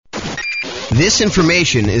This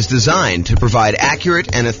information is designed to provide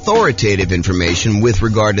accurate and authoritative information with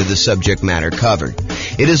regard to the subject matter covered.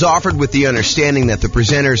 It is offered with the understanding that the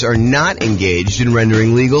presenters are not engaged in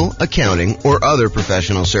rendering legal, accounting, or other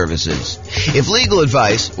professional services. If legal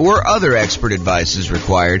advice or other expert advice is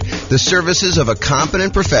required, the services of a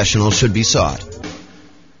competent professional should be sought.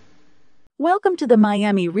 Welcome to the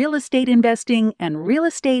Miami Real Estate Investing and Real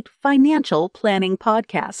Estate Financial Planning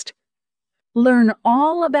Podcast. Learn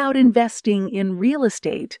all about investing in real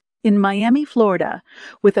estate in Miami, Florida,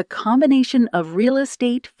 with a combination of real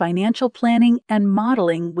estate financial planning and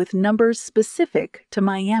modeling with numbers specific to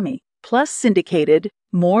Miami, plus syndicated,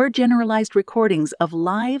 more generalized recordings of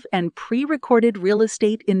live and pre-recorded real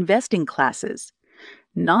estate investing classes,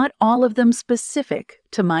 not all of them specific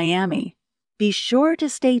to Miami. Be sure to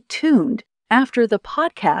stay tuned after the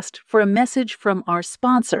podcast for a message from our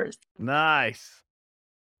sponsors. Nice.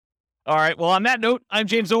 All right. Well, on that note, I'm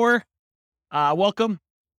James Orr. Welcome.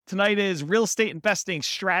 Tonight is Real Estate Investing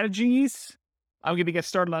Strategies. I'm going to get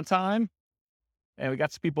started on time. And we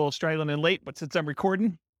got some people straggling in late, but since I'm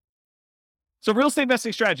recording. So Real Estate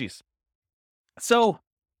Investing Strategies. So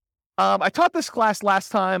I taught this class last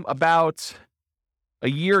time about a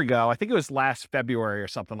year ago. I think it was last February or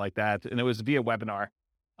something like that. And it was via webinar.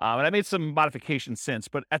 And I made some modifications since.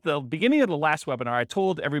 But at the beginning of the last webinar, I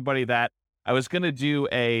told everybody that I was going to do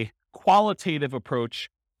a qualitative approach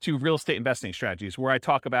to real estate investing strategies, where I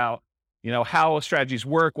talk about, how strategies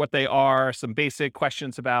work, what they are, some basic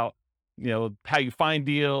questions about, how you find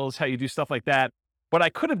deals, how you do stuff like that. But I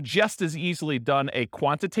could have just as easily done a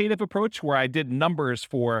quantitative approach where I did numbers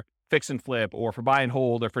for fix and flip or for buy and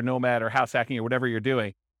hold or for nomad or house hacking or whatever you're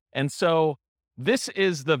doing. And so this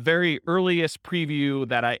is the very earliest preview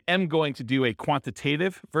that I am going to do a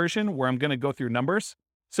quantitative version where I'm going to go through numbers.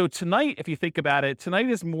 So tonight, if you think about it, tonight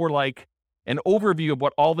is more like an overview of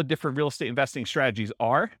what all the different real estate investing strategies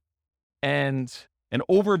are and an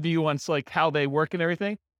overview on like how they work and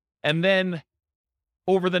everything. And then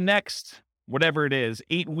over the next, whatever it is,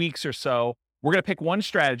 8 weeks or so, we're going to pick one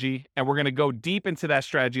strategy and we're going to go deep into that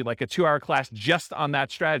strategy, like a 2-hour class just on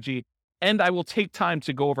that strategy. And I will take time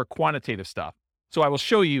to go over quantitative stuff. So I will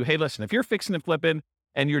show you, hey, listen, if you're fixing and flipping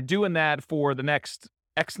and you're doing that for the next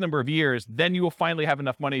X number of years, then you will finally have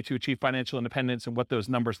enough money to achieve financial independence and what those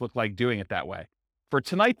numbers look like doing it that way. For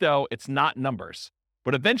tonight, though, it's not numbers,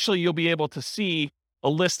 but eventually you'll be able to see a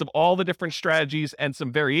list of all the different strategies and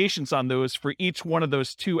some variations on those for each one of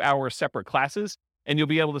those 2-hour separate classes. And you'll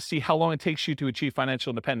be able to see how long it takes you to achieve financial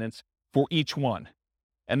independence for each one.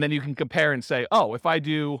 And then you can compare and say, oh, if I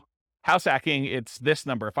do house hacking, it's this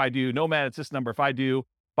number. If I do nomad, it's this number. If I do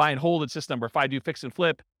buy and hold, it's this number. If I do fix and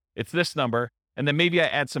flip, it's this number. And then maybe I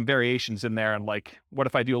add some variations in there and like, what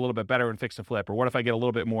if I do a little bit better in fix and flip? Or what if I get a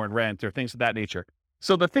little bit more in rent or things of that nature?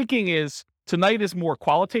 So the thinking is tonight is more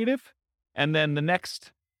qualitative. And then the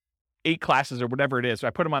next 8 classes or whatever it is, so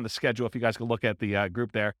I put them on the schedule. If you guys can look at the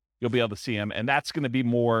group there, you'll be able to see them. And that's going to be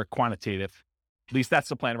more quantitative. At least that's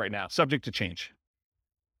the plan right now, subject to change.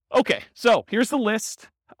 Okay, so here's the list.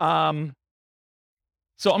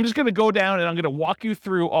 So I'm just going to go down and I'm going to walk you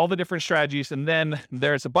through all the different strategies. And then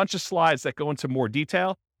there's a bunch of slides that go into more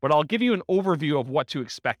detail, but I'll give you an overview of what to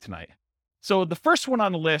expect tonight. So the first one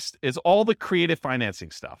on the list is all the creative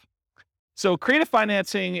financing stuff. So creative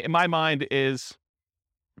financing, in my mind, is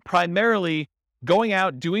primarily going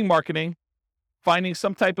out, doing marketing, finding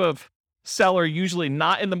some type of seller, usually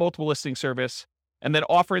not in the multiple listing service, and then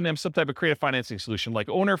offering them some type of creative financing solution like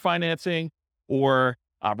owner financing or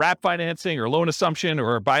wrap financing or loan assumption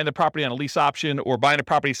or buying the property on a lease option or buying a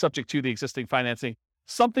property subject to the existing financing,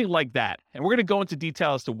 something like that. And we're going to go into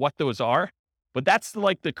detail as to what those are, but that's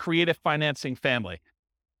like the creative financing family.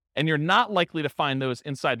 And you're not likely to find those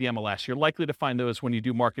inside the MLS. You're likely to find those when you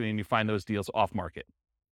do marketing and you find those deals off market.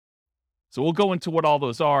 So we'll go into what all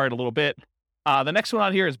those are in a little bit. The next one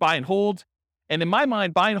on here is buy and hold. And in my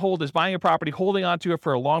mind, buy and hold is buying a property, holding onto it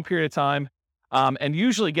for a long period of time, and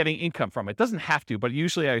usually getting income from it. It doesn't have to, but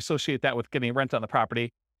usually I associate that with getting rent on the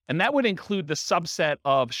property. And that would include the subset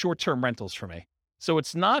of short-term rentals for me. So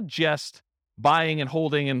it's not just buying and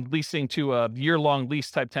holding and leasing to a year-long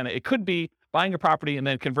lease type tenant. It could be buying a property and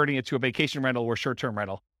then converting it to a vacation rental or short-term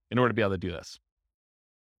rental in order to be able to do this.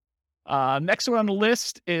 Next one on the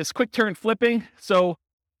list is quick turn flipping. So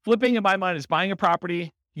flipping in my mind is buying a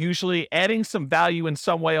property, usually adding some value in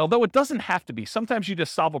some way, although it doesn't have to be. Sometimes you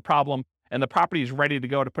just solve a problem and the property is ready to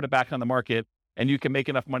go to put it back on the market and you can make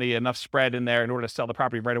enough money, enough spread in there in order to sell the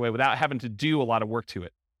property right away without having to do a lot of work to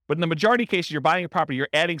it. But in the majority of cases, you're buying a property, you're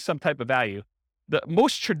adding some type of value.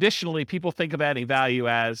 Most traditionally, people think of adding value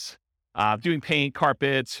as doing paint,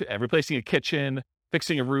 carpets, replacing a kitchen,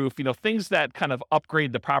 fixing a roof, things that kind of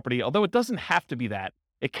upgrade the property, although it doesn't have to be that.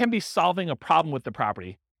 It can be solving a problem with the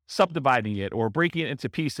property, subdividing it or breaking it into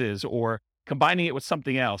pieces or combining it with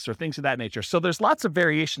something else or things of that nature. So there's lots of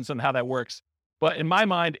variations on how that works. But in my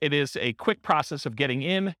mind, it is a quick process of getting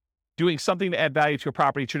in, doing something to add value to a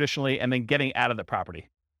property traditionally, and then getting out of the property.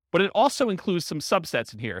 But it also includes some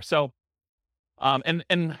subsets in here. So, and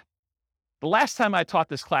the last time I taught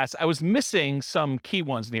this class, I was missing some key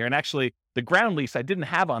ones in here. And actually, the ground lease I didn't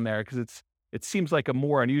have on there because it seems like a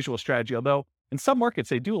more unusual strategy, although in some markets,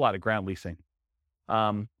 they do a lot of ground leasing.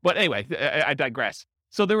 But anyway, I digress.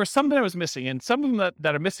 So there were some that I was missing, and some of them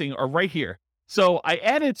that are missing are right here. So I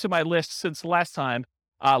added to my list since the last time,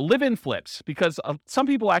 live-in flips, because some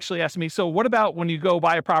people actually ask me, so what about when you go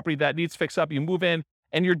buy a property that needs fix up, you move in,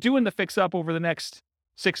 and you're doing the fix up over the next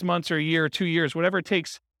 6 months or a year or 2 years, whatever it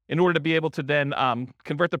takes in order to be able to then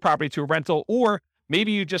convert the property to a rental, or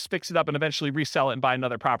maybe you just fix it up and eventually resell it and buy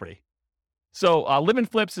another property. So live-in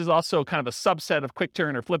flips is also kind of a subset of quick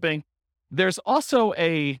turn or flipping. There's also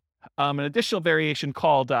an additional variation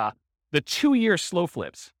called the 2-year slow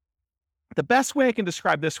flips. The best way I can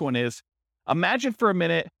describe this one is, imagine for a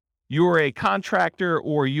minute you're a contractor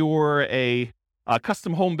or you're a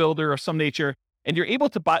custom home builder of some nature, and you're able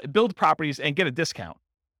to build properties and get a discount.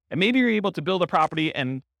 And maybe you're able to build a property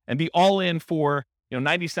and be all in for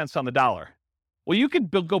 90 cents on the dollar. Well, you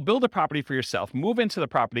could go build a property for yourself, move into the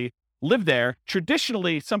property, live there.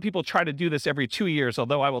 Traditionally, some people try to do this every 2 years,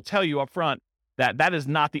 although I will tell you up front that that is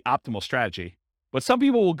not the optimal strategy. But some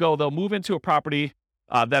people will they'll move into a property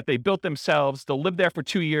that they built themselves. They'll live there for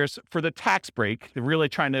 2 years for the tax break. They're really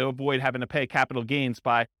trying to avoid having to pay capital gains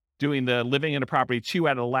by doing the living in a property 2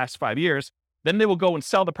 out of the last 5 years. Then they will go and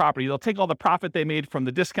sell the property. They'll take all the profit they made from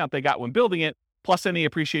the discount they got when building it, plus any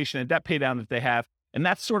appreciation and debt pay down that they have. And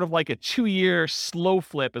that's sort of like a 2-year slow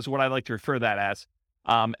flip is what I like to refer that as.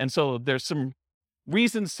 And so there's some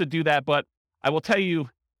reasons to do that, but I will tell you,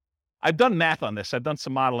 I've done math on this. I've done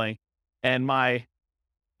some modeling, and my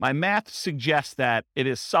math suggests that it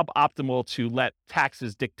is suboptimal to let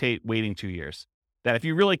taxes dictate waiting 2 years. That if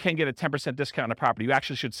you really can get a 10% discount on a property, you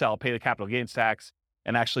actually should sell, pay the capital gains tax,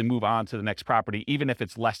 and actually move on to the next property, even if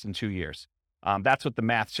it's less than 2 years. That's what the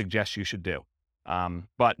math suggests you should do.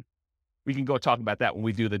 But we can go talk about that when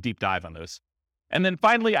we do the deep dive on those. And then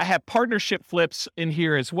finally, I have partnership flips in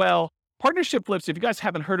here as well. Partnership flips, if you guys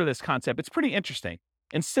haven't heard of this concept, it's pretty interesting.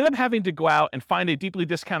 Instead of having to go out and find a deeply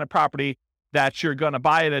discounted property that you're going to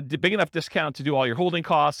buy at a big enough discount to do all your holding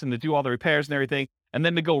costs and to do all the repairs and everything, and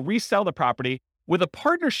then to go resell the property, with a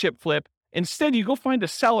partnership flip, instead you go find a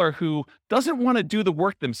seller who doesn't want to do the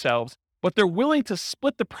work themselves, but they're willing to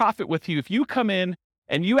split the profit with you if you come in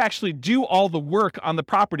and you actually do all the work on the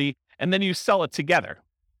property and then you sell it together.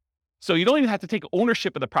 So you don't even have to take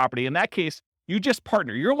ownership of the property. In that case, you just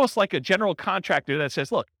partner. You're almost like a general contractor that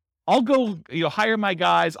says, look, I'll go, hire my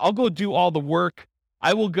guys. I'll go do all the work.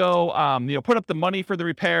 I will go, put up the money for the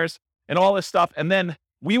repairs and all this stuff. And then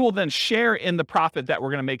we will then share in the profit that we're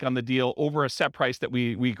going to make on the deal over a set price that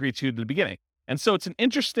we agreed to at the beginning. And so it's an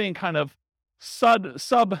interesting kind of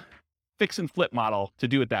sub fix and flip model to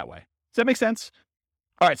do it that way. Does that make sense?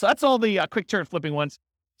 All right. So that's all the quick turn flipping ones.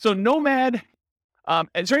 So Nomad,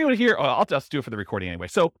 is there anyone here? Oh, I'll just do it for the recording anyway.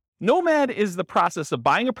 So Nomad is the process of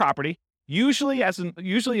buying a property, usually as an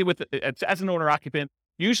owner occupant,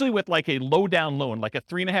 usually with like a low down loan, like a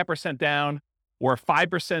 3.5% down or a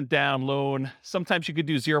 5% down loan. Sometimes you could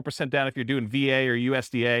do 0% down if you're doing VA or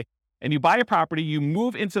USDA. And you buy a property, you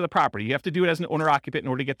move into the property. You have to do it as an owner occupant in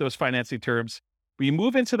order to get those financing terms. But you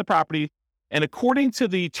move into the property, and according to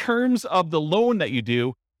the terms of the loan that you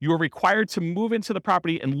do, you are required to move into the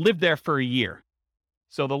property and live there for a year.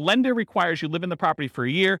 So the lender requires you live in the property for a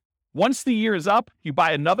year. Once the year is up, you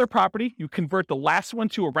buy another property, you convert the last one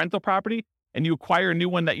to a rental property, and you acquire a new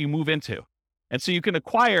one that you move into. And so you can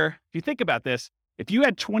acquire, if you think about this, if you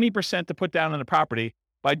had 20% to put down on a property,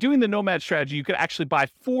 by doing the Nomad strategy, you could actually buy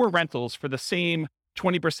 4 rentals for the same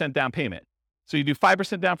 20% down payment. So you do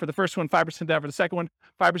 5% down for the first one, 5% down for the second one,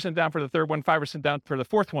 5% down for the third one, 5% down for the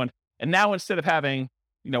fourth one. And now instead of having,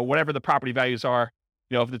 whatever the property values are,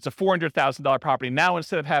 if it's a $400,000 property, now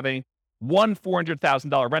instead of having one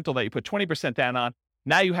 $400,000 rental that you put 20% down on,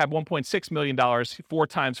 now you have $1.6 million, 4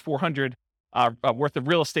 times 400 worth of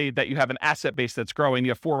real estate that you have an asset base that's growing.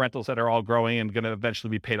 You have 4 rentals that are all growing and going to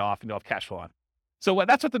eventually be paid off and you'll have cash flow on. So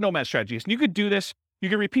that's what the Nomad strategy is. And you could do this. You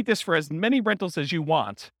can repeat this for as many rentals as you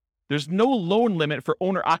want. There's no loan limit for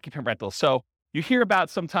owner occupant rentals. So you hear about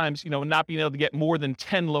sometimes, not being able to get more than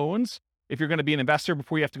 10 loans if you're going to be an investor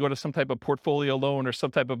before you have to go to some type of portfolio loan or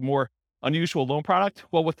some type of more unusual loan product.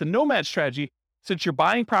 Well, with the Nomad strategy, since you're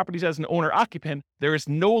buying properties as an owner-occupant, there is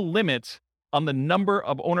no limit on the number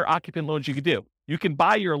of owner-occupant loans you could do. You can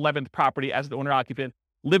buy your 11th property as an owner-occupant,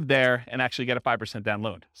 live there, and actually get a 5% down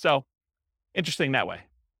loan. So interesting that way.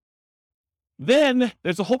 Then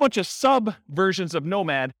there's a whole bunch of sub versions of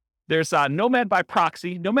Nomad. There's Nomad by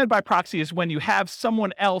proxy. Nomad by proxy is when you have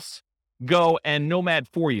someone else go and Nomad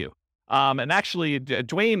for you. And actually,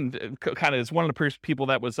 Dwayne kind of is one of the people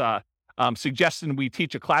that was suggesting we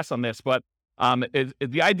teach a class on this. But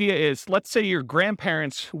the idea is, let's say your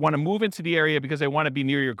grandparents want to move into the area because they want to be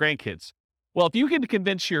near your grandkids. Well, if you can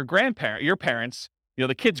convince your parents,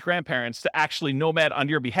 the kids' grandparents, to actually Nomad on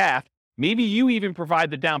your behalf, maybe you even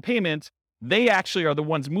provide the down payment. They actually are the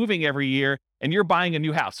ones moving every year, and you're buying a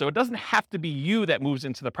new house. So it doesn't have to be you that moves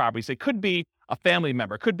into the properties. It could be a family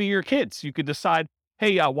member. It could be your kids. You could decide,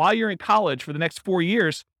 hey, while you're in college for the next 4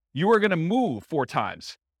 years, you are going to move 4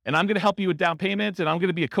 times. And I'm going to help you with down payment, and I'm going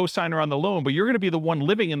to be a co-signer on the loan, but you're going to be the one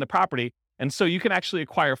living in the property. And so you can actually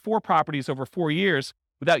acquire 4 properties over 4 years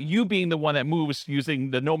without you being the one that moves using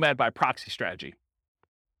the Nomad by proxy strategy.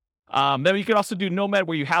 Then you can also do Nomad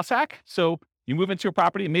where you house hack. So you move into a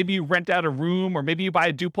property, and maybe you rent out a room, or maybe you buy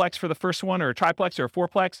a duplex for the first one, or a triplex, or a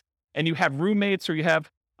fourplex, and you have roommates, or you have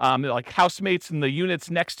like housemates in the units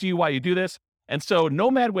next to you while you do this. And so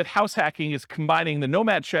Nomad with house hacking is combining the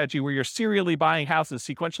Nomad strategy where you're serially buying houses,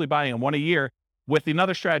 sequentially buying them 1 a year, with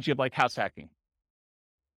another strategy of like house hacking.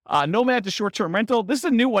 Nomad to short-term rental. This is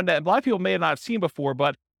a new one that a lot of people may not have seen before,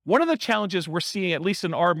 but one of the challenges we're seeing, at least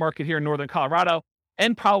in our market here in Northern Colorado,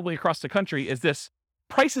 and probably across the country, is this: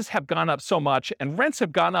 prices have gone up so much and rents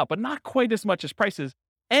have gone up, but not quite as much as prices.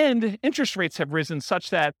 And interest rates have risen such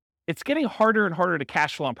that it's getting harder and harder to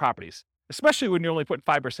cash flow on properties, especially when you're only putting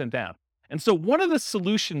 5% down. And so one of the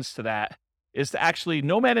solutions to that is to actually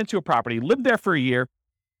Nomad into a property, live there for a year,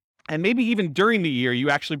 and maybe even during the year, you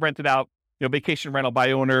actually rent it out, vacation rental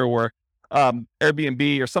by owner, or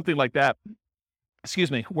Airbnb or something like that.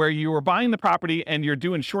 Where you are buying the property and you're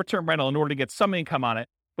doing short-term rental in order to get some income on it.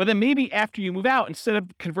 But then maybe after you move out, instead of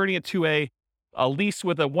converting it to a lease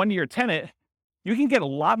with a 1-year tenant, you can get a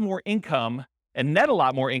lot more income and net a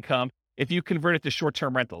lot more income if you convert it to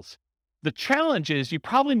short-term rentals. The challenge is you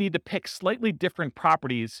probably need to pick slightly different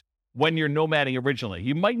properties when you're nomading originally.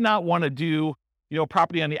 You might not want to do, a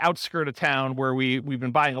property on the outskirt of town where we've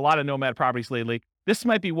been buying a lot of nomad properties lately. This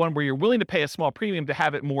might be one where you're willing to pay a small premium to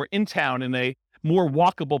have it more in town in a more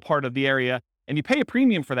walkable part of the area. And you pay a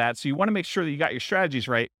premium for that. So you want to make sure that you got your strategies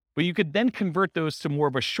right, but you could then convert those to more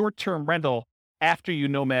of a short-term rental after you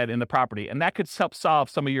nomad in the property. And that could help solve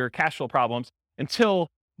some of your cash flow problems until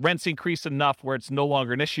rents increase enough where it's no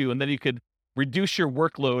longer an issue. And then you could reduce your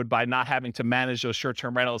workload by not having to manage those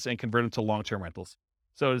short-term rentals and convert them to long-term rentals.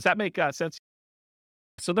 So does that make sense?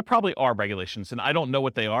 So there probably are regulations, and I don't know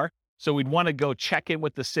what they are. So we'd want to go check in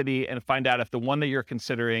with the city and find out if the one that you're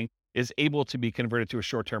considering is able to be converted to a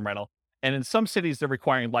short-term rental. And in some cities, they're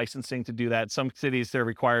requiring licensing to do that. Some cities, they're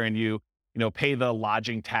requiring you, pay the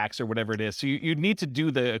lodging tax or whatever it is. So you need to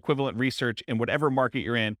do the equivalent research in whatever market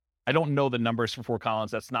you're in. I don't know the numbers for Fort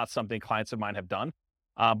Collins. That's not something clients of mine have done.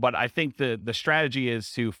 But I think the strategy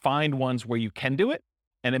is to find ones where you can do it.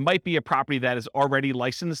 And it might be a property that is already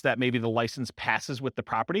licensed, that maybe the license passes with the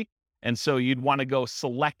property. And so you'd want to go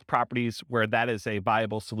select properties where that is a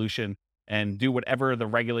viable solution and do whatever the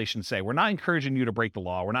regulations say. We're not encouraging you to break the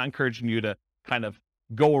law. We're not encouraging you to kind of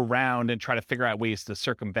go around and try to figure out ways to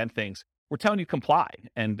circumvent things. We're telling you comply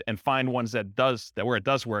and find ones that where it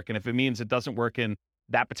does work. And if it means it doesn't work in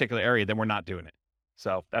that particular area, then we're not doing it.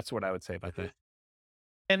 So that's what I would say about that.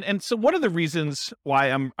 And so one of the reasons why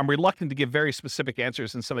I'm reluctant to give very specific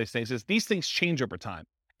answers in some of these things is these things change over time.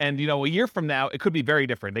 And, a year from now, it could be very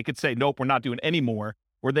different. They could say, nope, we're not doing any more.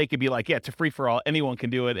 Or they could be like, yeah, it's a free for all. Anyone can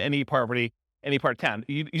do it. Any property, any part of town.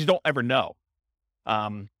 You just don't ever know.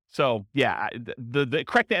 So yeah, the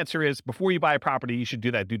correct answer is before you buy a property, you should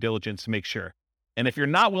do that due diligence to make sure. And if you're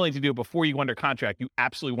not willing to do it before you go under contract, you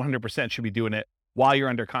absolutely 100% should be doing it while you're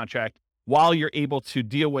under contract, while you're able to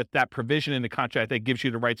deal with that provision in the contract that gives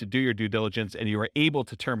you the right to do your due diligence, and you are able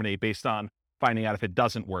to terminate based on finding out if it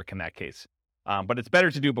doesn't work in that case. But it's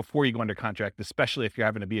better to do before you go under contract, especially if you're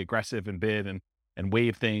having to be aggressive and bid and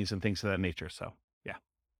waive things and things of that nature. So yeah.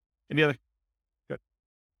 Any other? Good.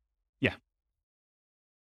 Yeah.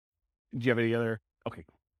 Do you have any other? Okay.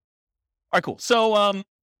 All right, cool. So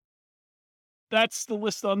that's the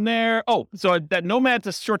list on there. Oh, so that Nomad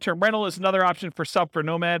to short-term rental is another option for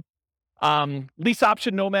Nomad. Lease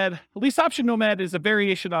option Nomad. Lease option Nomad is a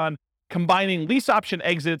variation on combining lease option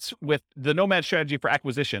exits with the Nomad strategy for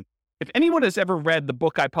acquisition. If anyone has ever read the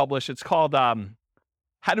book I published, it's called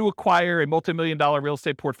how to acquire a multi-million-dollar real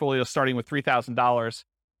estate portfolio starting with $3,000,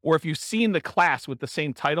 or if you've seen the class with the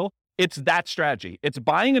same title, it's that strategy. It's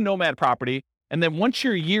buying a nomad property, and then once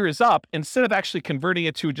your year is up, instead of actually converting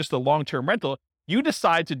it to just a long-term rental, you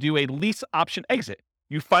decide to do a lease option exit.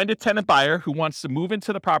 You find a tenant buyer who wants to move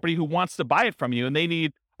into the property, who wants to buy it from you, and they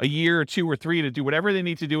need a year or 2 or 3 to do whatever they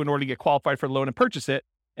need to do in order to get qualified for the loan and purchase it.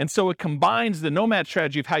 And so it combines the nomad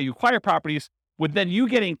strategy of how you acquire properties with then you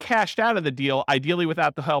getting cashed out of the deal, ideally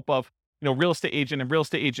without the help of, real estate agent and real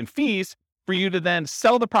estate agent fees, for you to then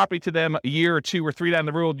sell the property to them a year or 2 or 3 down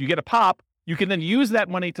the road. You get a pop. You can then use that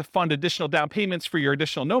money to fund additional down payments for your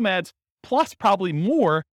additional nomads, plus probably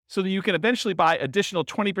more, so that you can eventually buy additional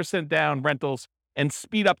 20% down rentals and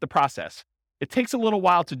speed up the process. It takes a little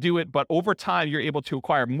while to do it, but over time, you're able to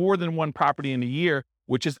acquire more than one property in a year,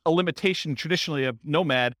 which is a limitation traditionally of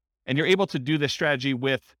nomad. And you're able to do this strategy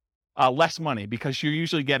with less money, because you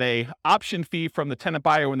usually get a option fee from the tenant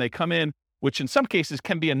buyer when they come in, which in some cases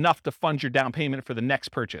can be enough to fund your down payment for the next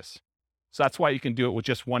purchase. So that's why you can do it with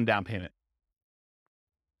just one down payment.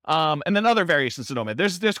 And then other variations of nomad.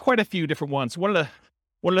 There's quite a few different ones. One of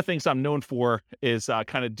the things I'm known for is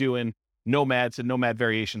kind of doing nomads and nomad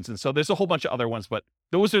variations. And so there's a whole bunch of other ones, but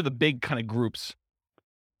those are the big kind of groups.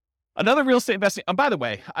 Another real estate investing. And by the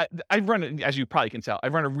way, I run, as you probably can tell, I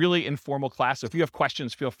run a really informal class. So if you have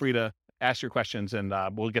questions, feel free to ask your questions, and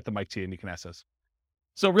we'll get the mic to you and you can ask us.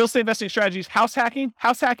 So real estate investing strategies, house hacking.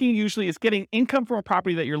 House hacking usually is getting income from a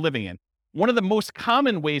property that you're living in. One of the most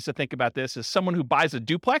common ways to think about this is someone who buys a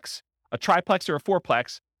duplex, a triplex, or a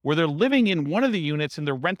fourplex, where they're living in one of the units and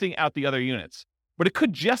they're renting out the other units. But it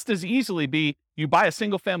could just as easily be you buy a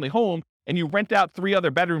single family home and you rent out 3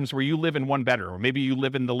 other bedrooms where you live in 1 bedroom, or maybe you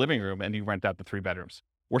live in the living room and you rent out the 3 bedrooms,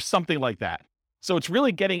 or something like that. So it's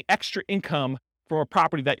really getting extra income from a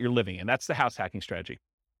property that you're living in. That's the house hacking strategy.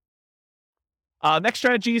 Next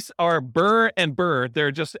strategies are BRRRR and BRRRR.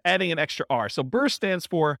 They're just adding an extra R. So BRRRR stands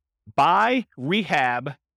for buy,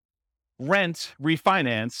 rehab, rent,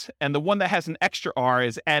 refinance. And the one that has an extra R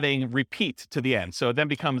is adding repeat to the end. So it then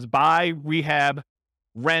becomes buy, rehab,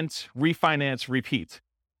 rent, refinance, repeat.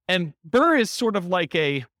 And BRRRR is sort of like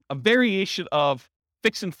a variation of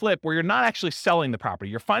fix and flip, where you're not actually selling the property.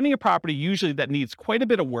 You're finding a property usually that needs quite a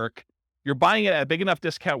bit of work. You're buying it at a big enough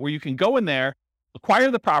discount where you can go in there,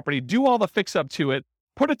 acquire the property, do all the fix up to it,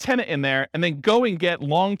 put a tenant in there, and then go and get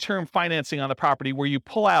long-term financing on the property, where you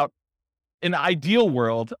pull out, in an ideal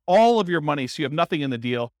world, all of your money so you have nothing in the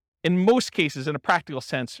deal. In most cases, in a practical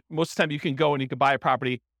sense, most of the time you can go and you can buy a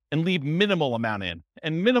property and leave minimal amount in.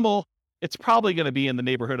 And minimal, it's probably going to be in the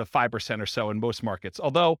neighborhood of 5% or so in most markets.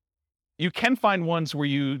 Although you can find ones where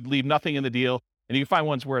you leave nothing in the deal, and you can find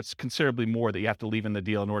ones where it's considerably more that you have to leave in the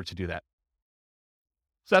deal in order to do that.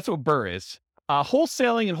 So that's what BRRRR is.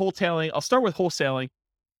 Wholesaling and wholetailing. I'll start with wholesaling.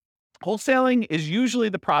 Wholesaling is usually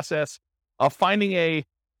the process of finding a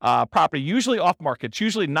property, usually off market. It's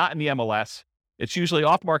usually not in the MLS. It's usually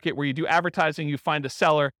off market, where you do advertising, you find a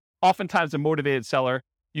seller, oftentimes a motivated seller.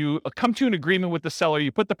 You come to an agreement with the seller,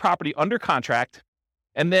 you put the property under contract,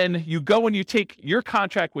 and then you go and you take your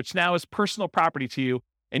contract, which now is personal property to you,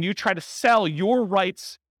 and you try to sell your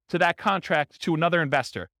rights to that contract to another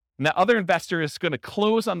investor. And that other investor is going to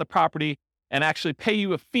close on the property and actually pay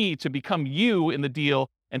you a fee to become you in the deal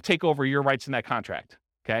and take over your rights in that contract.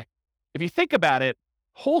 Okay. If you think about it,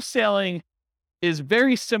 wholesaling is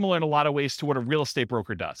very similar in a lot of ways to what a real estate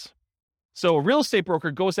broker does. So a real estate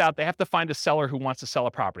broker goes out, they have to find a seller who wants to sell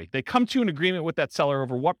a property. They come to an agreement with that seller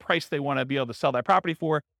over what price they want to be able to sell that property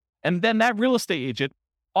for. And then that real estate agent,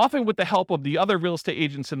 often with the help of the other real estate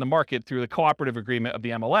agents in the market through the cooperative agreement of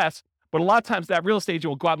the MLS, but a lot of times that real estate agent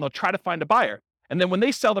will go out and they'll try to find a buyer. And then when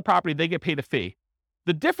they sell the property, they get paid a fee.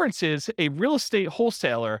 The difference is a real estate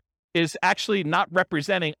wholesaler is actually not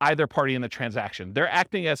representing either party in the transaction. They're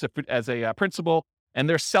acting as a principal, and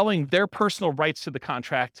they're selling their personal rights to the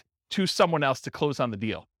contract to someone else to close on the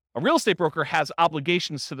deal. A real estate broker has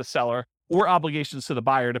obligations to the seller or obligations to the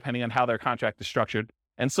buyer, depending on how their contract is structured.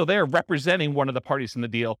 And so they're representing one of the parties in the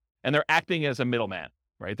deal, and they're acting as a middleman,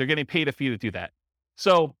 right? They're getting paid a fee to do that.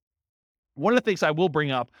 So one of the things I will bring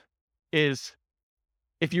up is,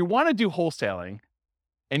 if you want to do wholesaling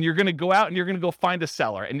and you're going to go out and you're going to go find a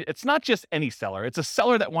seller, and it's not just any seller, it's a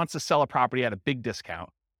seller that wants to sell a property at a big discount.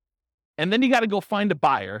 And then you got to go find a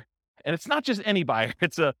buyer. And it's not just any buyer.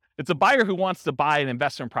 It's a buyer who wants to buy an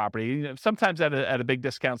investment property. You know, sometimes at a big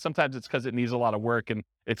discount. Sometimes it's because it needs a lot of work and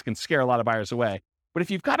it can scare a lot of buyers away. But if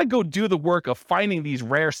you've got to go do the work of finding these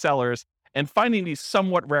rare sellers and finding these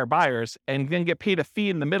somewhat rare buyers, and then get paid a fee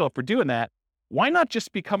in the middle for doing that, why not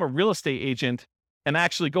just become a real estate agent and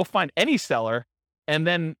actually go find any seller, and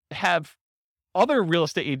then have other real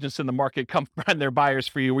estate agents in the market come find their buyers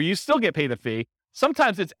for you, where you still get paid a fee.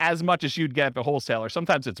 Sometimes it's as much as you'd get at a wholesaler.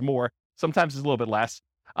 Sometimes it's more. Sometimes it's a little bit less.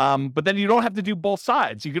 But then you don't have to do both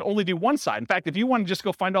sides. You can only do one side. In fact, if you want to just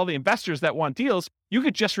go find all the investors that want deals, you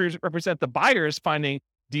could just represent the buyers finding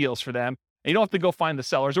deals for them. And you don't have to go find the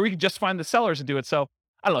sellers, or you can just find the sellers and do it. So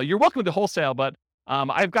I don't know. You're welcome to wholesale, but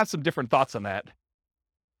I've got some different thoughts on that.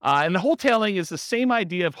 And the wholetailing is the same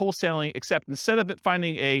idea of wholesaling, except instead of it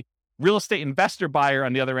finding a real estate investor buyer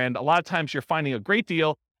on the other end, a lot of times you're finding a great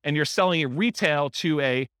deal and you're selling it retail to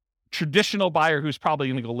a traditional buyer who's probably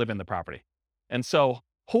going to go live in the property. And so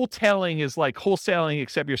wholetailing is like wholesaling,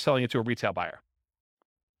 except you're selling it to a retail buyer.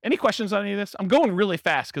 Any questions on any of this? I'm going really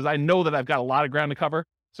fast because I know that I've got a lot of ground to cover.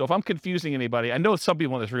 So if I'm confusing anybody, I know some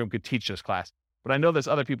people in this room could teach this class, but I know there's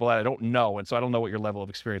other people that I don't know. And so I don't know what your level of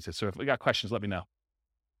experience is. So if we got questions, let me know.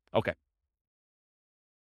 Okay.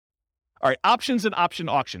 All right. Options and option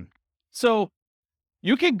auction. So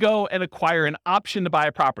you can go and acquire an option to buy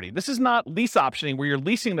a property. This is not lease optioning where you're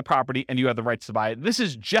leasing the property and you have the rights to buy it. This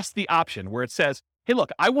is just the option where it says, hey,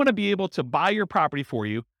 look, I want to be able to buy your property for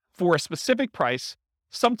you for a specific price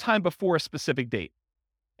sometime before a specific date.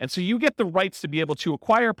 And so you get the rights to be able to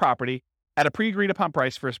acquire a property at a pre-agreed upon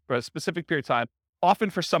price for a specific period of time, often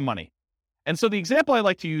for some money. And so the example I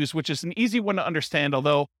like to use, which is an easy one to understand,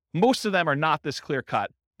 although most of them are not this clear cut,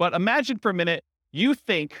 but imagine for a minute, you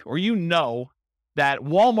think, or you know that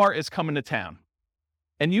Walmart is coming to town,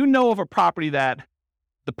 and you know of a property that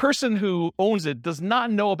the person who owns it does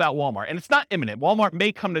not know about Walmart, and it's not imminent. Walmart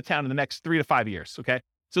may come to town in the next 3 to 5 years, okay?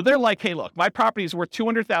 So they're like, hey, look, my property is worth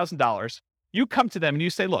 $200,000. You come to them and you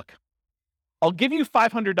say, look, I'll give you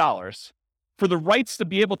 $500 for the rights to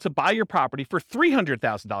be able to buy your property for $300,000,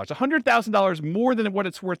 $100,000 more than what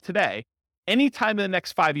it's worth today, anytime in the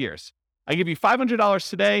next 5 years. I give you $500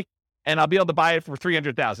 today, and I'll be able to buy it for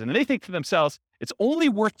 $300,000. And they think to themselves, it's only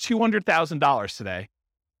worth $200,000 today.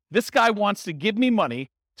 This guy wants to give me money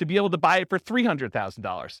to be able to buy it for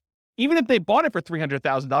 $300,000. Even if they bought it for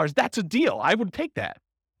 $300,000, that's a deal. I would take that.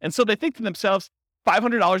 And so they think to themselves,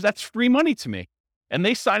 $500, that's free money to me. And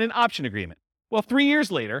they sign an option agreement. Well, 3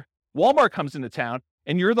 years later, Walmart comes into town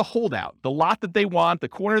and you're the holdout. The lot that they want, the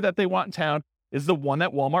corner that they want in town is the one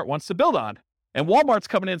that Walmart wants to build on. And Walmart's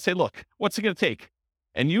coming in and say, look, what's it going to take?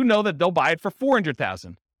 And you know that they'll buy it for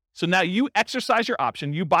 $400,000. So now you exercise your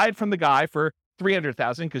option. You buy it from the guy for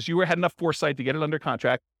 $300,000 because you had enough foresight to get it under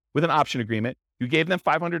contract with an option agreement. You gave them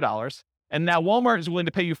 $500. And now Walmart is willing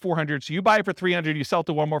to pay you $400. So you buy it for $300, you sell it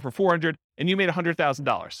to Walmart for $400, and you made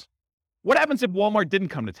 $100,000. What happens if Walmart didn't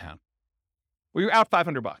come to town? Well, you're out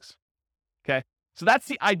 $500. Okay. So that's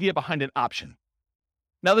the idea behind an option.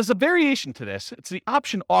 Now there's a variation to this. It's the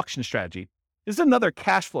option auction strategy. This is another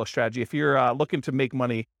cash flow strategy if you're looking to make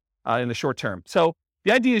money in the short term. So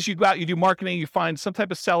the idea is you go out, you do marketing, you find some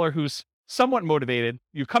type of seller who's somewhat motivated.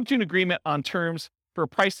 You come to an agreement on terms for a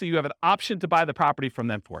price that you have an option to buy the property from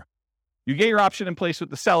them for. You get your option in place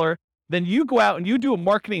with the seller. Then you go out and you do a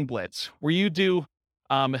marketing blitz where you do,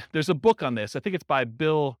 there's a book on this. I think it's by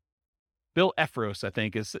Bill Efros, I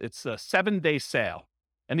think. It's a 7-day sale.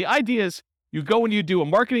 And the idea is you go and you do a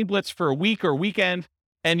marketing blitz for a week or a weekend,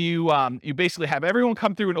 and you basically have everyone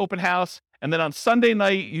come through an open house. And then on Sunday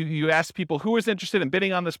night, you ask people who is interested in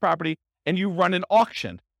bidding on this property, and you run an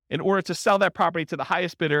auction in order to sell that property to the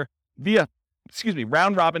highest bidder via,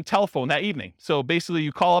 round robin telephone that evening. So basically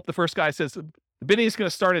you call up the first guy, says, the bidding is going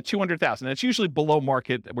to start at $200,000. And it's usually below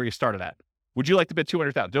market where you started at. Would you like to bid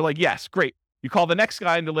 $200,000? They're like, yes, great. You call the next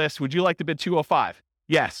guy in the list. Would you like to bid $205,000?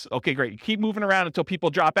 Yes. Okay, great. You keep moving around until people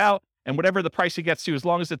drop out, and whatever the price it gets to, as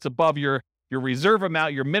long as it's above your reserve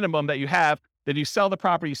amount, your minimum that you have, then you sell the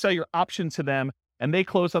property, you sell your option to them, and they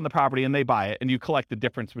close on the property and they buy it, and you collect the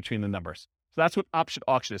difference between the numbers. So that's what option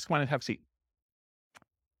auction is. Come on and have a seat.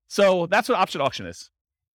 So that's what option auction is.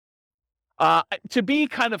 To be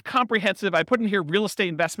kind of comprehensive, I put in here real estate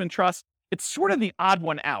investment trust. It's sort of the odd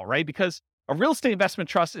one out, right? Because a real estate investment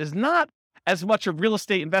trust is not as much a real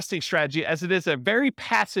estate investing strategy as it is a very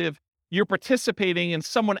passive, you're participating in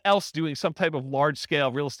someone else doing some type of large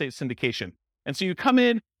scale real estate syndication. And so you come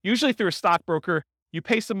in, usually through a stockbroker, you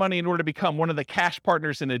pay some money in order to become one of the cash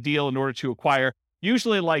partners in a deal in order to acquire,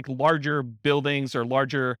 usually like larger buildings or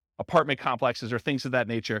larger apartment complexes or things of that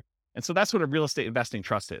nature. And so that's what a real estate investing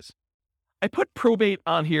trust is. I put probate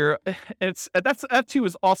on here. That too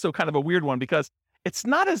is also kind of a weird one because it's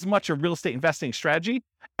not as much a real estate investing strategy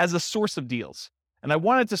as a source of deals. And I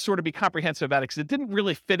wanted to sort of be comprehensive about it because it didn't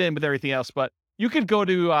really fit in with everything else. But you could go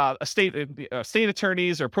to state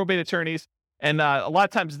attorneys or probate attorneys, and a lot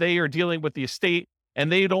of times they are dealing with the estate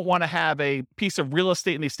and they don't want to have a piece of real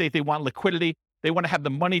estate in the estate. They want liquidity. they want to have the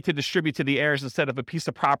money to distribute to the heirs instead of a piece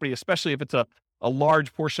of property, especially if it's a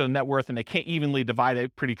large portion of net worth and they can't evenly divide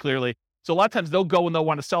it pretty clearly. So a lot of times they'll go and they'll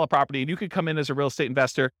want to sell a property, and you could come in as a real estate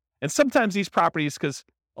investor. And sometimes these properties, because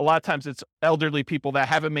a lot of times it's elderly people that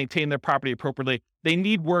haven't maintained their property appropriately, they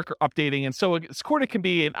need work or updating. And so a sort of can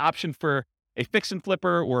be an option for a fix and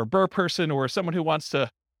flipper or a burr person or someone who wants to,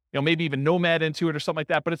 maybe even nomad into it or something like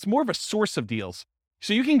that. But it's more of a source of deals.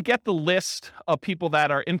 So you can get the list of people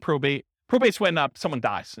that are in probate. Probate's when someone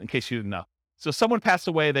dies, in case you didn't know. So someone passed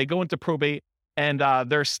away, they go into probate, and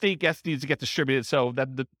their estate needs to get distributed. So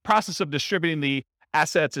that the process of distributing the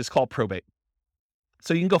assets is called probate.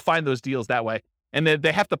 So you can go find those deals that way. And then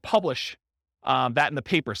they have to publish that in the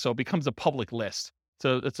paper. So it becomes a public list.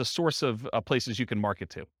 So it's a source of places you can market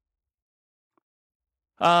to.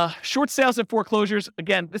 Short sales and foreclosures.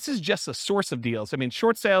 Again, this is just a source of deals. I mean,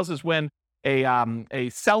 short sales is when a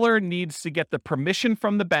seller needs to get the permission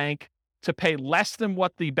from the bank to pay less than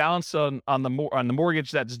what the balance on the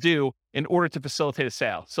mortgage that's due in order to facilitate a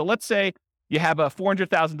sale. So let's say you have a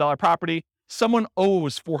 $400,000 property. Someone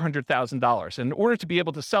owes $400,000. And in order to be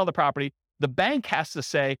able to sell the property, the bank has to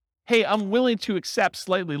say, hey, I'm willing to accept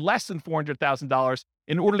slightly less than $400,000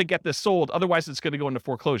 in order to get this sold. Otherwise, it's going to go into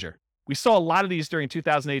foreclosure. We saw a lot of these during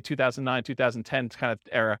 2008, 2009, 2010 kind of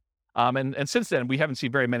era. And since then, we haven't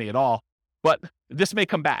seen very many at all. But this may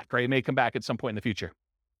come back, right? It may come back at some point in the future.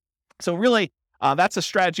 So really, that's a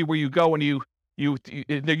strategy where you go and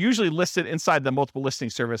they're usually listed inside the multiple listing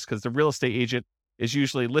service because the real estate agent is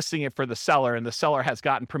usually listing it for the seller, and the seller has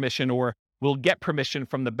gotten permission or will get permission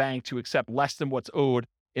from the bank to accept less than what's owed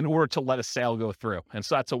in order to let a sale go through. And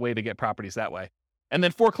so that's a way to get properties that way. And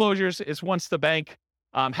then foreclosures is once the bank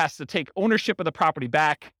has to take ownership of the property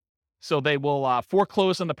back. So they will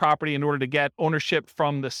foreclose on the property in order to get ownership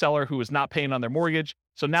from the seller who is not paying on their mortgage.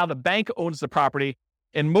 So now the bank owns the property.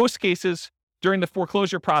 In most cases, during the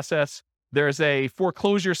foreclosure process, there's a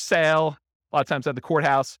foreclosure sale, a lot of times at the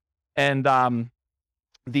courthouse, and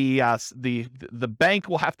the bank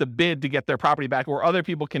will have to bid to get their property back, or other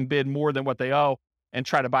people can bid more than what they owe and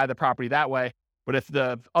try to buy the property that way. But if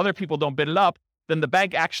the other people don't bid it up, then the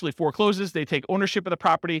bank actually forecloses. They take ownership of the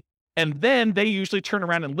property, and then they usually turn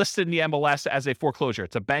around and list it in the MLS as a foreclosure.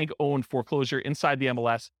 It's a bank-owned foreclosure inside the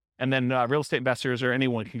MLS, and then real estate investors or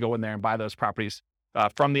anyone can go in there and buy those properties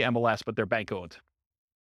from the MLS, but they're bank-owned.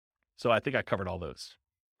 So I think I covered all those.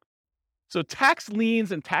 So tax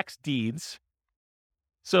liens and tax deeds.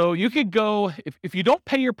 So you could go, if you don't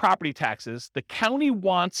pay your property taxes, the county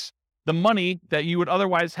wants the money that you would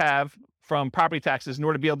otherwise have from property taxes in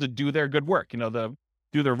order to be able to do their good work,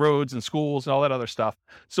 do their roads and schools and all that other stuff.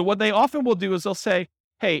 So what they often will do is they'll say,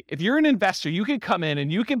 hey, if you're an investor, you can come in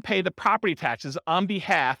and you can pay the property taxes on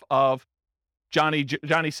behalf of Johnny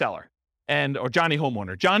Seller or Johnny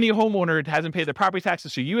Homeowner. Johnny Homeowner hasn't paid the property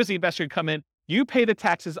taxes, so you as the investor come in, you pay the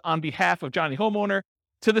taxes on behalf of Johnny Homeowner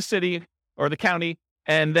to the city or the county,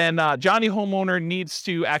 and then Johnny Homeowner needs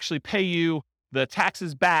to actually pay you the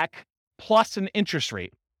taxes back plus an interest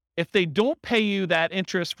rate. If they don't pay you that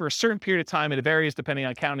interest for a certain period of time, and it varies depending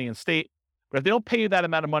on county and state, but if they don't pay you that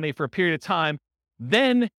amount of money for a period of time,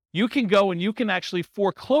 then you can go and you can actually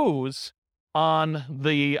foreclose on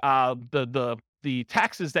the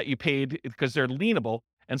taxes that you paid because they're lienable.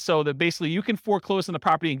 And so that basically you can foreclose on the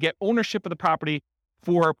property and get ownership of the property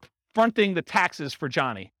for fronting the taxes for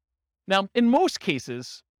Johnny. Now, in most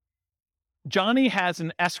cases, Johnny has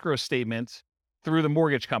an escrow statement through the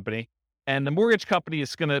mortgage company, and the mortgage company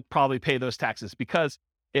is going to probably pay those taxes because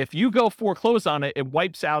if you go foreclose on it, it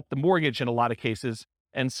wipes out the mortgage in a lot of cases.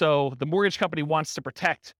 And so the mortgage company wants to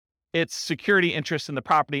protect its security interest in the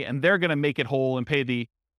property, and they're going to make it whole and pay the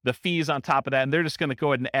fees on top of that. And they're just going to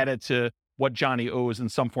go ahead and add it to what Johnny owes in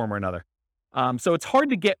some form or another. So it's hard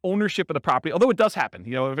to get ownership of the property, although it does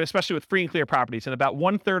happen, especially with free and clear properties. And about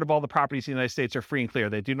 1/3 of all the properties in the United States are free and clear.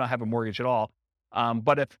 They do not have a mortgage at all.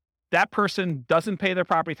 But if that person doesn't pay their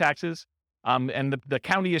property taxes, and the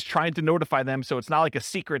county is trying to notify them, so it's not like a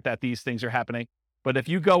secret that these things are happening. But if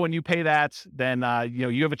you go and you pay that, then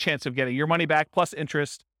you have a chance of getting your money back plus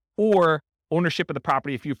interest or ownership of the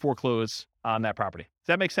property if you foreclose on that property. Does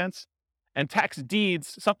that make sense? And tax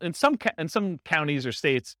deeds, in some counties or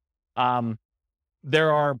states,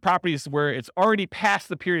 there are properties where it's already past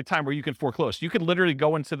the period of time where you can foreclose. You can literally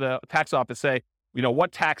go into the tax office, say,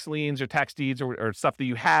 what tax liens or tax deeds or stuff that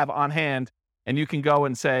you have on hand, and you can go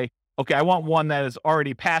and say, okay, I want one that is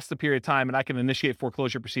already past the period of time, and I can initiate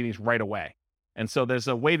foreclosure proceedings right away. And so there's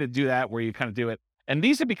a way to do that where you kind of do it. And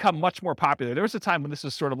these have become much more popular. There was a time when this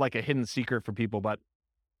was sort of like a hidden secret for people, but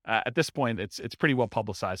at this point, it's pretty well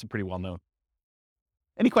publicized and pretty well known.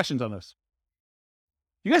 Any questions on this?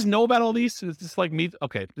 You guys know about all these? Is this like me?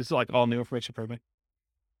 Okay, this is like all new information for everybody.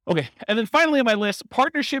 Okay, and then finally on my list,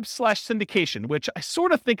 partnerships/syndication, which I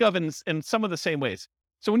sort of think of in some of the same ways.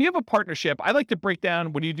 So when you have a partnership, I like to break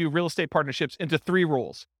down when you do real estate partnerships into 3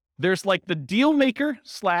 roles. There's like the deal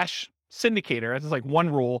maker/syndicator. That's like one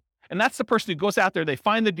role, and that's the person who goes out there, they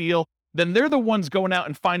find the deal, then they're the ones going out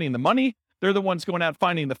and finding the money. They're the ones going out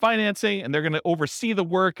finding the financing, and they're going to oversee the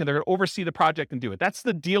work and they're going to oversee the project and do it. That's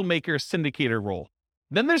the deal maker syndicator role.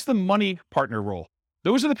 Then there's the money partner role.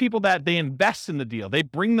 Those are the people that they invest in the deal. They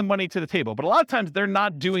bring the money to the table, but a lot of times they're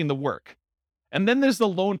not doing the work. And then there's the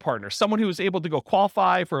loan partner, someone who is able to go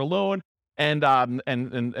qualify for a loan and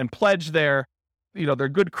pledge their, their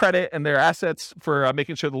good credit and their assets for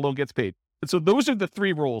making sure the loan gets paid. And so those are the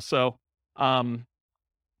 3 roles. So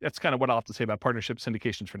that's kind of what I'll have to say about partnership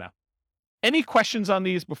syndications for now. Any questions on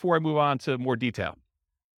these before I move on to more detail?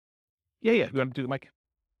 Yeah. You want to do the mic?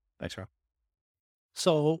 Thanks, Rob.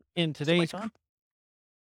 So in today's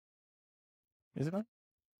Is it on?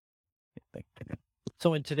 Yeah,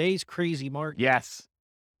 So in today's crazy market, yes.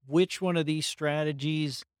 Which one of these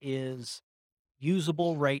strategies is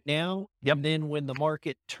usable right now? Yep. And then when the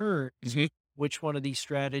market turns, which one of these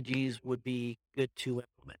strategies would be good to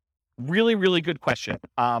implement? Really, really good question.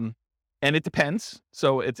 And it depends.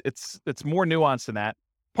 So it's more nuanced than that.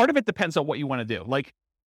 Part of it depends on what you want to do. Like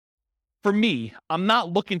for me, I'm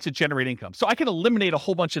not looking to generate income. So I can eliminate a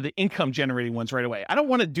whole bunch of the income generating ones right away. I don't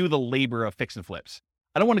want to do the labor of fix and flips.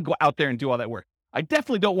 I don't want to go out there and do all that work. I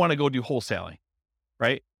definitely don't want to go do wholesaling,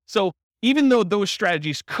 right? So even though those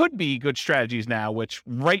strategies could be good strategies now, which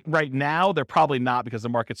right now, they're probably not because the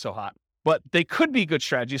market's so hot, but they could be good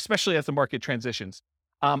strategies, especially as the market transitions.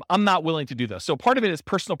 I'm not willing to do those. So part of it is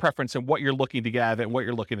personal preference and what you're looking to get out of it and what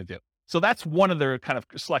you're looking to do. So that's one of their kind of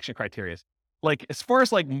selection criteria. Like as far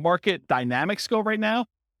as like market dynamics go right now,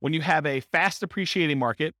 when you have a fast appreciating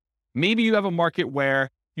market, maybe you have a market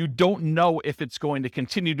where you don't know if it's going to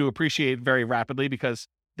continue to appreciate very rapidly because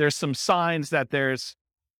there's some signs that there's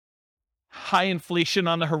high inflation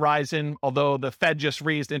on the horizon, although the Fed just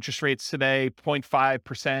raised interest rates today,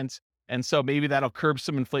 0.5%. And so maybe that'll curb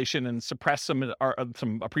some inflation and suppress some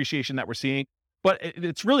appreciation that we're seeing. But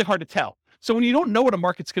it's really hard to tell. So when you don't know what a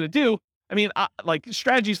market's going to do, I mean, like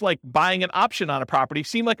strategies like buying an option on a property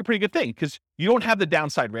seem like a pretty good thing because you don't have the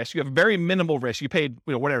downside risk. You have very minimal risk. You paid,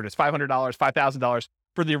 whatever it is, $500, $5,000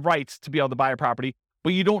 for the rights to be able to buy a property,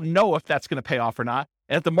 but you don't know if that's going to pay off or not.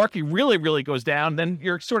 And if the market really, really goes down, then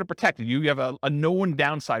you're sort of protected. You have a known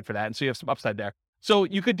downside for that. And so you have some upside there. So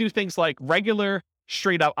you could do things like regular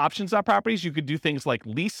straight up options on properties. You could do things like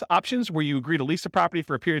lease options where you agree to lease a property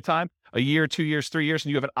for a period of time, a year, 2 years, 3 years,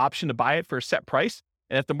 and you have an option to buy it for a set price.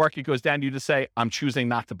 And if the market goes down, you just say, I'm choosing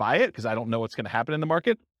not to buy it because I don't know what's going to happen in the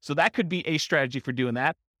market. So that could be a strategy for doing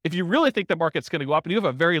that. If you really think the market's going to go up and you have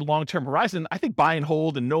a very long-term horizon, I think buy and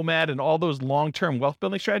hold and nomad and all those long-term wealth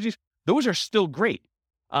building strategies, those are still great.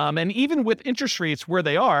 And even with interest rates where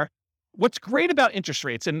they are, what's great about interest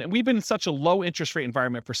rates, and we've been in such a low interest rate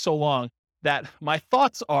environment for so long that my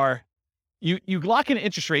thoughts are you lock in an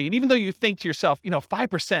interest rate, and even though you think to yourself,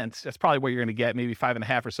 5%, that's probably what you're going to get, maybe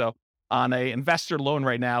 5.5 or so on a investor loan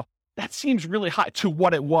right now, that seems really high to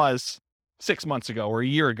what it was 6 months ago or a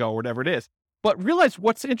year ago or whatever it is. But realize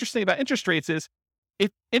what's interesting about interest rates is if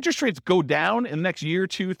interest rates go down in the next year,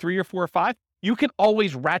 2, 3, or 4, or 5, you can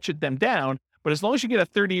always ratchet them down. But as long as you get a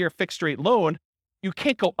 30-year fixed rate loan, you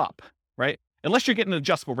can't go up, right? Unless you're getting an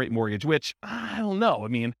adjustable rate mortgage, which I don't know. I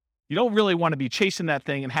mean, you don't really want to be chasing that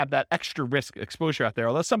thing and have that extra risk exposure out there.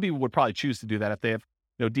 Although some people would probably choose to do that if they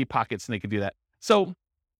have deep pockets and they could do that. So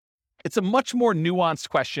it's a much more nuanced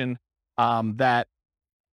question that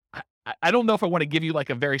I don't know if I want to give you like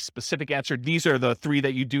a very specific answer. These are the 3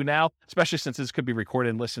 that you do now, especially since this could be recorded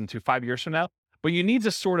and listened to 5 years from now. But you need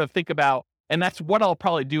to sort of think about, and that's what I'll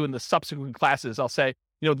probably do in the subsequent classes. I'll say,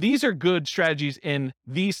 these are good strategies in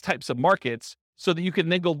these types of markets so that you can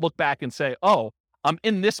then go look back and say, oh, I'm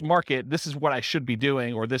in this market. This is what I should be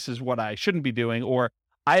doing, or this is what I shouldn't be doing, or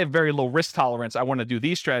I have very low risk tolerance. I want to do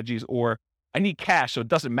these strategies, or I need cash, so it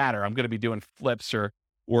doesn't matter. I'm going to be doing flips or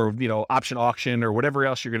option auction or whatever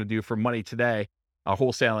else you're going to do for money today,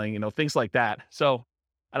 wholesaling, things like that. So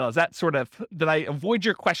I don't know, is that sort of, did I avoid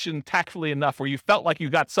your question tactfully enough where you felt like you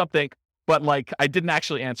got something, but like I didn't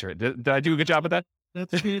actually answer it? Did I do a good job of that?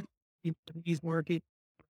 That's good. He's working.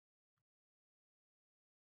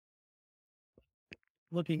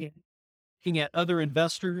 Looking at other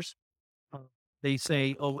investors, they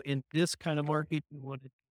say, oh, in this kind of market, you want to,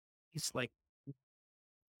 it's like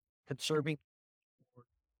conserving.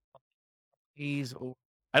 I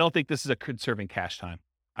don't think this is a conserving cash time.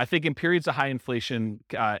 I think in periods of high inflation,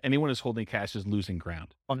 anyone who's holding cash is losing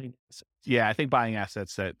ground. Yeah, I think buying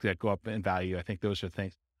assets that go up in value, I think those are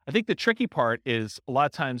things. I think the tricky part is a lot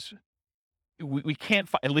of times we can't,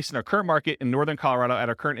 at least in our current market in Northern Colorado, at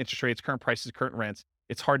our current interest rates, current prices, current rents,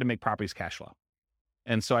 it's hard to make properties cash flow.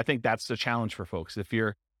 And so I think that's the challenge for folks. If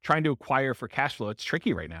you're trying to acquire for cash flow, it's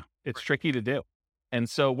tricky right now. It's tricky to do. And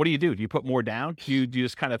so what do? Do you put more down? Do you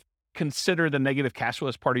just kind of consider the negative cash flow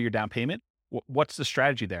as part of your down payment? What's the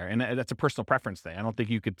strategy there? And that's a personal preference thing. I don't think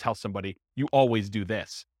you could tell somebody you always do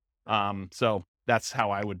this. So that's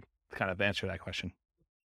how I would kind of answer that question.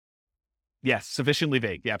 Yes, sufficiently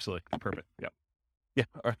vague. Yeah, absolutely. Perfect. Yep. Yeah.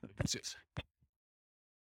 All right.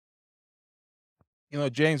 You know,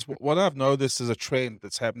 James, what I've noticed is a trend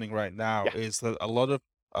that's happening right now is that a lot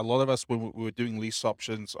of us, when we were doing lease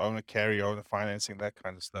options, owner carry, owner financing, that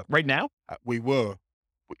kind of stuff. Right now?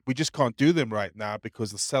 We just can't do them right now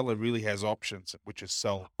because the seller really has options, which is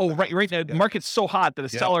sell. Oh, right now, the market's so hot that a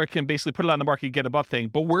seller can basically put it on the market and get above thing.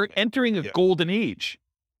 But we're entering a golden age,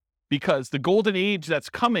 because the golden age that's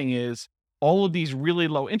coming is all of these really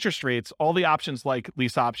low interest rates, all the options like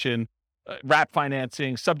lease option, wrap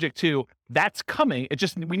financing, subject to, that's coming.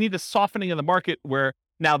 We need a softening of the market where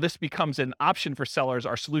now this becomes an option for sellers.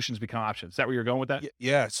 Our solutions become options. Is that where you're going with that?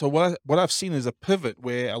 Yeah. So what I've seen is a pivot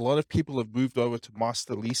where a lot of people have moved over to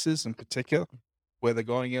master leases in particular, where they're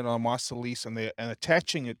going in on a master lease and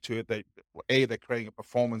attaching it to it. They're creating a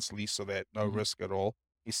performance lease so that no risk at all,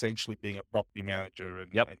 essentially being a property manager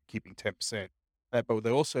and keeping 10%. But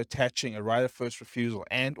they're also attaching a right of first refusal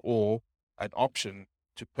and or an option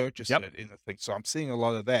to purchase it in the thing. So I'm seeing a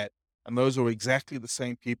lot of that. And those are exactly the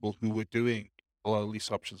same people who were doing a lot of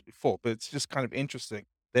lease options before. But it's just kind of interesting.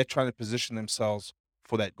 They're trying to position themselves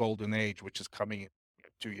for that golden age, which is coming in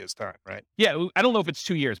 2 years' time, right? Yeah, I don't know if it's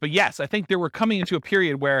 2 years, but yes, I think we're coming into a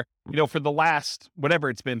period where, for the last, whatever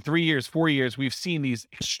it's been, 3 years, 4 years, we've seen these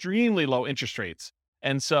extremely low interest rates.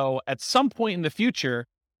 And so at some point in the future,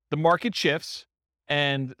 the market shifts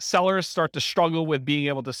and sellers start to struggle with being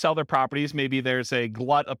able to sell their properties. Maybe there's a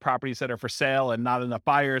glut of properties that are for sale and not enough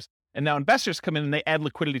buyers. And now investors come in and they add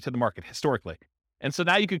liquidity to the market historically. And so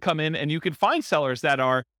now you could come in and you could find sellers that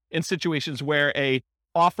are in situations where a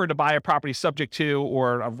offer to buy a property subject to,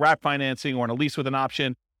 or a wrap financing, or a lease with an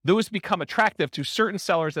option, those become attractive to certain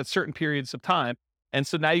sellers at certain periods of time. And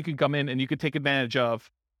so now you can come in and you could take advantage of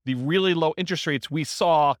the really low interest rates we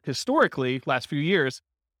saw historically last few years,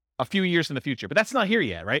 a few years in the future. But that's not here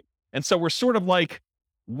yet, right? And so we're sort of like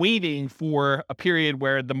waiting for a period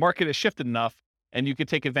where the market has shifted enough and you could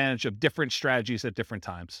take advantage of different strategies at different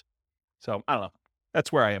times. So I don't know.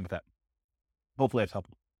 That's where I am with that. Hopefully that's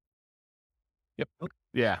helpful. Yep. Okay.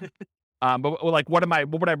 Yeah. But like, what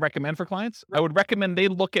would I recommend for clients? I would recommend they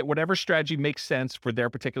look at whatever strategy makes sense for their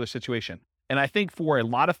particular situation. And I think for a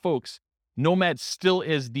lot of folks, Nomad still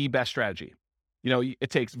is the best strategy. It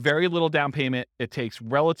takes very little down payment. It takes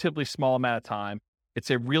relatively small amount of time. It's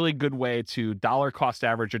a really good way to dollar cost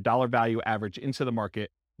average or dollar value average into the market,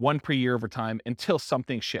 one per year over time until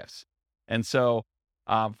something shifts. And so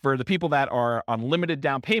for the people that are on limited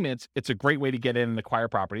down payments, it's a great way to get in and acquire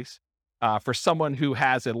properties. For someone who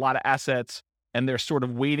has a lot of assets and they're sort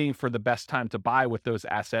of waiting for the best time to buy with those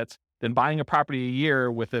assets, then buying a property a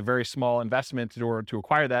year with a very small investment in order to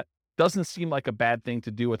acquire that doesn't seem like a bad thing to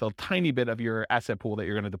do with a tiny bit of your asset pool that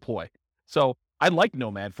you're going to deploy. So I like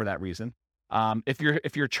Nomad for that reason. If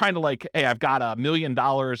you're trying to like, hey, I've got $1 million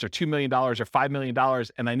or $2 million or $5 million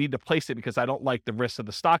and I need to place it because I don't like the risks of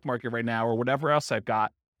the stock market right now or whatever else I've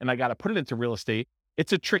got, and I got to put it into real estate,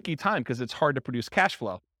 it's a tricky time because it's hard to produce cash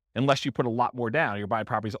flow unless you put a lot more down. You're buying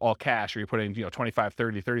properties all cash or you're putting 25,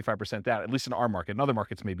 30, 35% down, at least in our market. In other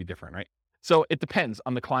markets may be different, right? So it depends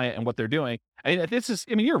on the client and what they're doing. You're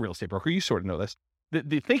a real estate broker. You sort of know this.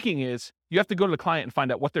 The thinking is you have to go to the client and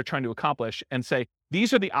find out what they're trying to accomplish and say,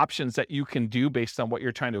 these are the options that you can do based on what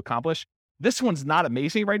you're trying to accomplish. This one's not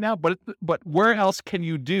amazing right now, but where else can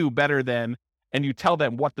you do better than, and you tell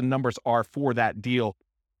them what the numbers are for that deal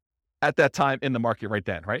at that time in the market right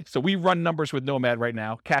then, right? So we run numbers with Nomad right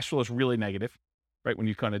now. Cash flow is really negative, right? When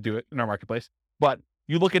you kind of do it in our marketplace, but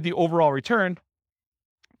you look at the overall return.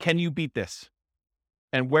 Can you beat this?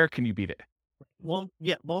 And where can you beat it? Long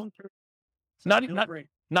term.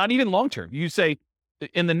 Not even long term. You say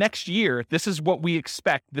in the next year, this is what we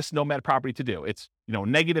expect this Nomad property to do. It's,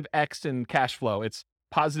 negative X in cash flow. It's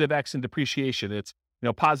positive X in depreciation. It's,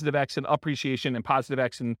 positive X in appreciation and positive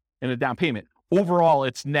X in a down payment. Overall,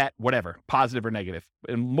 it's net, whatever, positive or negative.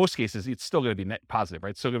 In most cases, it's still going to be net positive,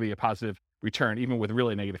 right? It's still going to be a positive return, even with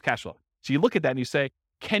really negative cash flow. So you look at that and you say,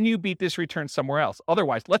 can you beat this return somewhere else?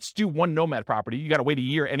 Otherwise, let's do one Nomad property. You got to wait a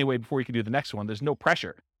year anyway before you can do the next one. There's no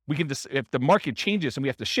pressure. We can just, if the market changes and we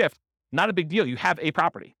have to shift, not a big deal. You have a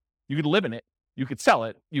property. You could live in it. You could sell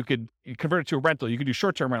it. You convert it to a rental. You could do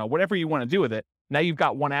short-term rental, whatever you want to do with it. Now you've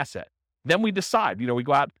got one asset. Then we decide, we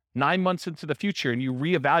go out 9 months into the future and you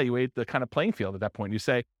reevaluate the kind of playing field at that point. You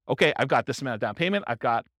say, okay, I've got this amount of down payment.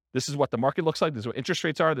 This is what the market looks like. This is what interest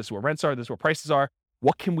rates are. This is what rents are. This is what prices are.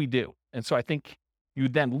 What can we do? And so I think you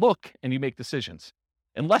then look and you make decisions.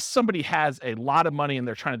 Unless somebody has a lot of money and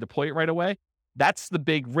they're trying to deploy it right away, that's the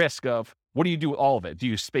big risk of what do you do with all of it? Do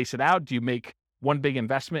you space it out? Do you make one big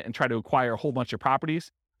investment and try to acquire a whole bunch of properties?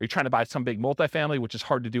 Are you trying to buy some big multifamily, which is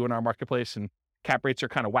hard to do in our marketplace and cap rates are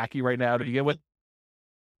kind of wacky right now to begin with?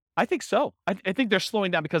 I think so. I think they're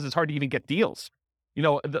slowing down because it's hard to even get deals.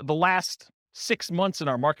 The last 6 months in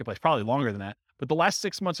our marketplace, probably longer than that, but the last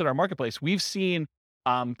 6 months in our marketplace, we've seen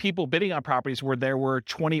people bidding on properties where there were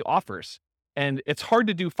 20 offers. And it's hard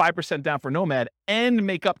to do 5% down for Nomad and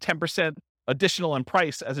make up 10% additional in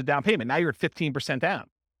price as a down payment. Now you're at 15% down,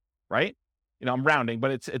 right? I'm rounding,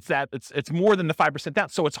 but it's more than the 5% down.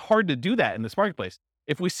 So it's hard to do that in this marketplace.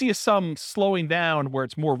 If we see some slowing down where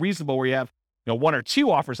it's more reasonable, where you have 1 or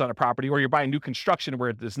 2 offers on a property, or you're buying new construction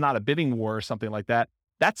where there's not a bidding war or something like that,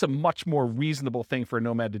 that's a much more reasonable thing for a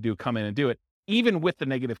Nomad to do, come in and do it, even with the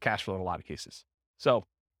negative cash flow in a lot of cases. So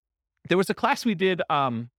there was a class we did,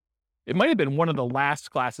 it might have been one of the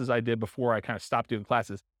last classes I did before I kind of stopped doing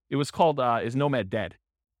classes. It was called, Is Nomad Dead?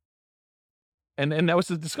 And that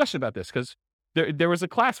was a discussion about this, because there was a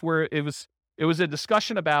class where it was a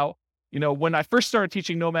discussion about, when I first started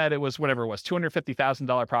teaching Nomad, it was whatever it was,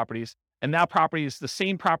 $250,000 properties. And now the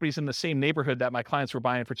same properties in the same neighborhood that my clients were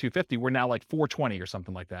buying for $250 were now like $420 or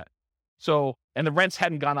something like that. So, and the rents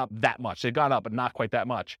hadn't gone up that much. They'd gone up, but not quite that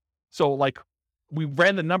much. So like we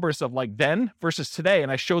ran the numbers of like then versus today.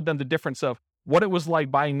 And I showed them the difference of what it was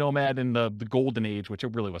like buying Nomad in the golden age, which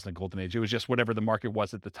it really wasn't a golden age. It was just whatever the market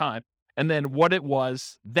was at the time. And then what it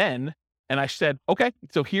was then. And I said, okay,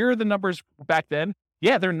 so here are the numbers back then.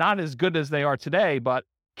 Yeah, they're not as good as they are today, but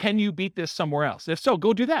can you beat this somewhere else? If so,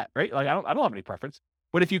 go do that, right? Like I don't have any preference.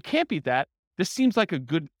 But if you can't beat that, this seems like a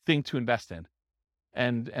good thing to invest in.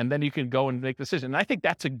 And then you can go and make the decision. And I think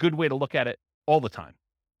that's a good way to look at it all the time.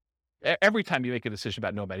 Every time you make a decision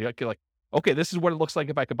about Nomad, you're like, okay, this is what it looks like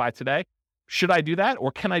if I could buy today. Should I do that?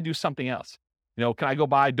 Or can I do something else? Can I go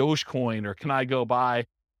buy Dogecoin, or can I go buy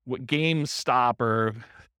GameStop, or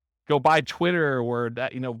go buy Twitter, or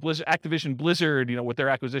that, Activision Blizzard, with their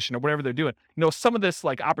acquisition or whatever they're doing, some of this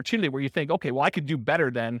like opportunity where you think, okay, well, I could do better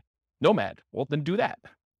than Nomad. Well, then do that.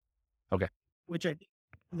 Okay. Which I think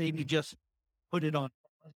maybe just put it on.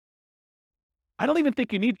 I don't even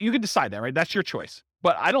think you can decide that, right? That's your choice.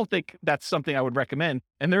 But I don't think that's something I would recommend.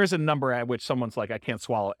 And there is a number at which someone's like, I can't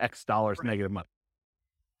swallow X dollars negative money.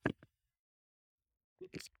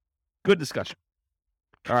 Good discussion.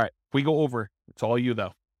 All right. If we go over, it's all you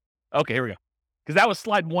though. Okay, here we go. Because that was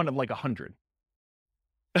slide 1 of like 100.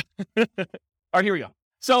 All right, here we go.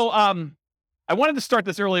 So I wanted to start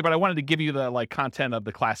this early, but I wanted to give you the like content of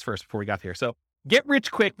the class first before we got here. So get rich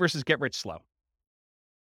quick versus get rich slow.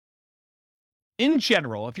 In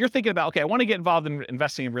general, if you're thinking about, okay, I want to get involved in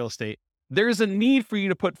investing in real estate, there's a need for you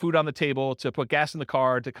to put food on the table, to put gas in the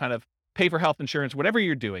car, to kind of pay for health insurance, whatever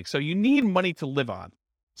you're doing. So you need money to live on.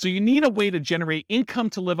 So you need a way to generate income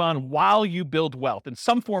to live on while you build wealth in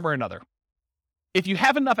some form or another. If you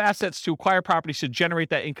have enough assets to acquire properties to generate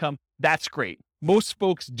that income, that's great. Most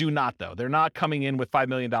folks do not, though. They're not coming in with $5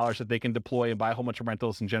 million that they can deploy and buy a whole bunch of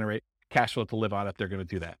rentals and generate cash flow to live on if they're going to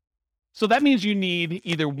do that. So that means you need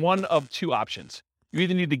either one of 2 options. You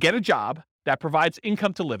either need to get a job that provides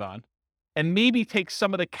income to live on, and maybe take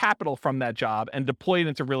some of the capital from that job and deploy it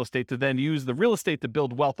into real estate to then use the real estate to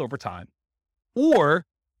build wealth over time. Or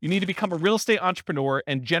you need to become a real estate entrepreneur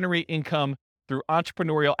and generate income through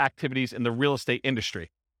entrepreneurial activities in the real estate industry.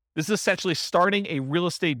 This is essentially starting a real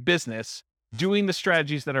estate business, doing the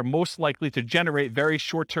strategies that are most likely to generate very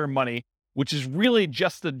short-term money, which is really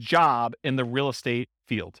just a job in the real estate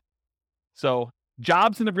field. So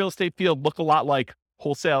jobs in the real estate field look a lot like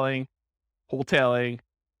wholesaling, wholetailing,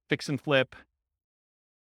 fix and flip,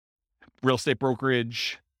 real estate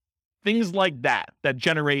brokerage, things like that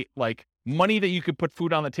generate like money that you could put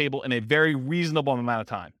food on the table in a very reasonable amount of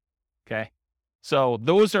time. Okay. So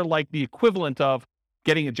those are like the equivalent of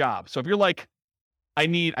getting a job. So if you're like,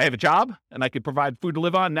 I have a job and I could provide food to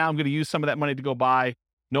live on. Now I'm going to use some of that money to go buy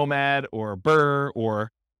Nomad or Burr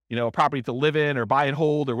or, a property to live in or buy and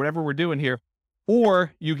hold or whatever we're doing here.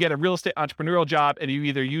 Or you get a real estate entrepreneurial job and you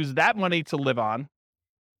either use that money to live on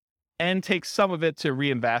and take some of it to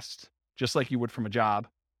reinvest, just like you would from a job.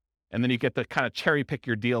 And then you get to kind of cherry pick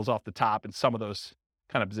your deals off the top in some of those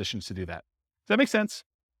kind of positions to do that. Does that make sense?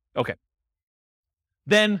 Okay.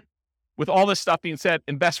 Then, with all this stuff being said,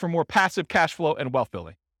 invest for more passive cash flow and wealth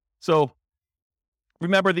building. So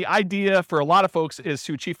remember, the idea for a lot of folks is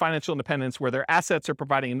to achieve financial independence where their assets are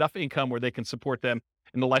providing enough income where they can support them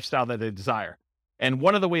in the lifestyle that they desire. And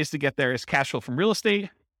one of the ways to get there is cash flow from real estate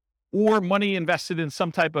or money invested in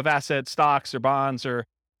some type of asset, stocks or bonds or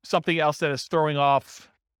something else that is throwing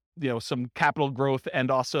off, some capital growth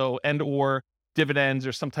and or dividends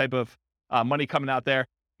or some type of money coming out there.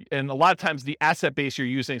 And a lot of times the asset base you're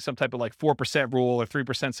using some type of like 4% rule or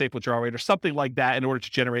 3% safe withdrawal rate or something like that in order to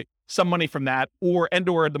generate some money from that or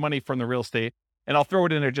the money from the real estate. And I'll throw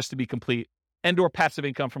it in there just to be complete, or passive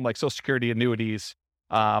income from like Social Security, annuities,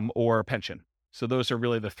 or pension. So those are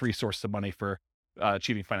really the three sources of money for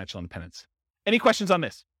achieving financial independence. Any questions on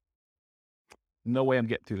this? No way I'm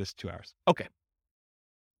getting through this 2 hours. Okay.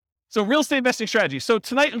 So real estate investing strategy. So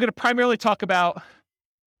tonight I'm going to primarily talk about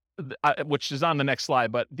which is on the next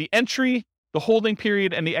slide, but the entry, the holding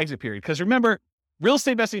period, and the exit period. Because remember, real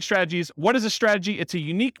estate investing strategies, what is a strategy? It's a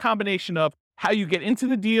unique combination of how you get into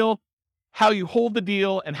the deal, how you hold the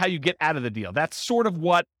deal, and how you get out of the deal. That's sort of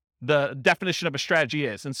what the definition of a strategy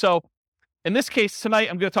is. And so in this case, tonight,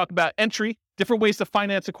 I'm going to talk about entry, different ways to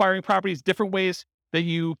finance acquiring properties, different ways that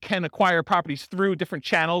you can acquire properties through different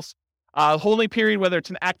channels, holding period, whether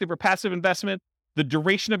it's an active or passive investment, the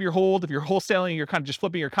duration of your hold. If you're wholesaling, you're kind of just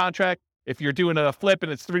flipping your contract. If you're doing a flip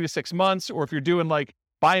and it's 3 to 6 months, or if you're doing like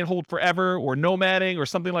buy and hold forever or nomading or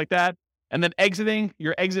something like that. And then exiting,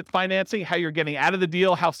 your exit financing, how you're getting out of the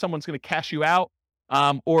deal, how someone's going to cash you out,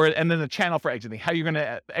 and then the channel for exiting, how you're going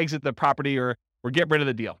to exit the property or get rid of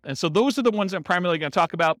the deal. And so those are the ones I'm primarily going to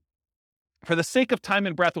talk about. For the sake of time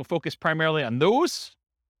and breath, we'll focus primarily on those.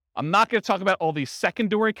 I'm not going to talk about all these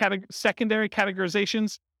secondary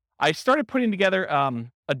categorizations. I started putting together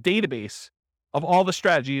a database of all the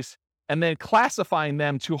strategies and then classifying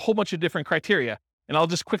them to a whole bunch of different criteria. And I'll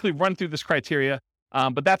just quickly run through this criteria,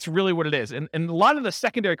 but that's really what it is. And a lot of the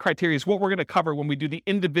secondary criteria is what we're going to cover when we do the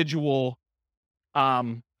individual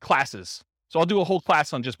classes. So I'll do a whole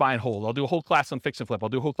class on just buy and hold. I'll do a whole class on fix and flip. I'll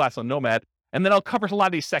do a whole class on nomad. And then I'll cover a lot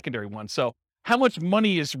of these secondary ones. So how much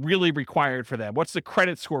money is really required for them? What's the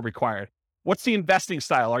credit score required? What's the investing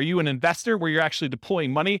style? Are you an investor where you're actually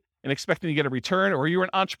deploying money and expecting to get a return? Or are you an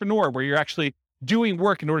entrepreneur where you're actually doing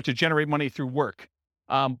work in order to generate money through work?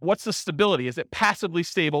 What's the stability? Is it passively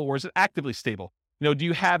stable or is it actively stable? Do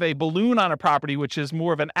you have a balloon on a property, which is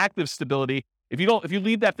more of an active stability? If you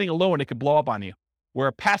leave that thing alone, it could blow up on you.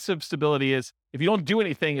 Where passive stability is, if you don't do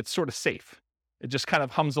anything, it's sort of safe. It just kind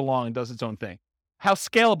of hums along and does its own thing. How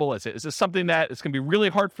scalable is it? Is this something that it's going to be really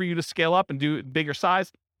hard for you to scale up and do bigger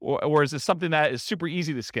size? Or is this something that is super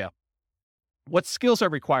easy to scale? What skills are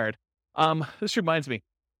required? This reminds me,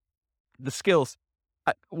 the skills.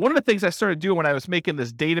 One of the things I started doing when I was making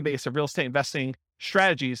this database of real estate investing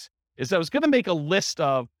strategies is I was going to make a list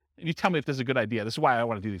of, and you tell me if this is a good idea. This is why I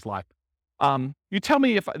want to do these live. You tell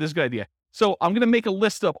me if this is a good idea. So I'm going to make a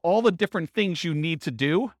list of all the different things you need to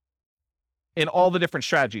do in all the different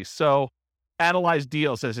strategies. So analyze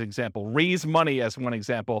deals as an example, raise money as one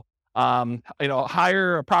example,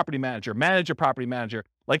 hire a property manager, manage a property manager,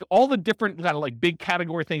 like all the different kind of like big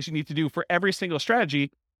category things you need to do for every single strategy.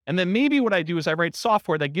 And then maybe what I do is I write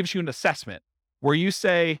software that gives you an assessment where you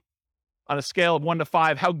say on a scale of 1 to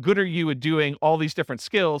 5, how good are you at doing all these different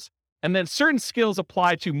skills? And then certain skills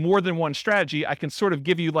apply to more than one strategy. I can sort of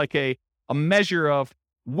give you like a measure of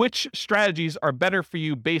which strategies are better for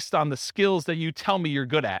you based on the skills that you tell me you're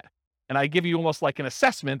good at. And I give you almost like an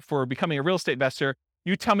assessment for becoming a real estate investor.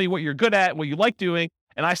 You tell me what you're good at, what you like doing,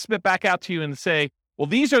 and I spit back out to you and say, well,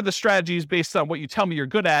 these are the strategies based on what you tell me you're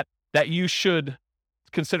good at that you should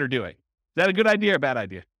consider doing. Is that a good idea or a bad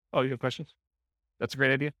idea? Oh, you have questions? That's a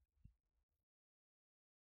great idea.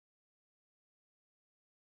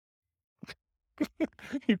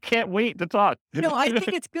 You can't wait to talk. No, I think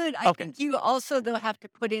it's good. I Okay. think you also, though, have to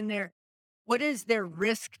put in there, what is their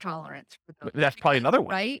risk tolerance for those? That's probably another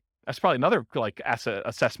one. Right? That's probably another like asset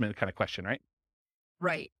assessment kind of question, right?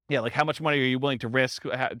 Right. Yeah, like how much money are you willing to risk?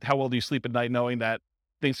 How well do you sleep at night knowing that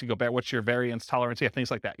things can go bad? What's your variance tolerance? Yeah, things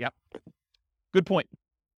like that. Yep. Good point.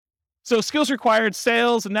 So skills required,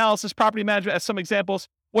 sales, analysis, property management as some examples.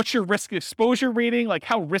 What's your risk exposure rating? Like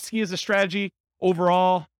how risky is the strategy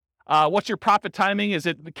overall? What's your profit timing? Is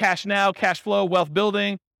it the cash now, cash flow, wealth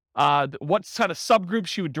building? What kind of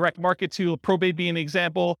subgroups you would direct market to? Probate being an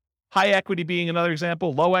example, high equity being another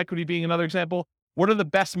example, low equity being another example. What are the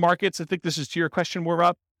best markets? I think this is to your question more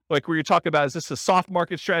up, like where you're talking about, is this a soft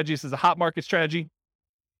market strategy? Is this a hot market strategy?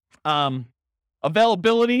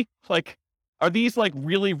 Availability, like, are these like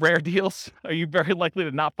really rare deals? Are you very likely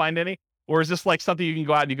to not find any? Or is this like something you can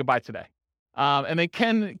go out and you can buy today? And then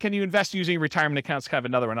can you invest using retirement accounts? Kind of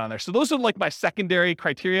another one on there. So those are like my secondary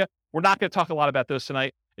criteria. We're not going to talk a lot about those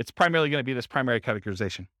tonight. It's primarily going to be this primary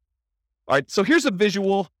categorization. All right. So here's a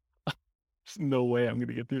visual. There's no way I'm going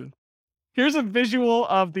to get through this. Here's a visual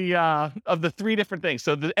of the three different things.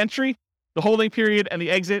 So the entry, the holding period, and the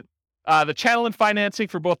exit. The channel and financing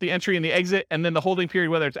for both the entry and the exit, and then the holding period,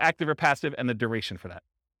 whether it's active or passive, and the duration for that.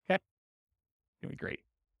 Okay. Gonna be great.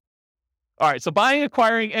 All right, so buying,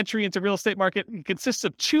 acquiring, entry into real estate market consists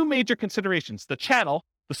of two major considerations: the channel,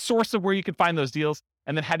 the source of where you can find those deals,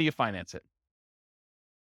 and then how do you finance it?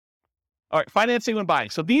 All right, financing when buying.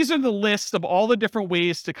 So these are the lists of all the different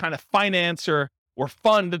ways to kind of finance or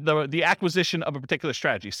fund the acquisition of a particular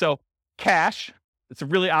strategy. So cash, it's a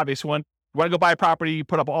really obvious one. You want to go buy a property, you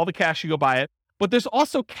put up all the cash, you go buy it. But there's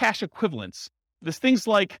also cash equivalents. There's things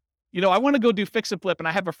like, I want to go do fix and flip and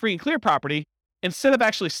I have a free and clear property. Instead of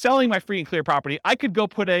actually selling my free and clear property, I could go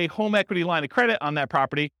put a home equity line of credit on that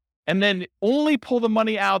property and then only pull the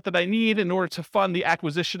money out that I need in order to fund the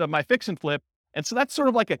acquisition of my fix and flip. And so that's sort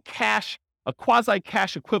of like a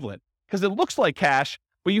quasi-cash equivalent, because it looks like cash,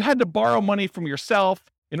 but you had to borrow money from yourself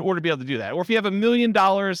in order to be able to do that. Or if you have $1 million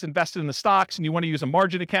invested in the stocks and you want to use a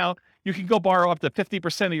margin account, you can go borrow up to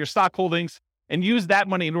 50% of your stock holdings and use that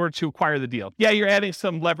money in order to acquire the deal. Yeah, you're adding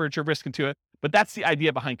some leverage or risk into it, but that's the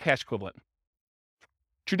idea behind cash equivalent.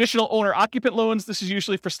 Traditional owner-occupant loans, this is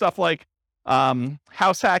usually for stuff like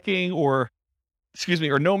house hacking or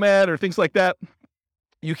Nomad or things like that.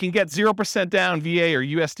 You can get 0% down VA or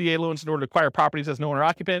USDA loans in order to acquire properties as an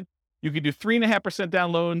owner-occupant. You can do 3.5%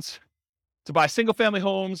 down loans to buy single-family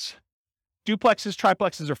homes, duplexes,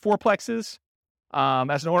 triplexes, or fourplexes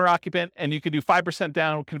as an owner-occupant. And you can do 5%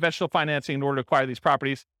 down conventional financing in order to acquire these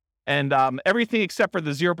properties. And everything except for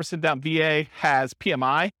the 0% down VA has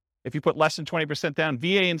PMI. If you put less than 20% down,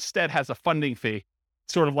 VA instead has a funding fee,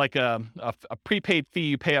 sort of like a prepaid fee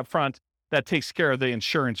you pay up front that takes care of the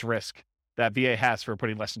insurance risk that VA has for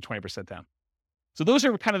putting less than 20% down. So those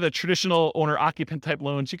are kind of the traditional owner-occupant type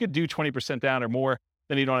loans. You could do 20% down or more,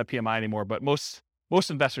 then you don't have PMI anymore, but most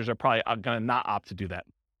investors are probably going to not opt to do that.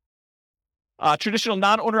 Traditional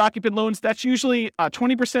non-owner-occupant loans, that's usually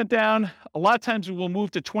 20% down. A lot of times we will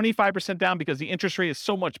move to 25% down because the interest rate is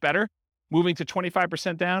so much better, moving to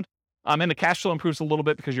 25% down. And the cash flow improves a little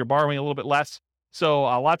bit because you're borrowing a little bit less. So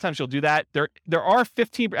a lot of times you'll do that. There are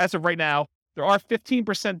 15, as of right now, there are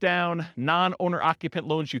 15% down non-owner-occupant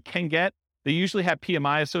loans you can get. They usually have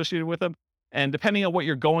PMI associated with them. And depending on what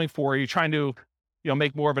you're going for, you're trying to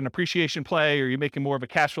make more of an appreciation play or you're making more of a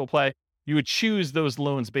cash flow play, you would choose those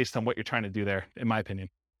loans based on what you're trying to do there, in my opinion.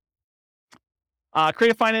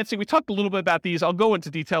 Creative financing, we talked a little bit about these. I'll go into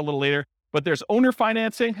detail a little later, but there's owner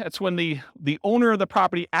financing. That's when the owner of the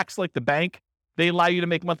property acts like the bank. They allow you to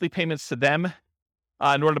make monthly payments to them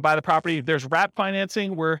in order to buy the property. There's wrap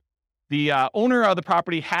financing, where the owner of the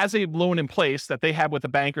property has a loan in place that they have with a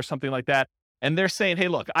bank or something like that. And they're saying, hey,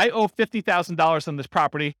 look, I owe $50,000 on this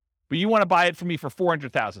property, but you want to buy it from me for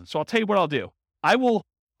 $400,000. So I'll tell you what I'll do. I will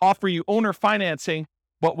offer you owner financing,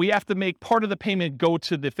 but we have to make part of the payment go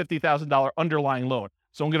to the $50,000 underlying loan.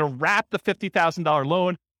 So I'm going to wrap the $50,000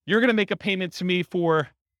 loan. You're going to make a payment to me for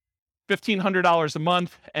 $1,500 a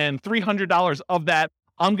month, and $300 of that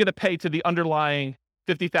I'm going to pay to the underlying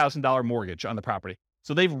 $50,000 mortgage on the property.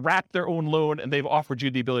 So they've wrapped their own loan and they've offered you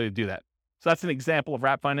the ability to do that. So that's an example of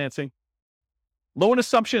wrap financing. Loan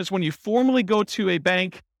assumption is when you formally go to a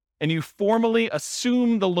bank and you formally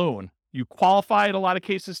assume the loan. You qualify in a lot of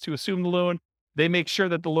cases to assume the loan. They make sure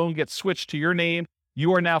that the loan gets switched to your name.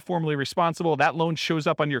 You are now formally responsible. That loan shows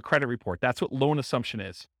up on your credit report. That's what loan assumption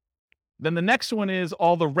is. Then the next one is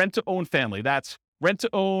all the rent-to-own family. That's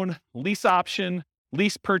rent-to-own, lease option,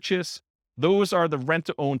 lease purchase. Those are the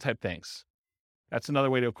rent-to-own type things. That's another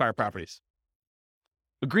way to acquire properties.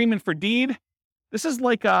 Agreement for deed. This is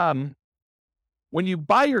like when you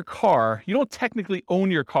buy your car, you don't technically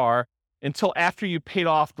own your car until after you paid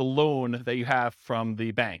off the loan that you have from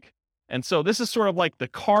the bank. And so this is sort of like the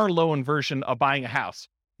car loan version of buying a house.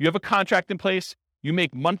 You have a contract in place, you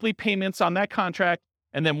make monthly payments on that contract,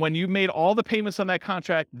 and then when you made all the payments on that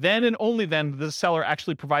contract, then and only then the seller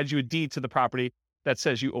actually provides you a deed to the property that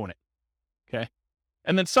says you own it. Okay.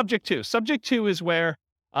 And then subject to. Subject to is where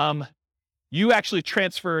you actually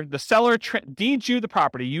transfer, the seller deeds you the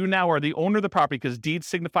property. You now are the owner of the property because deed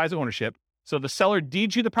signifies ownership. So the seller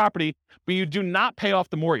deeds you the property, but you do not pay off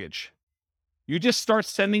the mortgage. You just start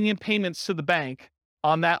sending in payments to the bank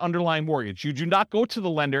on that underlying mortgage. You do not go to the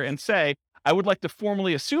lender and say, I would like to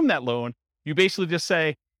formally assume that loan. You basically just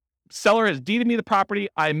say, seller has deeded me the property.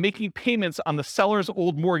 I'm making payments on the seller's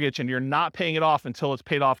old mortgage, and you're not paying it off until it's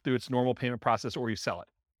paid off through its normal payment process or you sell it.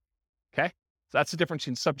 Okay? So that's the difference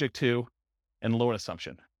between subject to and loan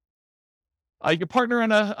assumption. You can partner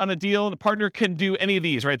on a deal. The partner can do any of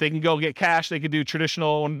these, right? They can go get cash. They can do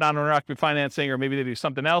traditional non-owner occupied financing, or maybe they do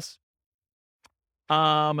something else.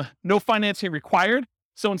 No financing required.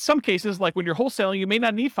 So in some cases, like when you're wholesaling, you may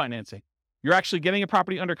not need financing. You're actually getting a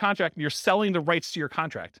property under contract and you're selling the rights to your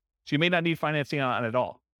contract. So you may not need financing on it at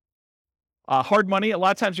all. Hard money. A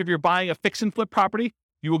lot of times if you're buying a fix and flip property,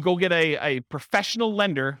 you will go get a professional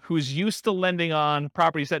lender who's used to lending on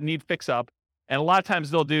properties that need fix up. And a lot of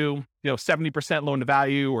times they'll do, 70% loan to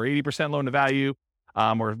value or 80% loan to value,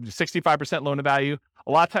 or 65% loan to value.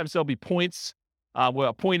 A lot of times there'll be points. Well,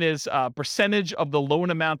 a point is a percentage of the loan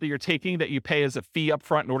amount that you're taking that you pay as a fee up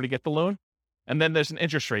front in order to get the loan. And then there's an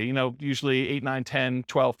interest rate, usually 8, 9, 10,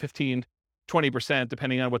 12, 15, 20%,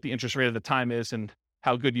 depending on what the interest rate at the time is and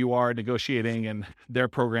how good you are negotiating and their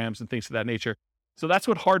programs and things of that nature. So that's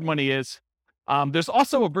what hard money is. There's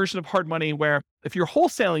also a version of hard money where if you're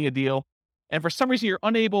wholesaling a deal and for some reason you're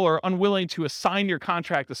unable or unwilling to assign your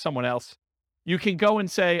contract to someone else, you can go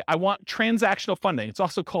and say, I want transactional funding. It's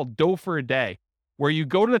also called dough for a day, where you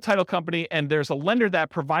go to the title company and there's a lender that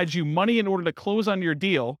provides you money in order to close on your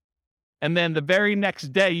deal. And then the very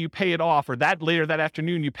next day you pay it off, or later that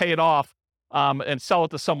afternoon, you pay it off and sell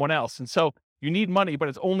it to someone else. And so you need money, but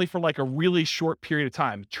it's only for like a really short period of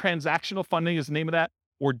time. Transactional funding is the name of that,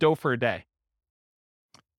 or dough for a day.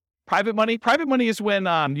 Private money. Private money is when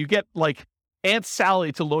you get like Aunt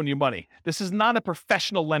Sally to loan you money. This is not a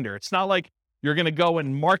professional lender. It's not like you're going to go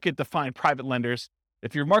and market to find private lenders.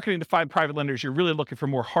 If you're marketing to find private lenders, you're really looking for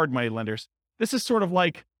more hard money lenders. This is sort of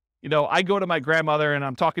like, I go to my grandmother and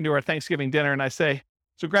I'm talking to her at Thanksgiving dinner and I say,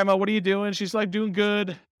 so Grandma, what are you doing? She's like, doing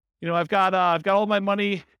good. I've got all my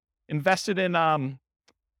money invested in, CDs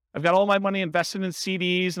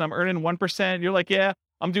and I'm earning 1%. You're like, yeah,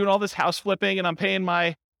 I'm doing all this house flipping and I'm paying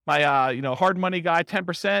my hard money guy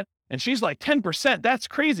 10%. And she's like, 10%? That's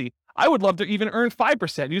crazy. I would love to even earn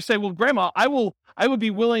 5%. You say, well, Grandma, I would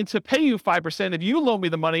be willing to pay you 5% if you loan me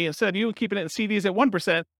the money instead of you keeping it in CDs at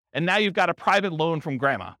 1%. And now you've got a private loan from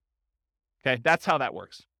Grandma. Okay, that's how that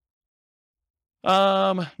works.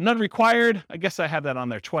 None required. I guess I have that on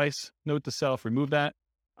there twice. Note to self, remove that.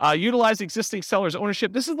 Utilize existing seller's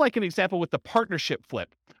ownership. This is like an example with the partnership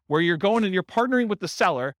flip, where you're going and you're partnering with the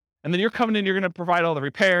seller, and then you're coming in, you're going to provide all the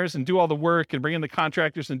repairs and do all the work and bring in the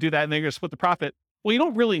contractors and do that, and then you're going to split the profit. Well, you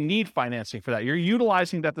don't really need financing for that. You're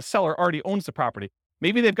utilizing that the seller already owns the property.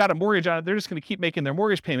 Maybe they've got a mortgage on it. They're just going to keep making their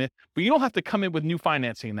mortgage payment, but you don't have to come in with new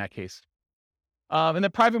financing in that case. And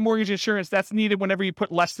then private mortgage insurance, that's needed whenever you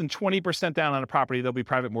put less than 20% down on a property. There'll be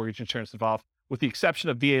private mortgage insurance involved, with the exception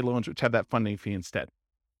of VA loans, which have that funding fee instead.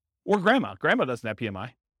 Or Grandma. Grandma doesn't have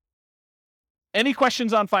PMI. Any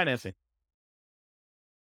questions on financing?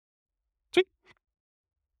 Sweet.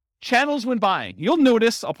 Channels when buying. You'll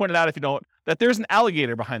notice, I'll point it out if you don't, that there's an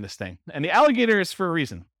alligator behind this thing. And the alligator is for a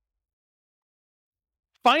reason.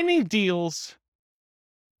 Finding deals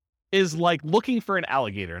is like looking for an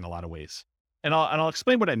alligator in a lot of ways. And I'll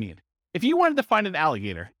explain what I mean. If you wanted to find an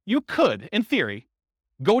alligator, you could, in theory,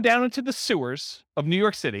 go down into the sewers of New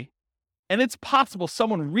York City, and it's possible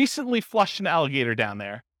someone recently flushed an alligator down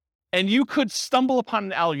there, and you could stumble upon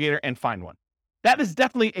an alligator and find one. That is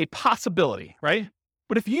definitely a possibility, right?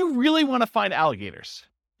 But if you really want to find alligators,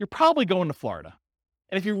 you're probably going to Florida.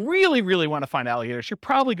 And if you really, really want to find alligators, you're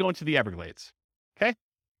probably going to the Everglades, okay?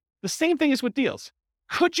 The same thing is with deals.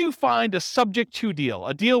 Could you find a subject to deal,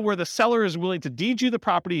 a deal where the seller is willing to deed you the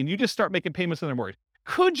property and you just start making payments on their mortgage?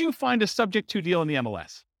 Could you find a subject to deal in the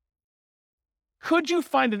MLS? Could you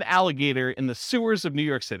find an alligator in the sewers of New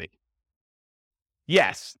York City?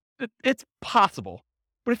 Yes, it's possible.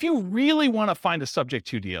 But if you really want to find a subject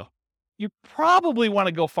to deal, you probably want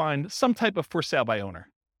to go find some type of for sale by owner.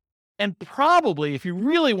 And probably, if you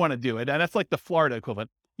really want to do it, and that's like the Florida equivalent,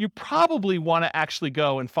 you probably want to actually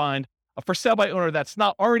go and find a for sale by owner that's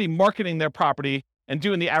not already marketing their property and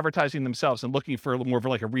doing the advertising themselves and looking for more of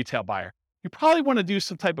like a retail buyer. You probably want to do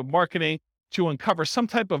some type of marketing to uncover some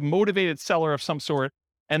type of motivated seller of some sort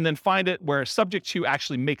and then find it where subject to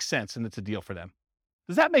actually makes sense and it's a deal for them.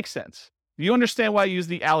 Does that make sense? Do you understand why I use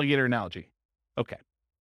the alligator analogy? Okay.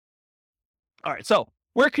 All right. So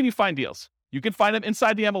where can you find deals? You can find them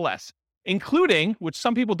inside the MLS, including, which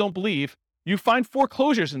some people don't believe, you find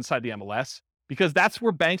foreclosures inside the MLS, because that's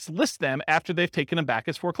where banks list them after they've taken them back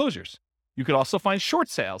as foreclosures. You could also find short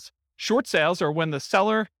sales. Short sales are when the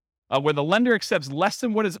seller, where the lender accepts less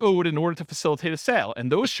than what is owed in order to facilitate a sale, and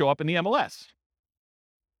those show up in the MLS.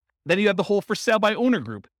 Then you have the whole for sale by owner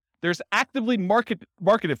group. there's actively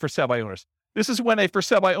marketed for sale by owners. This is when a for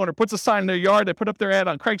sale by owner puts a sign in their yard, they put up their ad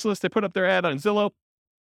on Craigslist, they put up their ad on Zillow,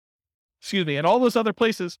 and all those other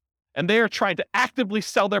places, and they are trying to actively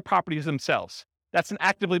sell their properties themselves. That's an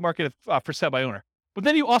actively marketed for sale by owner. But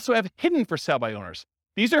then you also have hidden for sale by owners.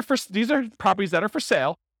 These are properties that are for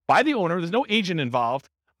sale by the owner. There's no agent involved,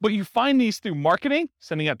 but you find these through marketing,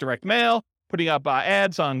 sending out direct mail, putting up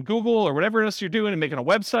ads on Google or whatever else you're doing, and making a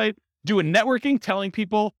website, doing networking, telling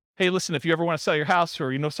people, hey, listen, if you ever want to sell your house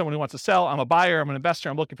or you know someone who wants to sell, I'm a buyer, I'm an investor,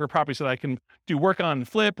 I'm looking for a property so that I can do work on and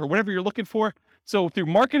flip or whatever you're looking for. So through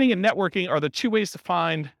marketing and networking are the two ways to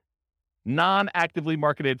find non-actively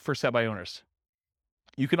marketed for sale by owners.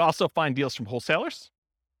 You can also find deals from wholesalers.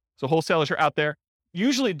 So wholesalers are out there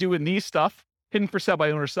usually doing these stuff, hidden for sale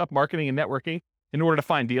by owner stuff, marketing and networking in order to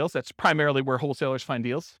find deals. That's primarily where wholesalers find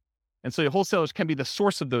deals. And so the wholesalers can be the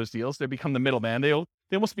source of those deals. They become the middleman. They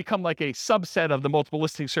almost become like a subset of the multiple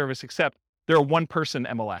listing service, except they're a one-person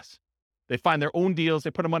MLS. They find their own deals,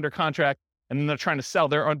 they put them under contract, and then they're trying to sell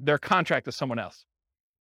their contract to someone else.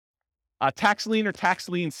 Tax lien or tax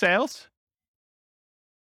lien sales.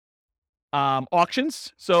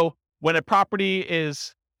 Auctions. So when a property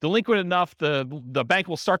is delinquent enough, the bank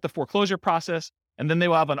will start the foreclosure process, and then they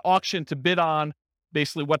will have an auction to bid on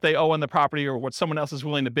basically what they owe on the property or what someone else is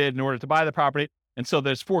willing to bid in order to buy the property. And so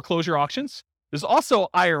there's foreclosure auctions. There's also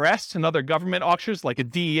IRS and other government auctions, like a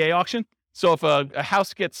DEA auction. So if a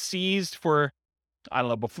house gets seized for, I don't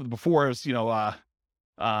know, before it was,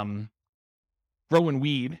 growing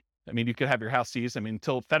weed, I mean, you could have your house seized. I mean,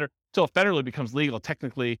 until it federally becomes legal,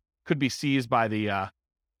 technically could be seized by the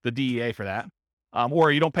DEA for that.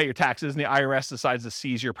 Or you don't pay your taxes and the IRS decides to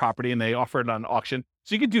seize your property and they offer it on auction.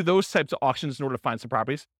 So you could do those types of auctions in order to find some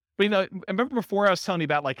properties. But, I remember before I was telling you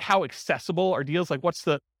about like how accessible are deals, like what's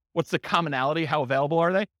the commonality, how available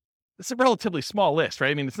are they? It's a relatively small list, right?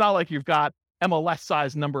 I mean, it's not like you've got MLS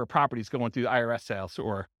sized number of properties going through IRS sales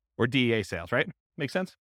or DEA sales, right? Makes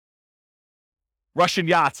sense? Russian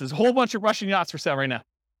yachts. There's a whole bunch of Russian yachts for sale right now.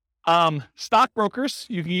 Stockbrokers,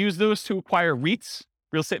 you can use those to acquire REITs,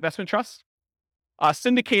 real estate investment trusts.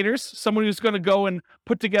 Syndicators, someone who's going to go and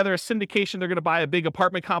put together a syndication. They're going to buy a big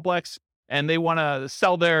apartment complex and they want to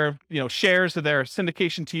sell their, shares of their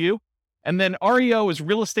syndication to you. And then REO is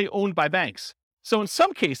real estate owned by banks. So in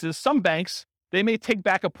some cases, some banks, they may take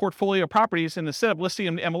back a portfolio of properties and instead of listing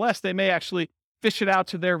them in MLS, they may actually fish it out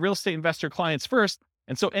to their real estate investor clients first.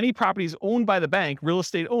 And so any properties owned by the bank, real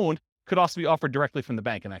estate owned, could also be offered directly from the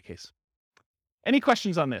bank in that case. Any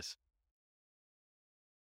questions on this?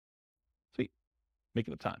 Sweet.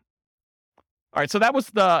 Making up time. All right, so that was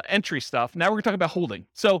the entry stuff. Now we're going to talk about holding.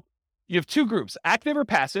 So you have two groups, active or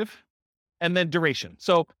passive, and then duration.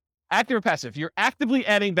 So active or passive, you're actively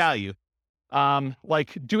adding value,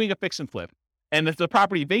 like doing a fix and flip. And is the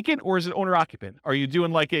property vacant or is it owner occupant? Are you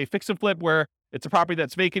doing like a fix and flip where it's a property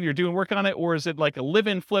that's vacant, you're doing work on it, or is it like a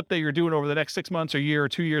live-in flip that you're doing over the next 6 months or year or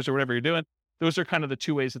 2 years or whatever you're doing? Those are kind of the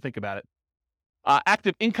two ways to think about it.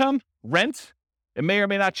 Active income, rent. It may or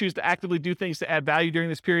may not choose to actively do things to add value during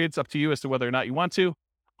this period. It's up to you as to whether or not you want to.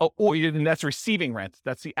 And that's receiving rent.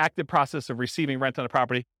 That's the active process of receiving rent on a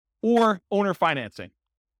property. Or owner financing,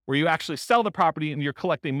 where you actually sell the property and you're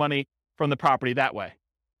collecting money from the property that way.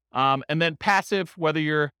 And then passive, whether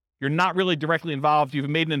you're not really directly involved, you've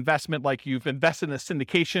made an investment, like you've invested in a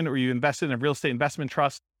syndication or you invested in a real estate investment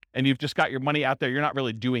trust, and you've just got your money out there. You're not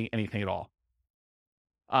really doing anything at all.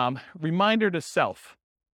 Reminder to self,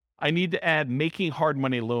 I need to add making hard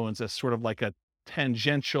money loans as sort of like a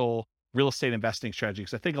tangential real estate investing strategy,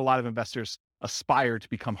 because I think a lot of investors aspire to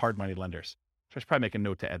become hard money lenders. So I should probably make a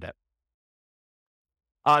note to add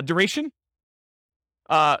that. Duration.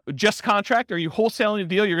 Just contract. Are you wholesaling a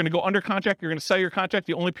deal? You're going to go under contract. You're going to sell your contract.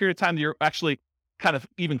 The only period of time that you're actually kind of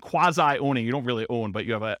even quasi owning, you don't really own, but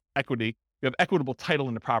you have equity. You have equitable title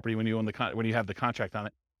in the property when you own when you have the contract on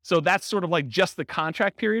it. So that's sort of like just the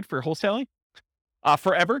contract period for wholesaling.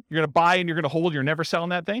 Forever. You're going to buy and you're going to hold. You're never selling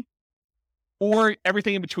that thing. Or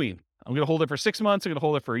everything in between. I'm going to hold it for 6 months. I'm going to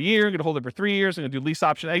hold it for a year. I'm going to hold it for 3 years. I'm going to do lease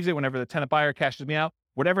option exit whenever the tenant buyer cashes me out.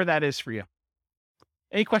 Whatever that is for you.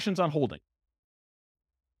 Any questions on holding?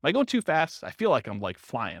 Am I going too fast? I feel like I'm like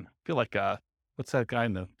flying. I feel like, what's that guy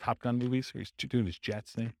in the Top Gun movies where he's doing his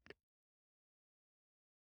jets thing?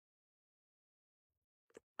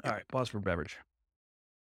 All right, pause for beverage.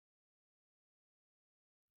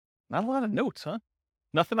 Not a lot of notes, huh?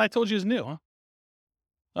 Nothing I told you is new, huh?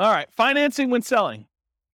 All right, financing when selling.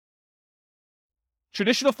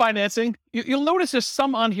 Traditional financing, you'll notice there's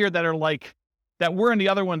some on here that are like, that were in the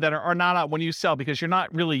other one that are not out when you sell because you're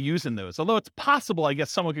not really using those. Although it's possible, I guess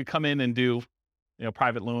someone could come in and do,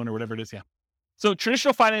 private loan or whatever it is. Yeah. So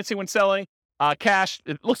traditional financing when selling, cash,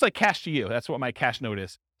 it looks like cash to you. That's what my cash note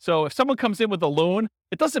is. So if someone comes in with a loan,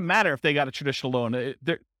 it doesn't matter if they got a traditional loan.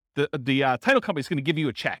 The title company is going to give you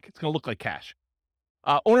a check. It's going to look like cash.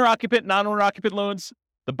 Owner-occupant, non-owner-occupant loans,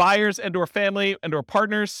 the buyers and or family and or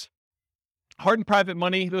partners, hard and private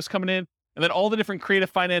money, those coming in, and then all the different creative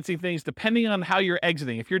financing things, depending on how you're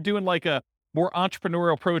exiting. If you're doing like a more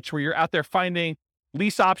entrepreneurial approach where you're out there finding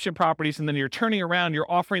lease option properties and then you're turning around, you're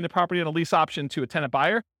offering the property on a lease option to a tenant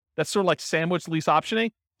buyer, that's sort of like sandwich lease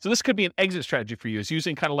optioning. So this could be an exit strategy for you. It's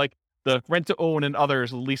using kind of like the rent to own and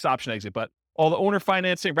others, lease option exit, but all the owner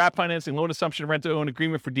financing, wrap financing, loan assumption, rent to own,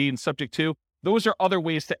 agreement for deed, and subject to, those are other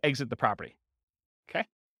ways to exit the property. Okay.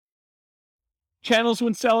 Channels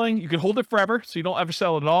when selling, you can hold it forever, so you don't ever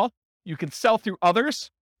sell it at all. You can sell through others.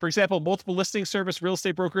 For example, multiple listing service, real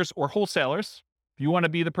estate brokers, or wholesalers. If you want to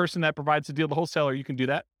be the person that provides the deal, the wholesaler, you can do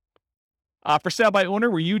that. For sale by owner,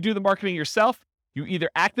 where you do the marketing yourself, you either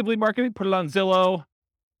actively market it, put it on Zillow,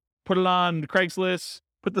 put it on Craigslist,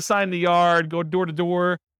 put the sign in the yard, go door to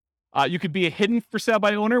door. You could be a hidden for sale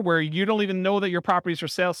by owner where you don't even know that your property is for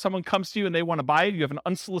sale. Someone comes to you and they want to buy it. You have an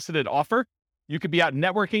unsolicited offer. You could be out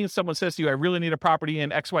networking. Someone says to you, I really need a property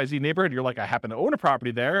in XYZ neighborhood. You're like, I happen to own a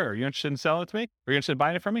property there. Are you interested in selling it to me? Are you interested in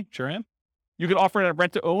buying it from me? Sure am. You could offer it at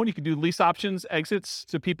rent to own. You can do lease options, exits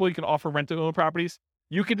to people. You can offer rent to own properties.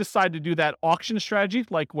 You could decide to do that auction strategy.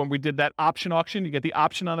 Like when we did that option auction, you get the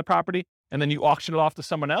option on the property and then you auction it off to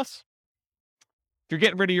someone else. If you're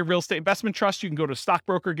getting rid of your real estate investment trust, you can go to a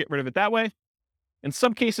stockbroker, get rid of it that way. In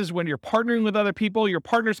some cases, when you're partnering with other people, your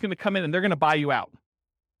partner's going to come in and they're going to buy you out.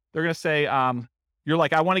 They're going to say, you're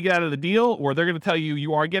like, I want to get out of the deal, or they're going to tell you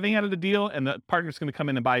you are getting out of the deal, and the partner's going to come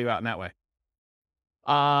in and buy you out in that way.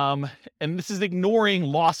 And this is ignoring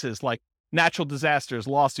losses like natural disasters,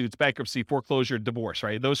 lawsuits, bankruptcy, foreclosure, divorce,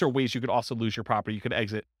 right? Those are ways you could also lose your property. You could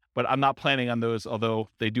exit, but I'm not planning on those, although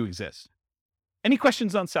they do exist. Any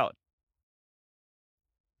questions on selling?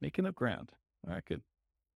 Making up ground. All right, good.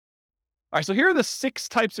 All right, so here are the 6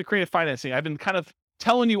 types of creative financing. I've been kind of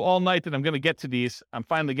telling you all night that I'm going to get to these. I'm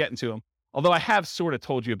finally getting to them, although I have sort of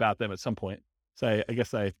told you about them at some point. So I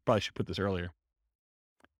guess I probably should put this earlier.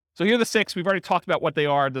 So here are the 6. We've already talked about what they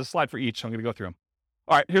are. There's a slide for each, so I'm going to go through them.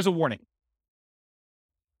 All right, here's a warning.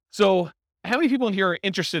 So how many people in here are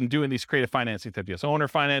interested in doing these creative financing type deals? Owner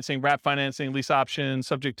financing, wrap financing, lease option,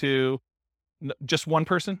 subject to, just one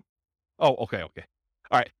person? Oh, okay. All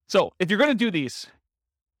right, so if you're going to do these,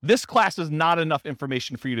 this class is not enough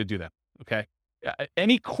information for you to do them, okay?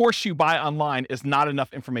 Any course you buy online is not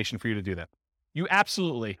enough information for you to do that. You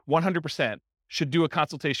absolutely, 100%, should do a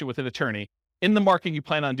consultation with an attorney in the market you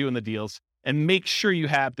plan on doing the deals and make sure you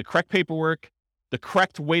have the correct paperwork, the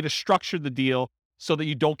correct way to structure the deal so that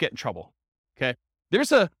you don't get in trouble, okay?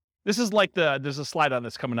 There's a slide on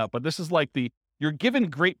this coming up, but this is like you're given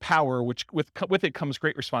great power, which with it comes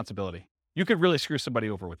great responsibility. You could really screw somebody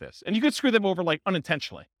over with this. And you could screw them over like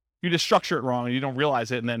unintentionally. You just structure it wrong and you don't realize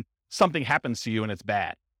it, and then something happens to you and it's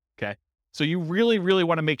bad, okay? So you really, really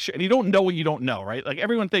want to make sure, and you don't know what you don't know, right? Like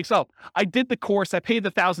everyone thinks, oh, I did the course, I paid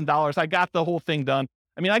the $1,000, I got the whole thing done.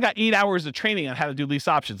 I mean, I got 8 hours of training on how to do lease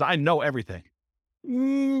options. I know everything.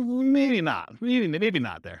 Maybe not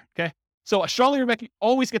there, okay? So I strongly recommend you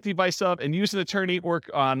always get the advice of and use an attorney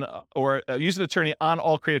use an attorney on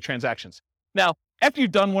all creative transactions. Now, after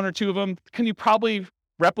you've done 1 or 2 of them, can you probably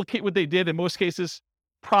replicate what they did in most cases?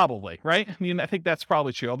 Probably, right? I mean, I think that's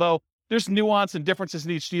probably true. Although there's nuance and differences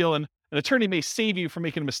in each deal, and an attorney may save you from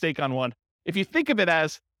making a mistake on one. If you think of it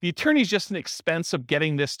as the attorney is just an expense of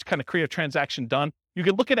getting this kind of creative transaction done, you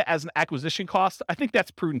can look at it as an acquisition cost. I think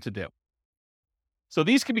that's prudent to do. So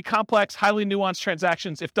these can be complex, highly nuanced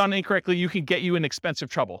transactions. If done incorrectly, you can get you in expensive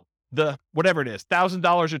trouble. Whatever it is,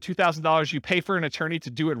 $1,000 or $2,000 you pay for an attorney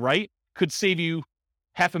to do it right could save you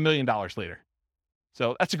 $500,000 later.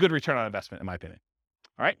 So that's a good return on investment, in my opinion.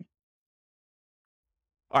 All right.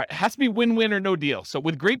 It has to be win-win or no deal. So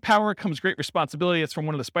with great power comes great responsibility. It's from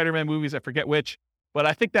one of the Spider-Man movies. I forget which, but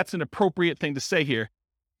I think that's an appropriate thing to say here.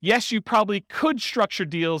 Yes, you probably could structure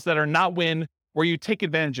deals that are not win where you take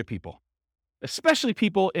advantage of people, especially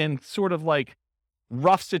people in sort of like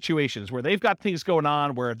rough situations where they've got things going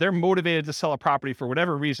on, where they're motivated to sell a property for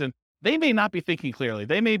whatever reason. They may not be thinking clearly.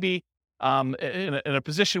 They may be in a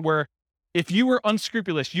position where if you were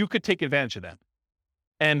unscrupulous, you could take advantage of them.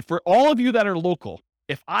 And for all of you that are local,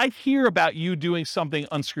 if I hear about you doing something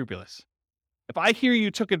unscrupulous, if I hear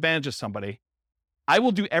you took advantage of somebody, I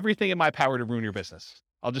will do everything in my power to ruin your business.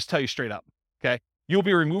 I'll just tell you straight up, okay? You'll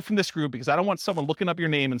be removed from this group because I don't want someone looking up your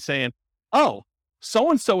name and saying, oh,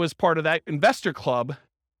 so-and-so is part of that investor club.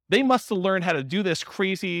 They must have learned how to do this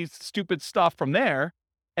crazy, stupid stuff from there.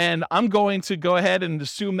 And I'm going to go ahead and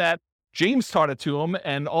assume that James taught it to him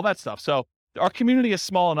and all that stuff. So our community is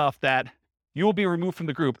small enough that you will be removed from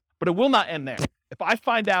the group, but it will not end there. If I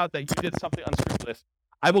find out that you did something unscrupulous,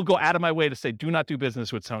 I will go out of my way to say, do not do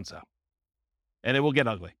business with so-and-so. And it will get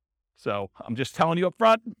ugly. So I'm just telling you up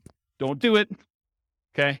front, don't do it.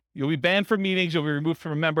 Okay. You'll be banned from meetings. You'll be removed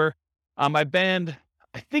from a member. I banned,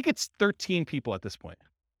 I think it's 13 people at this point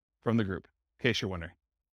from the group, in case you're wondering.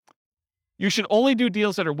 You should only do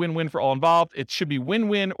deals that are win-win for all involved. It should be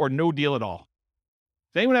win-win or no deal at all.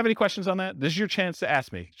 Does anyone have any questions on that? This is your chance to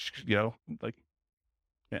ask me. Yeah,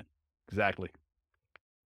 exactly.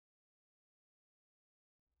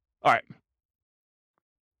 All right.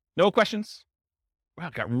 No questions? Wow,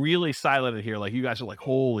 it got really silent in here. Like, you guys are like,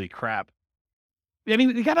 holy crap. I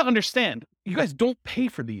mean, you got to understand, you guys don't pay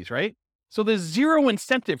for these, right? So there's zero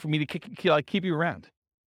incentive for me to keep you around.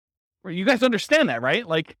 You guys understand that, right?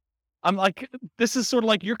 Like, I'm like, this is sort of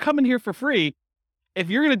like, you're coming here for free. If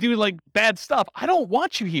you're going to do like bad stuff, I don't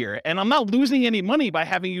want you here. And I'm not losing any money by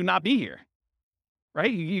having you not be here. Right?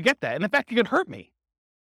 You get that. And in fact, you could hurt me.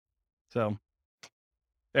 So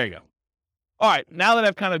there you go. All right. Now that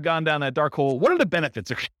I've kind of gone down that dark hole, what are the benefits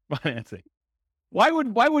of financing? Why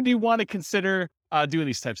would you want to consider doing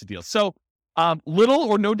these types of deals? So little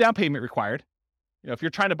or no down payment required. If you're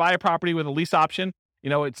trying to buy a property with a lease option,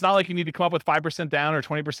 it's not like you need to come up with 5% down or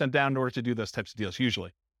 20% down in order to do those types of deals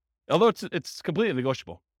usually. Although it's completely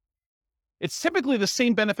negotiable. It's typically the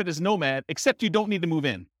same benefit as Nomad, except you don't need to move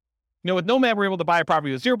in. With Nomad, we're able to buy a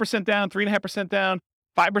property with 0% down, 3.5% down,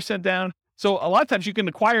 5% down. So a lot of times you can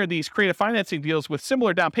acquire these creative financing deals with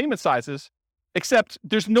similar down payment sizes, except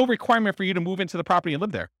there's no requirement for you to move into the property and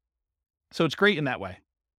live there. So it's great in that way.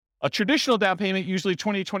 A traditional down payment, usually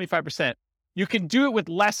 20 to 25%. You can do it with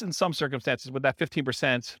less in some circumstances with that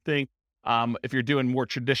 15% thing. If you're doing more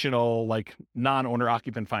traditional, like non-owner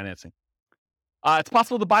occupant financing. It's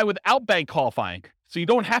possible to buy without bank qualifying. So you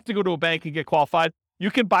don't have to go to a bank and get qualified. You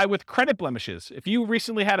can buy with credit blemishes. If you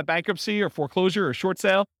recently had a bankruptcy or foreclosure or short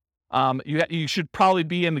sale, you should probably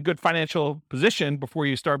be in a good financial position before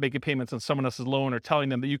you start making payments on someone else's loan or telling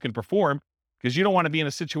them that you can perform, because you don't want to be in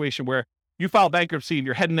a situation where you file bankruptcy and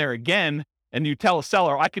you're heading there again and you tell a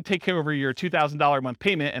seller, I could take care of your $2,000 a month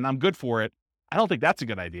payment and I'm good for it. I don't think that's a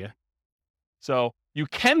good idea. So you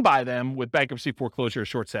can buy them with bankruptcy, foreclosure, or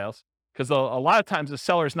short sales, because a lot of times the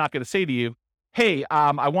seller is not going to say to you, hey,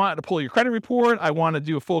 I want to pull your credit report. I want to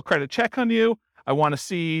do a full credit check on you. I want to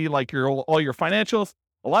see like all your financials.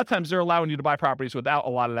 A lot of times they're allowing you to buy properties without a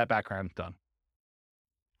lot of that background done.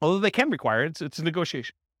 Although they can require it, it's a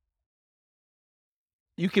negotiation.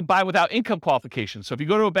 You can buy without income qualification. So if you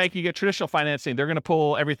go to a bank, you get traditional financing, they're going to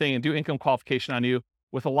pull everything and do income qualification on you.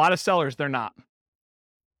 With a lot of sellers, they're not.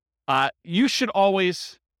 You should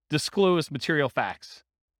always disclose material facts.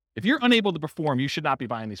 If you're unable to perform, you should not be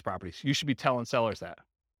buying these properties. You should be telling sellers that,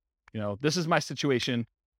 this is my situation.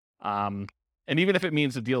 And even if it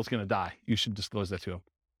means the deal is going to die, you should disclose that to them.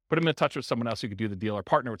 Put them in touch with someone else who could do the deal or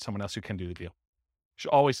partner with someone else who can do the deal. You should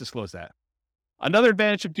always disclose that. Another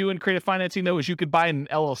advantage of doing creative financing, though, is you could buy an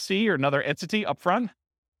LLC or another entity up front.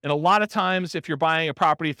 And a lot of times, if you're buying a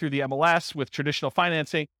property through the MLS with traditional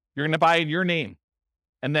financing, you're going to buy in your name.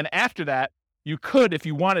 And then after that, you could, if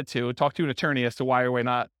you wanted to, talk to an attorney as to why or why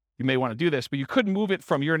not you may want to do this, but you could move it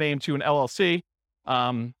from your name to an LLC.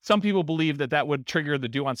 Some people believe that would trigger the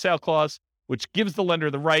due on sale clause, which gives the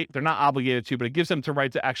lender the right, they're not obligated to, but it gives them the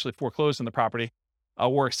right to actually foreclose on the property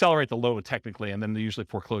or accelerate the loan technically, and then usually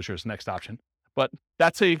foreclosure is the next option. But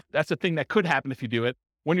that's a thing that could happen if you do it.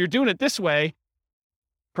 When you're doing it this way,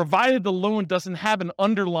 provided the loan doesn't have an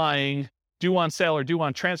underlying due on sale or due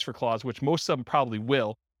on transfer clause, which most of them probably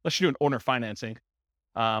will, unless you're doing owner financing.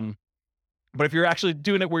 But if you're actually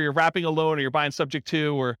doing it where you're wrapping a loan or you're buying subject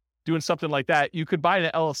to or doing something like that, you could buy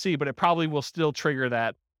an LLC, but it probably will still trigger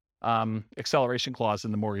that acceleration clause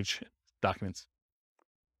in the mortgage documents.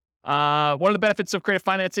 One of the benefits of creative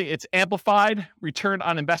financing, it's amplified return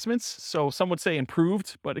on investments. So some would say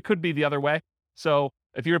improved, but it could be the other way. So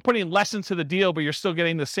if you're putting less into the deal, but you're still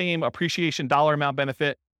getting the same appreciation dollar amount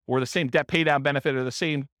benefit or the same debt pay down benefit or the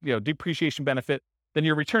same depreciation benefit, then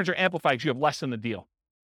your returns are amplified because you have less in the deal.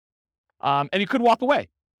 And you could walk away.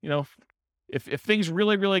 If things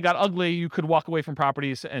really, really got ugly, you could walk away from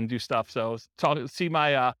properties and do stuff. So see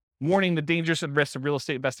my warning the dangers and risks of real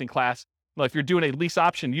estate investing class. Well, if you're doing a lease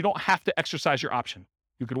option, you don't have to exercise your option.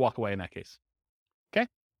 You could walk away in that case. Okay.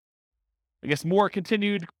 I guess more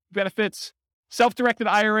continued benefits, self-directed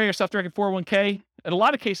IRA or self-directed 401k. In a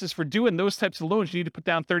lot of cases for doing those types of loans, you need to put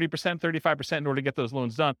down 30%, 35% in order to get those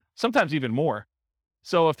loans done. Sometimes even more.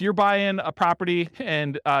 So if you're buying a property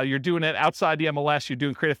and you're doing it outside the MLS, you're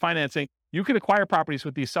doing creative financing, you can acquire properties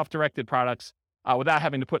with these self-directed products without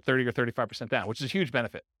having to put 30 or 35% down, which is a huge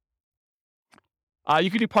benefit. You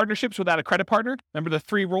can do partnerships without a credit partner. Remember the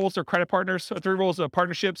 3 roles of credit partners, 3 roles of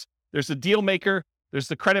partnerships. There's the deal maker, there's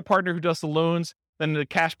the credit partner who does the loans, then the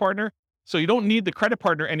cash partner. So you don't need the credit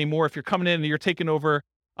partner anymore if you're coming in and you're taking over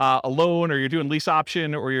a loan, or you're doing lease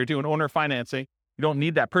option, or you're doing owner financing. You don't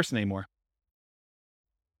need that person anymore.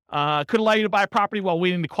 Could allow you to buy a property while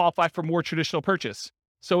waiting to qualify for more traditional purchase.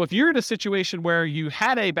 So if you're in a situation where you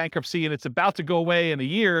had a bankruptcy and it's about to go away in a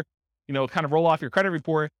year, kind of roll off your credit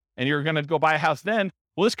report, and you're going to go buy a house then,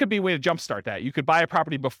 well, this could be a way to jumpstart that. You could buy a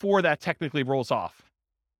property before that technically rolls off.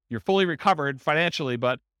 You're fully recovered financially,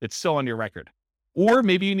 but it's still on your record. Or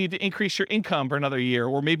maybe you need to increase your income for another year,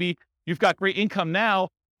 or maybe you've got great income now,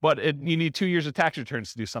 but you need 2 years of tax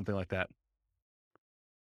returns to do something like that.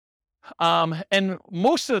 And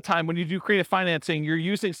most of the time when you do creative financing, you're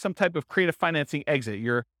using some type of creative financing exit.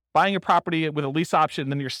 You're buying a property with a lease option,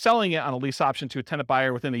 then you're selling it on a lease option to a tenant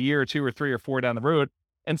buyer within a year or 2 or 3 or 4 down the road.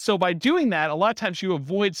 And so by doing that, a lot of times you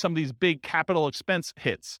avoid some of these big capital expense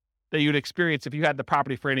hits that you would experience if you had the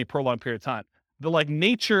property for any prolonged period of time. The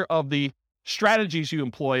nature of the strategies you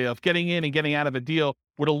employ of getting in and getting out of a deal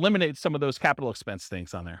would eliminate some of those capital expense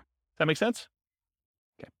things on there. Does that make sense?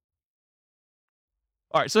 Okay.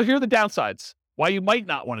 All right, so here are the downsides, why you might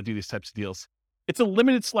not want to do these types of deals. It's a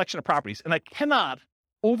limited selection of properties, and I cannot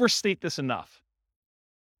overstate this enough.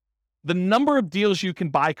 The number of deals you can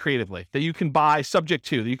buy creatively, that you can buy subject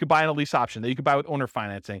to, that you can buy on a lease option, that you can buy with owner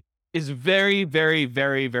financing, is very, very,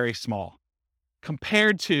 very, very small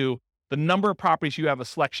compared to the number of properties you have a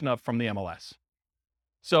selection of from the MLS.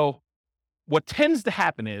 So what tends to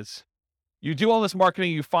happen is you do all this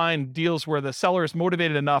marketing, you find deals where the seller is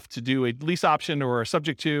motivated enough to do a lease option or a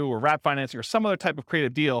subject to or wrap financing or some other type of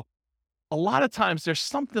creative deal. A lot of times there's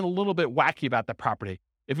something a little bit wacky about that property.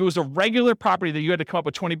 If it was a regular property that you had to come up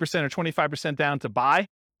with 20% or 25% down to buy,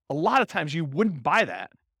 a lot of times you wouldn't buy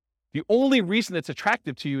that. The only reason it's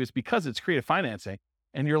attractive to you is because it's creative financing.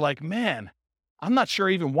 And you're like, man, I'm not sure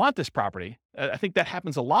I even want this property. I think that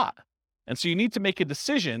happens a lot. And so you need to make a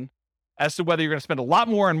decision as to whether you're going to spend a lot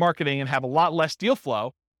more on marketing and have a lot less deal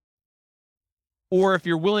flow, or if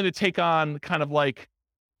you're willing to take on kind of like,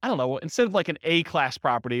 I don't know, instead of like an A-class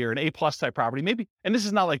property or an A-plus type property, maybe, and this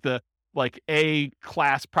is not like the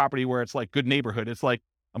A-class property where it's like good neighborhood. It's like,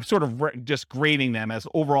 I'm sort of just grading them as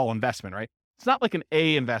overall investment, right? It's not like an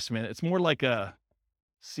A investment. It's more like a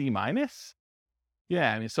C minus.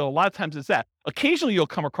 Yeah, I mean, so a lot of times it's that. Occasionally you'll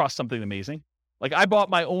come across something amazing. Like I bought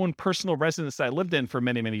my own personal residence that I lived in for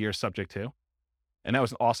many, many years subject to. And that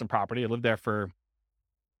was an awesome property. I lived there for,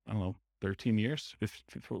 13 years,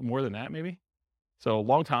 15, more than that maybe. So a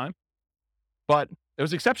long time, but it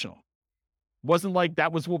was exceptional. It wasn't like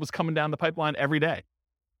that was what was coming down the pipeline every day.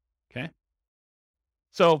 Okay.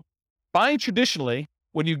 So buying traditionally,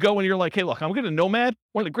 when you go and you're like, hey, look, I'm going to Nomad.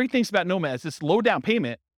 One of the great things about Nomad is this low down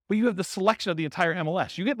payment, but you have the selection of the entire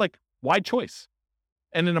MLS. You get like wide choice.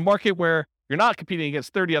 And in a market where you're not competing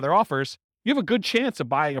against 30 other offers, you have a good chance of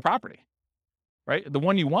buying a property, right? The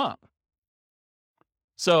one you want.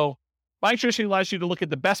 So buying traditionally allows you to look at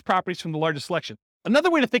the best properties from the largest selection.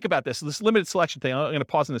 Another way to think about this limited selection thing, I'm going to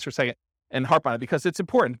pause on this for a second and harp on it because it's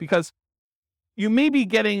important, because you may be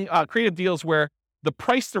getting creative deals where the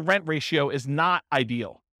price to rent ratio is not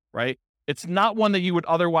ideal, right? It's not one that you would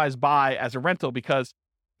otherwise buy as a rental because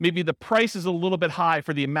maybe the price is a little bit high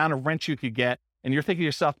for the amount of rent you could get. And you're thinking to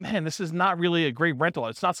yourself, man, this is not really a great rental.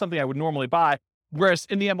 It's not something I would normally buy. Whereas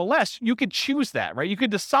in the MLS, you could choose that, right? You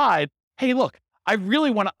could decide, hey, look, I really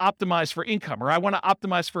want to optimize for income, or I want to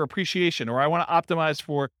optimize for appreciation, or I want to optimize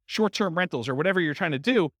for short-term rentals, or whatever you're trying to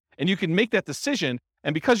do. And you can make that decision.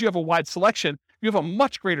 And because you have a wide selection, you have a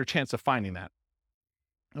much greater chance of finding that.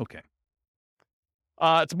 Okay.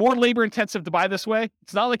 It's more labor intensive to buy this way.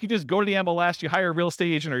 It's not like you just go to the MLS, you hire a real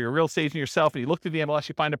estate agent or you're a real estate agent yourself, and you look through the MLS,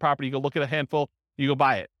 you find a property, you go look at a handful, you go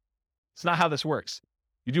buy it. It's not how this works.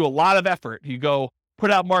 You do a lot of effort. You go put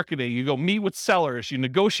out marketing, you go meet with sellers, you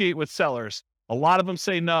negotiate with sellers. A lot of them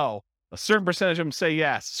say no. A certain percentage of them say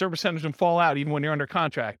yes. A certain percentage of them fall out even when you're under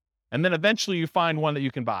contract. And then eventually you find one that you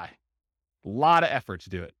can buy. A lot of effort to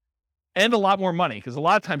do it. And a lot more money, because a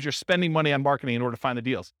lot of times you're spending money on marketing in order to find the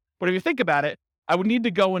deals. But if you think about it, I would need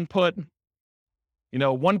to go and put,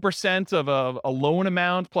 1% of a loan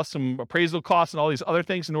amount plus some appraisal costs and all these other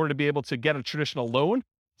things in order to be able to get a traditional loan.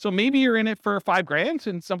 So maybe you're in it for $5,000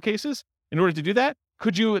 in some cases. In order to do that,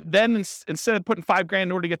 could you then, instead of putting $5,000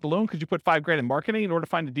 in order to get the loan, could you put $5,000 in marketing in order to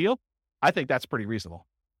find a deal? I think that's pretty reasonable.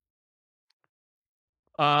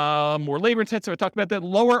 More labor intensive. I talked about that.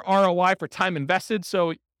 Lower ROI for time invested.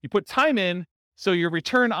 So you put time in, so your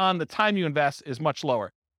return on the time you invest is much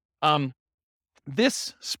lower.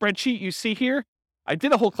 This spreadsheet you see here, I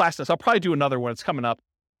did a whole class on this. I'll probably do another one. It's coming up.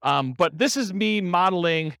 But this is me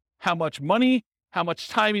modeling how much money, how much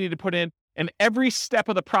time you need to put in, and every step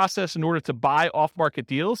of the process in order to buy off-market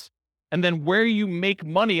deals, and then where you make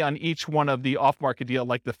money on each one of the off-market deal,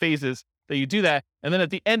 like the phases that you do that. And then at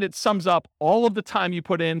the end, it sums up all of the time you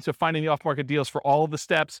put into finding the off-market deals for all of the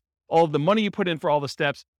steps, all of the money you put in for all the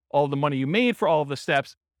steps, all of the money you made for all of the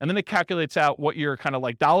steps. And then it calculates out what your kind of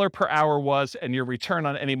like dollar per hour was and your return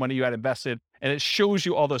on any money you had invested. And it shows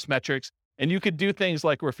you all those metrics. And you could do things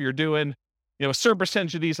like, if you're doing, a certain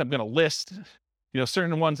percentage of these I'm going to list,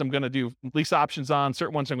 certain ones I'm going to do lease options on,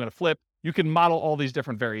 certain ones I'm going to flip. You can model all these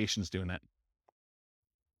different variations doing that.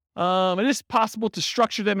 It is possible to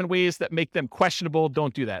structure them in ways that make them questionable.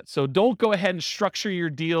 Don't do that. So don't go ahead and structure your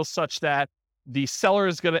deal such that the seller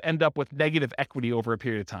is going to end up with negative equity over a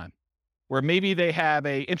period of time, where maybe they have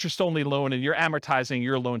a interest-only loan and you're amortizing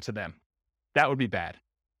your loan to them. That would be bad.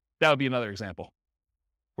 That would be another example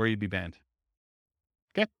where you'd be banned.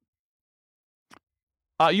 Okay.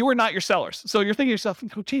 You are not your sellers. So you're thinking to yourself,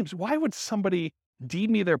 James, why would somebody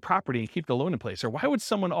deed me their property and keep the loan in place? Or why would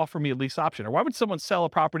someone offer me a lease option? Or why would someone sell a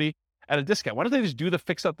property at a discount? Why don't they just do the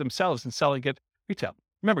fix up themselves and sell and get retail?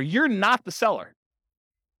 Remember, you're not the seller.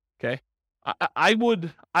 Okay. I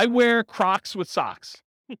wear Crocs with socks.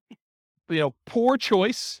 Poor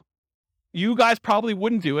choice. You guys probably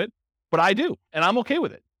wouldn't do it, but I do, and I'm okay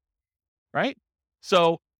with it. Right?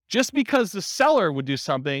 So just because the seller would do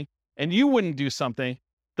something and you wouldn't do something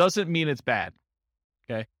doesn't mean it's bad.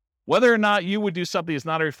 Okay. Whether or not you would do something is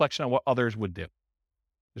not a reflection on what others would do.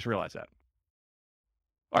 Just realize that.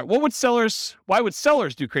 All right. Why would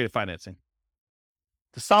sellers do creative financing?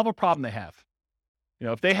 To solve a problem they have.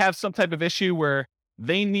 If they have some type of issue where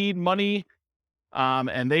they need money,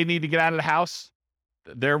 and they need to get out of the house,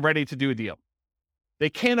 they're ready to do a deal. They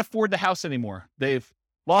can't afford the house anymore. They've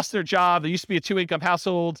lost their job. They used to be a 2-income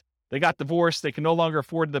household. They got divorced. They can no longer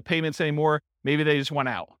afford the payments anymore. Maybe they just went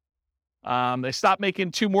out. They stopped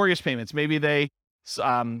making 2 mortgage payments. Maybe they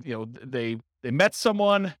met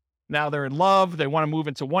someone. Now they're in love. They want to move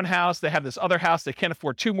into one house. They have this other house. They can't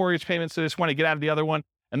afford 2 mortgage payments. So they just want to get out of the other one.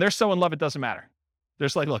 And they're so in love, it doesn't matter. They're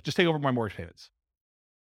just like, look, just take over my mortgage payments.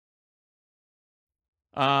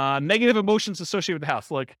 Negative emotions associated with the house.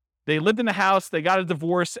 Like, they lived in the house, they got a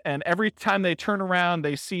divorce, and every time they turn around,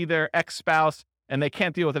 they see their ex-spouse, and they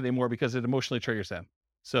can't deal with it anymore because it emotionally triggers them.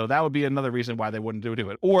 So that would be another reason why they wouldn't do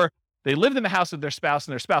it. Or they lived in the house with their spouse,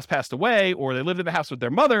 and their spouse passed away, or they lived in the house with their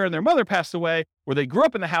mother, and their mother passed away, or they grew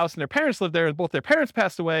up in the house, and their parents lived there, and both their parents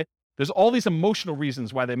passed away. There's all these emotional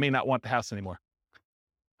reasons why they may not want the house anymore.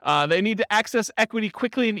 They need to access equity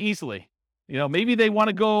quickly and easily. Maybe they want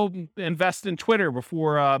to go invest in Twitter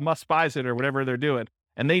before Musk buys it or whatever they're doing,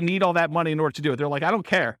 and they need all that money in order to do it. They're like, I don't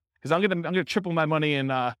care, because I'm gonna triple my money in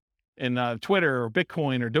Twitter or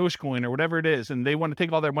Bitcoin or Dogecoin or whatever it is, and they want to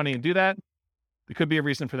take all their money and do that. It could be a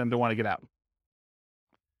reason for them to want to get out.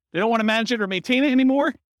 They don't want to manage it or maintain it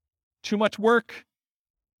anymore. Too much work,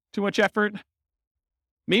 too much effort.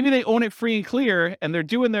 Maybe they own it free and clear, and they're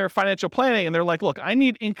doing their financial planning, and they're like, look, I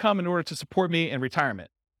need income in order to support me in retirement.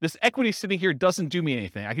 This equity sitting here doesn't do me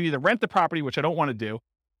anything. I can either rent the property, which I don't want to do,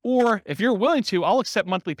 or if you're willing to, I'll accept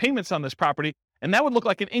monthly payments on this property, and that would look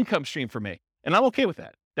like an income stream for me. And I'm okay with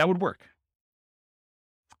that. That would work.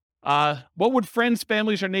 What would friends,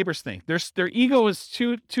 families, or neighbors think? Their ego is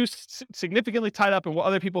too significantly tied up in what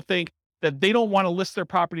other people think, that they don't want to list their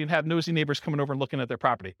property and have nosy neighbors coming over and looking at their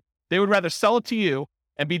property. They would rather sell it to you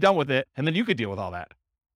and be done with it, and then you could deal with all that.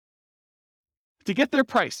 To get their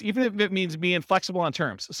price, even if it means being flexible on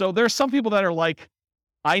terms. So there's some people that are like,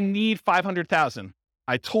 I need $500,000.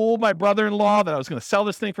 I told my brother-in-law that I was going to sell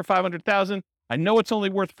this thing for $500,000. I know it's only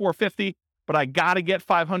worth $450, but I got to get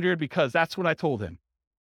 $500 because that's what I told him.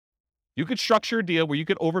 You could structure a deal where you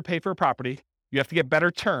could overpay for a property. You have to get better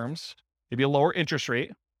terms, maybe a lower interest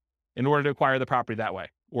rate, in order to acquire the property that way,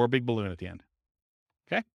 or a big balloon at the end.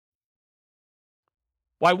 Okay?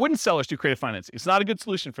 Why wouldn't sellers do creative financing? It's not a good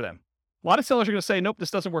solution for them. A lot of sellers are going to say, nope,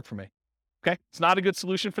 this doesn't work for me. Okay? It's not a good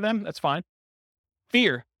solution for them. That's fine.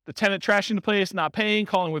 Fear. The tenant trashing the place, not paying,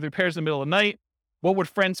 calling with repairs in the middle of the night. What would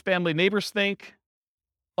friends, family, neighbors think?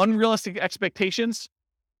 Unrealistic expectations.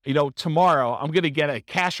 Tomorrow I'm going to get a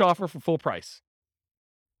cash offer for full price.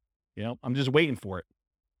 I'm just waiting for it.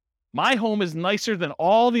 My home is nicer than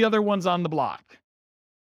all the other ones on the block.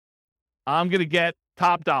 I'm going to get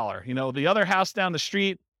top dollar. The other house down the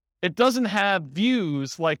street, it doesn't have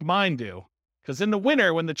views like mine do. Because in the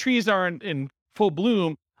winter, when the trees aren't in full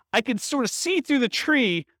bloom, I can sort of see through the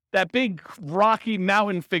tree that big rocky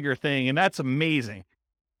mountain figure thing, and that's amazing.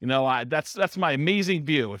 That's my amazing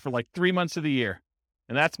view for like 3 months of the year,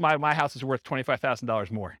 and that's my house is worth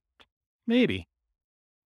 $25,000 more. Maybe.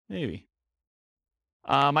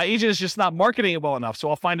 My agent is just not marketing it well enough, so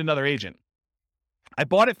I'll find another agent. I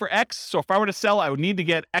bought it for X, so if I were to sell, I would need to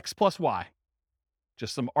get X plus Y.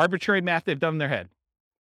 Just some arbitrary math they've done in their head.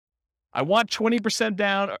 I want 20%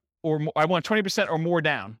 down, I want 20% or more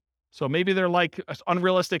down. So maybe they're like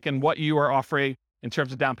unrealistic in what you are offering in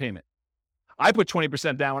terms of down payment. I put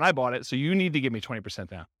 20% down when I bought it, so you need to give me 20%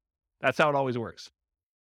 down. That's how it always works.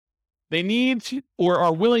 They need to, or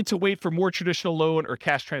are willing to wait for more traditional loan or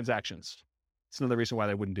cash transactions. It's another reason why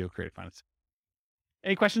they wouldn't do creative finance.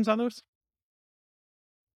 Any questions on those?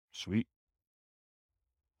 Sweet.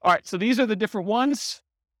 All right, so these are the different ones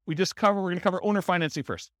we're going to cover owner financing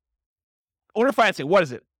first. Owner financing, what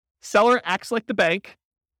is it? Seller acts like the bank.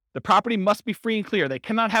 The property must be free and clear. They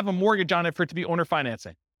cannot have a mortgage on it for it to be owner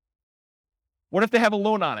financing. What if they have a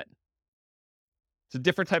loan on it? It's a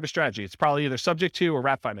different type of strategy. It's probably either subject to or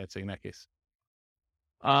wrap financing in that case.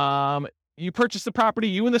 You purchase the property.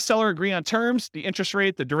 You and the seller agree on terms, the interest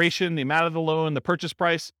rate, the duration, the amount of the loan, the purchase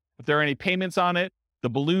price, if there are any payments on it, the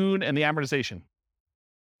balloon, and the amortization.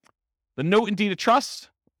 The note and deed of trust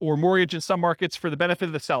or mortgage in some markets for the benefit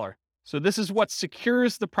of the seller. So this is what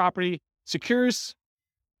secures the property,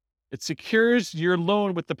 it secures your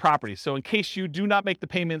loan with the property. So in case you do not make the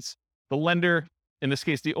payments, the lender, in this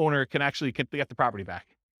case, the owner, can actually get the property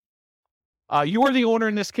back. You are the owner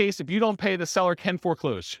in this case. If you don't pay, the seller can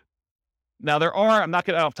foreclose. Now I don't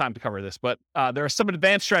have time to cover this, but there are some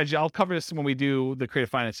advanced strategies. I'll cover this when we do the creative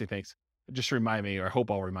financing things. Just remind me, or I hope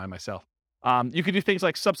I'll remind myself. You can do things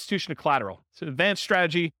like substitution of collateral. It's an advanced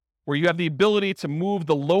strategy where you have the ability to move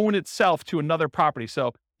the loan itself to another property.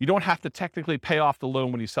 So you don't have to technically pay off the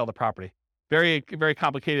loan when you sell the property. Very, very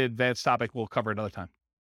complicated, advanced topic we'll cover another time.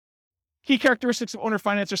 Key characteristics of owner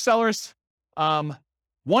finance or sellers.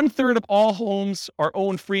 1/3 of all homes are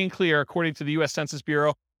owned free and clear, according to the U.S. Census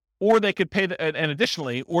Bureau, or they could pay,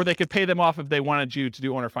 or they could pay them off if they wanted you to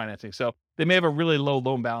do owner financing. So they may have a really low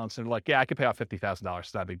loan balance and they're like, yeah, I could pay off $50,000.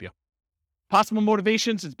 It's not a big deal. Possible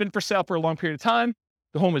motivations. It's been for sale for a long period of time.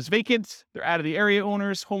 The home is vacant. They're out of the area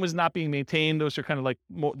owners. Home is not being maintained. Those are kind of like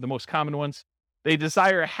the most common ones. They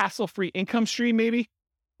desire a hassle-free income stream, maybe,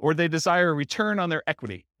 or they desire a return on their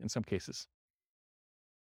equity in some cases.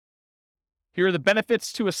 Here are the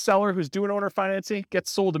benefits to a seller who's doing owner financing.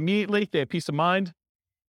 Gets sold immediately. They have peace of mind.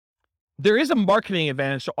 There is a marketing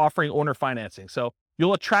advantage to offering owner financing. So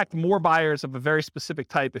you'll attract more buyers of a very specific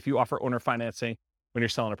type if you offer owner financing when you're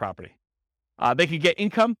selling a property. They can get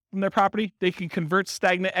income from their property. They can convert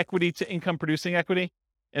stagnant equity to income producing equity.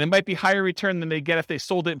 And it might be higher return than they get if they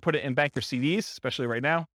sold it and put it in bank or CDs, especially right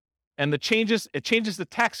now. And it changes the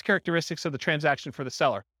tax characteristics of the transaction for the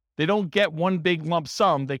seller. They don't get one big lump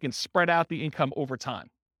sum. They can spread out the income over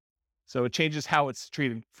time. So it changes how it's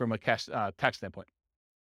treated from a cash tax standpoint.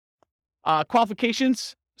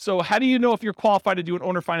 Qualifications. So how do you know if you're qualified to do an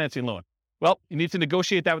owner financing loan? Well, you need to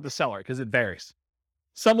negotiate that with the seller because it varies.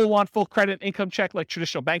 Some will want full credit income check like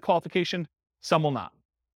traditional bank qualification. Some will not.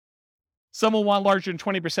 Some will want larger than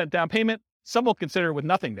 20% down payment. Some will consider with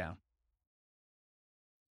nothing down.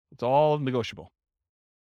 It's all negotiable.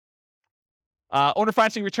 Owner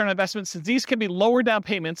financing return on investment. Since these can be lower down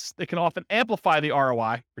payments, they can often amplify the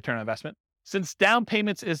ROI, return on investment, since down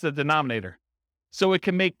payments is the denominator. So it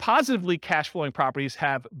can make positively cash flowing properties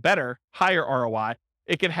have better, higher ROI.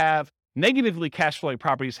 It can have negatively cash flowing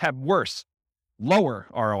properties have worse, lower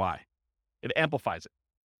ROI. It amplifies it.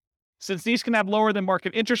 Since these can have lower than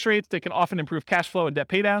market interest rates, they can often improve cash flow and debt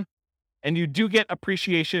paydown. And you do get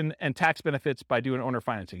appreciation and tax benefits by doing owner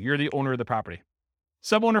financing. You're the owner of the property.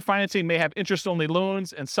 Some owner financing may have interest-only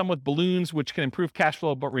loans and some with balloons, which can improve cash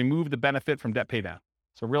flow but remove the benefit from debt paydown.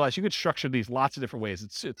 So realize you could structure these lots of different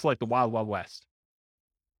ways. It's like the wild, wild west.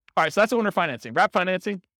 All right, so that's owner financing. Wrap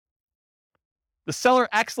financing. The seller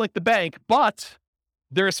acts like the bank, but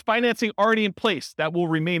there is financing already in place that will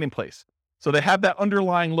remain in place. So they have that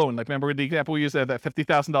underlying loan. Like remember the example we used, that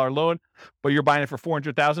 $50,000 loan, but you're buying it for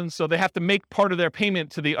 $400,000. So they have to make part of their payment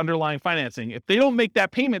to the underlying financing. If they don't make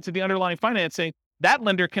that payment to the underlying financing, that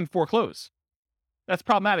lender can foreclose. That's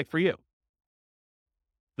problematic for you.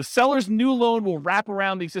 The seller's new loan will wrap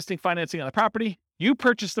around the existing financing on the property. You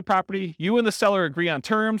purchase the property. You and the seller agree on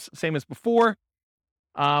terms, same as before.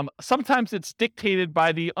 Sometimes it's dictated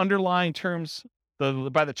by the underlying terms,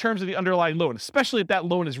 by the terms of the underlying loan, especially if that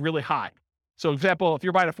loan is really high. So, for example, if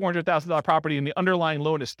you're buying a $400,000 property and the underlying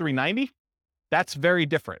loan is $390,000, that's very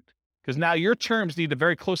different because now your terms need to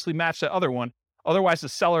very closely match that other one. Otherwise, the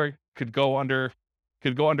seller could go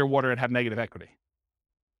underwater and have negative equity.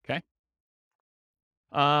 Okay.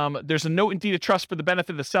 There's a note in deed of trust for the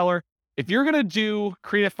benefit of the seller. If you're going to do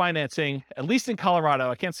creative financing, at least in Colorado,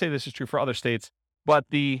 I can't say this is true for other states, but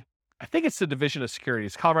I think it's the Division of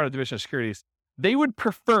Securities, Colorado Division of Securities, they would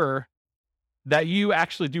prefer that you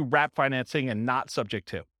actually do wrap financing and not subject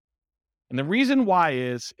to. And the reason why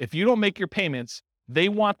is if you don't make your payments, they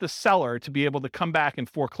want the seller to be able to come back and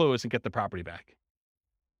foreclose and get the property back.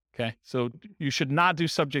 Okay. So you should not do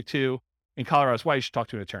subject to in Colorado. That's why you should talk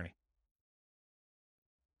to an attorney.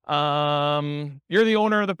 You're the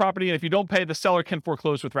owner of the property, and if you don't pay, the seller can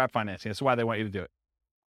foreclose with wrap financing. That's why they want you to do it.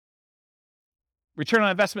 Return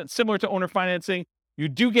on investment, similar to owner financing. You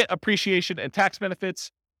do get appreciation and tax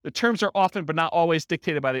benefits. The terms are often, but not always,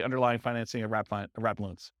 dictated by the underlying financing of wrap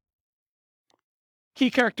loans. Key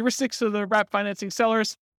characteristics of the wrap financing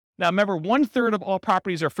sellers. Now, remember, 1/3 of all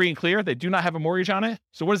properties are free and clear. They do not have a mortgage on it.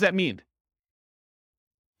 So what does that mean?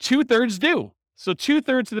 2/3 do. So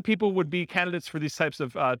 2/3 of the people would be candidates for these types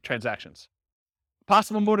of transactions.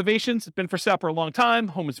 Possible motivations: it's been for sale for a long time,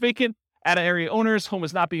 home is vacant, out-of-area owners, home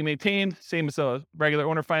is not being maintained, same as a regular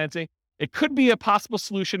owner financing. It could be a possible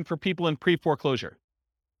solution for people in pre-foreclosure.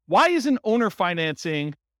 Why isn't owner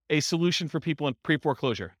financing a solution for people in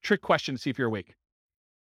pre-foreclosure? Trick question to see if you're awake.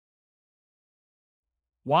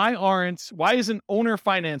 Why isn't owner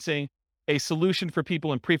financing a solution for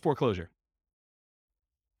people in pre-foreclosure?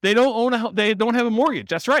 They don't have a mortgage.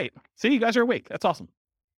 That's right. See, you guys are awake. That's awesome.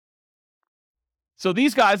 So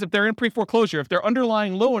these guys, if they're in pre-foreclosure, if their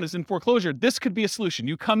underlying loan is in foreclosure, this could be a solution.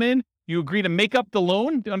 You come in, you agree to make up the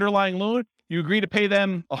loan, the underlying loan, you agree to pay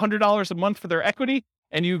them $100 a month for their equity,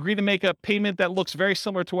 and you agree to make a payment that looks very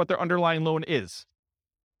similar to what their underlying loan is.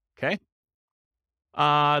 Okay?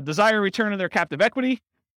 Desire return of their captive equity.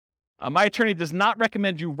 My attorney does not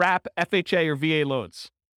recommend you wrap FHA or VA loans.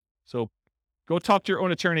 So go talk to your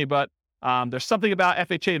own attorney, but there's something about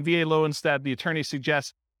FHA and VA loans that the attorney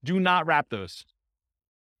suggests do not wrap those.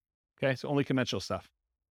 Okay, so only conventional stuff.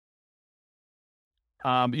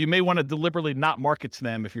 You may want to deliberately not market to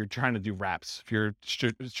them if you're trying to do wraps. If you're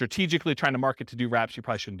strategically trying to market to do wraps, you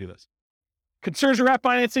probably shouldn't do this. Concerns with wrap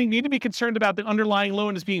financing: you need to be concerned about the underlying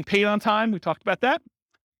loan is being paid on time. We talked about that.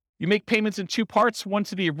 You make payments in 2 parts, one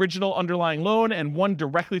to the original underlying loan and one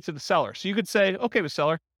directly to the seller. So you could say, okay, with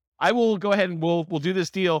seller, I will go ahead and we'll do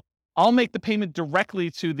this deal. I'll make the payment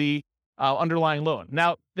directly to the underlying loan.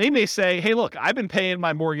 Now, they may say, hey, look, I've been paying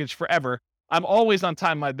my mortgage forever. I'm always on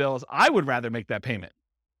time with my bills. I would rather make that payment.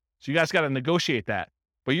 So you guys got to negotiate that.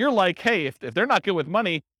 But you're like, hey, if they're not good with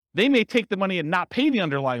money, they may take the money and not pay the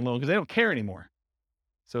underlying loan because they don't care anymore.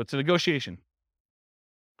 So it's a negotiation.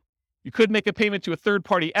 You could make a payment to a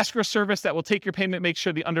third-party escrow service that will take your payment, make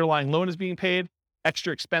sure the underlying loan is being paid.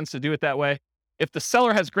 Extra expense to do it that way. If the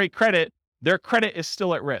seller has great credit, their credit is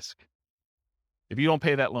still at risk if you don't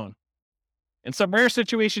pay that loan. In some rare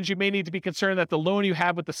situations, you may need to be concerned that the loan you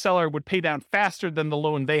have with the seller would pay down faster than the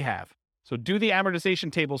loan they have. So do the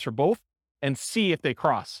amortization tables for both and see if they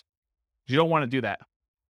cross. You don't want to do that.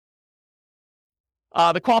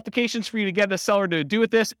 The qualifications for you to get a seller to do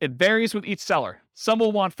with this, it varies with each seller. Some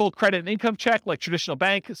will want full credit and income check like traditional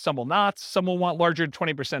bank. Some will not. Some will want larger than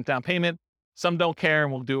 20% down payment. Some don't care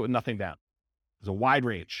and will do it with nothing down. There's a wide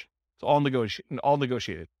range. It's all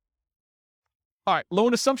negotiated. All right,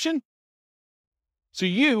 loan assumption. So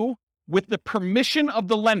you, with the permission of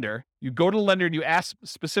the lender, you go to the lender and you ask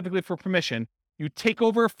specifically for permission. You take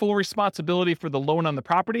over full responsibility for the loan on the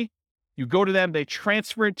property. You go to them, they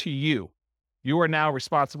transfer it to you. You are now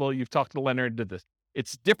responsible. You've talked to the lender and did this.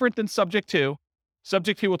 It's different than subject to.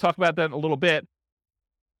 Subject to, we'll talk about that in a little bit.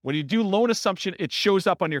 When you do loan assumption, it shows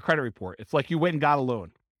up on your credit report. It's like you went and got a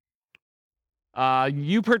loan.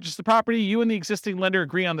 You purchase the property. You and the existing lender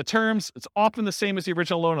agree on the terms. It's often the same as the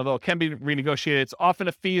original loan, although it can be renegotiated. It's often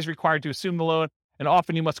a fee is required to assume the loan, and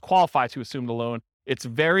often you must qualify to assume the loan. It's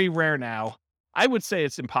very rare now. I would say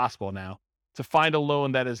it's impossible now to find a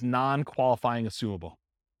loan that is non-qualifying assumable.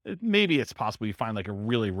 Maybe it's possible you find like a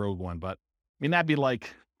really rogue one, but I mean, that'd be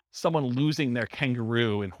like someone losing their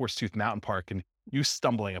kangaroo in Horsetooth Mountain Park and you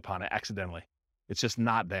stumbling upon it accidentally. It's just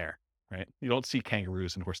not there, right? You don't see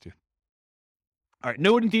kangaroos in Horsetooth. All right,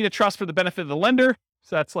 note and deed of trust for the benefit of the lender.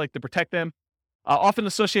 So that's like to protect them. Often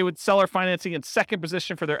associated with seller financing in second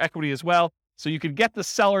position for their equity as well. So you could get the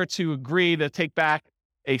seller to agree to take back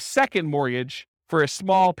a second mortgage for a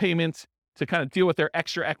small payment to kind of deal with their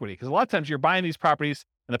extra equity. Because a lot of times you're buying these properties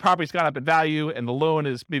and the property's gone up in value and the loan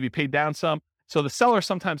is maybe paid down some. So the seller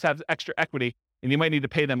sometimes has extra equity and you might need to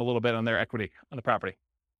pay them a little bit on their equity on the property.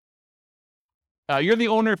 You're the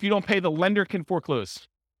owner. If you don't pay, the lender can foreclose.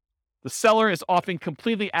 The seller is often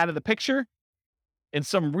completely out of the picture. In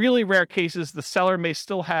some really rare cases, the seller may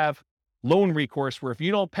still have loan recourse where if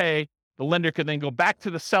you don't pay, the lender could then go back to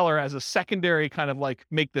the seller as a secondary kind of like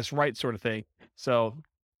make this right sort of thing. So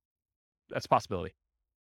that's a possibility.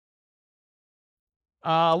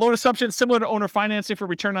 Loan assumption, similar to owner financing for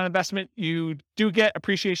return on investment, you do get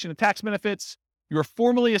appreciation and tax benefits. You're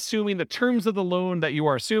formally assuming the terms of the loan that you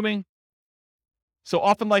are assuming. So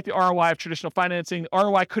often like the ROI of traditional financing, the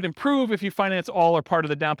ROI could improve if you finance all or part of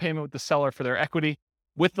the down payment with the seller for their equity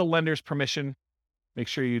with the lender's permission. Make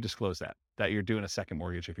sure you disclose that you're doing a second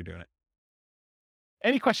mortgage if you're doing it.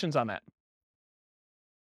 Any questions on that?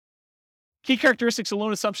 Key characteristics of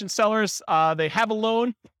loan assumption sellers, they have a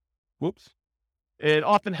loan. Whoops. It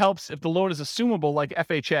often helps if the loan is assumable like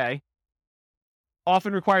FHA.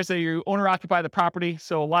 Often requires that you owner occupy the property.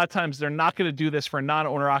 So a lot of times they're not going to do this for a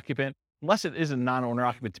non-owner occupant unless it is a non-owner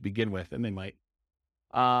occupant to begin with, and they might.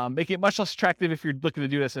 Making it much less attractive if you're looking to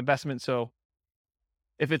do this investment. So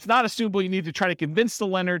if it's not assumable, you need to try to convince the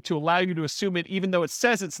lender to allow you to assume it, even though it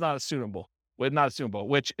says it's not assumable,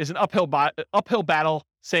 which is an uphill battle,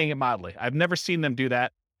 saying it mildly. I've never seen them do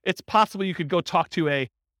that. It's possible you could go talk to a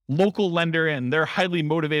local lender and they're highly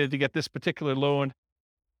motivated to get this particular loan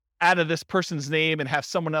out of this person's name and have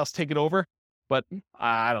someone else take it over. But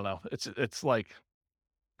I don't know. It's like,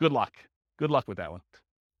 good luck. Good luck with that one.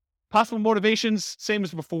 Possible motivations, same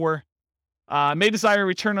as before. May desire a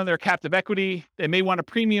return on their captive equity. They may want a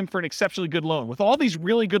premium for an exceptionally good loan. With all these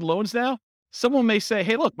really good loans now, someone may say,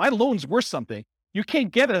 hey, look, my loan's worth something. You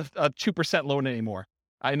can't get a 2% loan anymore.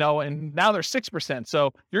 I know, and now they're 6%.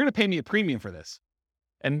 So you're going to pay me a premium for this.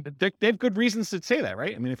 And they have good reasons to say that,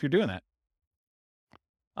 right? I mean, if you're doing that.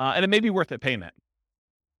 And it may be worth it paying that.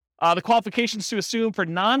 The qualifications to assume for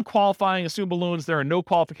non-qualifying assumable loans, there are no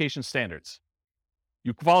qualification standards.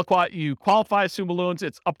 You qualify assumable loans,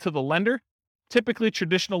 it's up to the lender, typically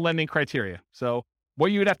traditional lending criteria. So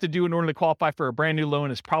what you would have to do in order to qualify for a brand new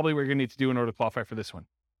loan is probably what you're going to need to do in order to qualify for this one.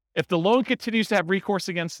 If the loan continues to have recourse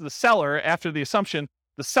against the seller after the assumption,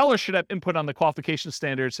 the seller should have input on the qualification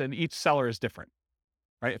standards, and each seller is different,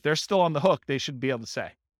 right? If they're still on the hook, they should be able to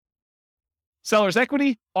say. Seller's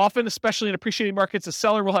equity, often, especially in appreciating markets, a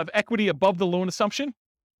seller will have equity above the loan assumption.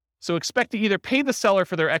 So expect to either pay the seller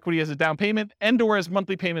for their equity as a down payment and or as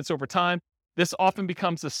monthly payments over time. This often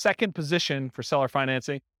becomes the second position for seller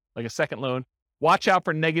financing, like a second loan. Watch out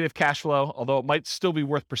for negative cash flow, although it might still be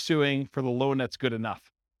worth pursuing for the loan that's good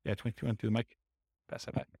enough. Yeah, 22 went through the mic. Pass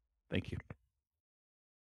that back. Thank you.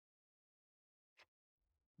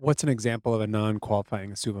 What's an example of a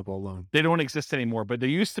non-qualifying assumable loan? They don't exist anymore, but there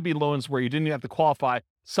used to be loans where you didn't even have to qualify.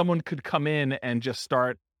 Someone could come in and just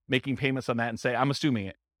start making payments on that and say, I'm assuming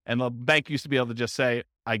it. And the bank used to be able to just say,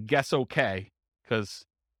 I guess okay, because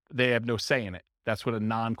they have no say in it. That's what a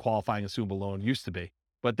non-qualifying assumable loan used to be,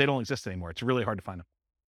 but they don't exist anymore. It's really hard to find them.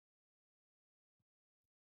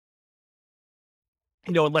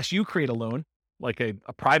 You know, unless you create a loan, like a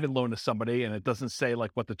private loan to somebody, and it doesn't say like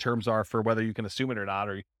what the terms are for whether you can assume it or not,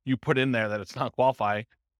 or you put in there that it's not qualifying,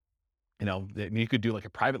 you know, you could do like a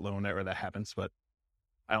private loan where that happens, but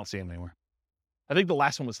I don't see them anymore. I think the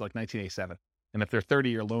last one was like 1987. And if they're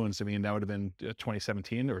 30-year loans, I mean, that would have been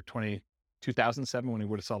 2017 or 2007 when we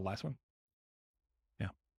would have saw the last one. Yeah.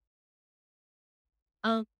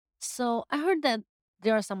 So I heard that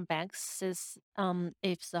there are some banks if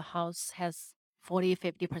the house has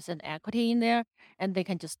 40-50% equity in there, and they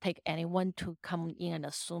can just take anyone to come in and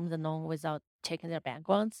assume the loan without checking their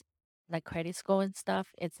backgrounds, like credit score and stuff.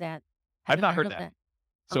 Is that? I've not heard that.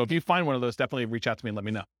 So if Okay. you find one of those, definitely reach out to me and let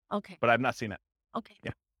me know. Okay. But I've not seen it. Okay.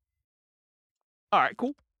 Yeah. All right,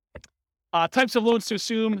 cool. Types of loans to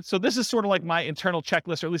assume. So this is sort of like my internal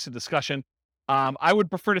checklist, or at least a discussion. I would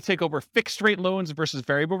prefer to take over fixed rate loans versus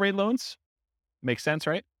variable rate loans. Makes sense,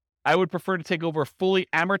 right? I would prefer to take over fully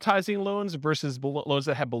amortizing loans versus loans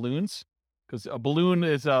that have balloons, because a balloon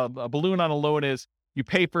on a loan is you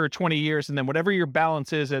pay for 20 years, and then whatever your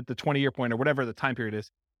balance is at the 20-year point or whatever the time period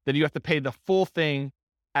is, then you have to pay the full thing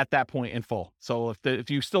at that point in full. So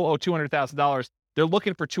if you still owe $200,000, they're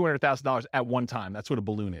looking for $200,000 at one time. That's what a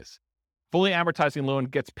balloon is. Fully amortizing loan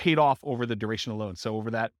gets paid off over the duration of the loan. So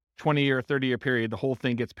over that 20-year, 30-year period, the whole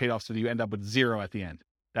thing gets paid off so that you end up with zero at the end.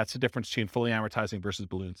 That's the difference between fully amortizing versus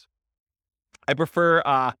balloons. I prefer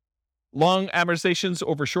long amortizations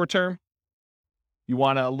over short term. You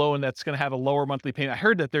want a loan that's going to have a lower monthly payment. I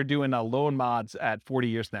heard that they're doing loan mods at 40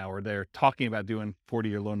 years now, or they're talking about doing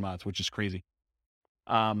 40-year loan mods, which is crazy.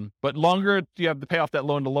 But longer you have to pay off that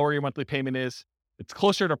loan, the lower your monthly payment is. It's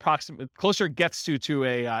closer it gets to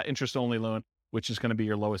a interest-only loan, which is going to be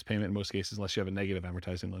your lowest payment in most cases, unless you have a negative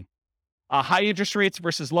amortizing loan. High interest rates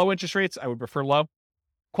versus low interest rates, I would prefer low.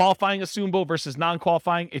 Qualifying assumable versus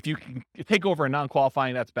non-qualifying. If you can take over a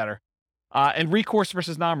non-qualifying, that's better. And recourse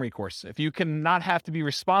versus non-recourse. If you cannot have to be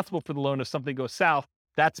responsible for the loan if something goes south,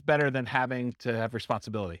 that's better than having to have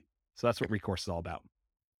responsibility. So that's what recourse is all about.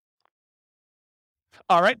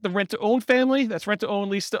 All right, the rent-to-own family. That's rent-to-own,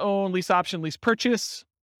 lease-to-own, lease option, lease purchase.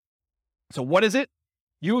 So what is it?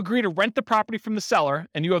 You agree to rent the property from the seller,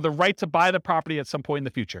 and you have the right to buy the property at some point in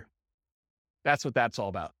the future. That's what that's all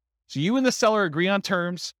about. So you and the seller agree on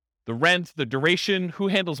terms, the rent, the duration, who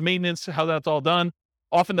handles maintenance, how that's all done.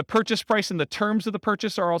 Often the purchase price and the terms of the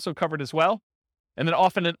purchase are also covered as well. And then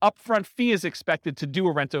often an upfront fee is expected to do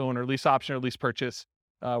a rent-to-own or lease option or lease purchase.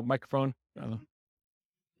 Microphone. I'm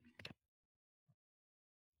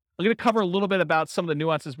going to cover a little bit about some of the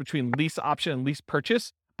nuances between lease option and lease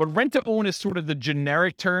purchase. But rent-to-own is sort of the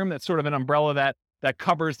generic term. That's sort of an umbrella that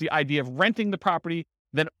covers the idea of renting the property,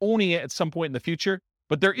 then owning it at some point in the future.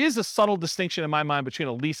 But there is a subtle distinction in my mind between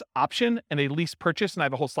a lease option and a lease purchase, and I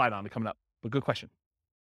have a whole slide on it coming up. But good question.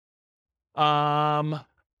 Often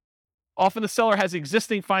the seller has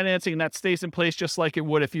existing financing, and that stays in place just like it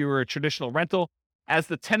would if you were a traditional rental. As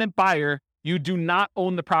the tenant buyer, you do not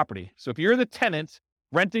own the property. So if you're the tenant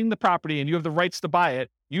renting the property and you have the rights to buy it,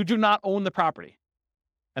 you do not own the property.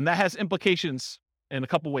 And that has implications in a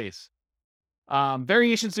couple ways.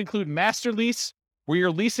 Variations include master lease, where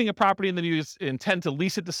you're leasing a property and then you intend to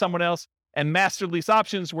lease it to someone else, and master lease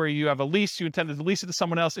options, where you have a lease, you intend to lease it to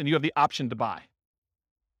someone else, and you have the option to buy.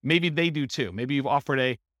 Maybe they do too. Maybe you've offered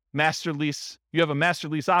a master lease, you have a master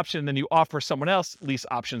lease option, and then you offer someone else lease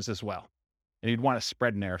options as well. And you'd want a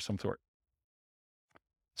spread in there of some sort.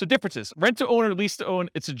 So differences. Rent to own or lease to own,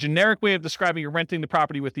 it's a generic way of describing you're renting the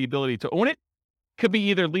property with the ability to own it. Could be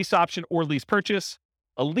either lease option or lease purchase.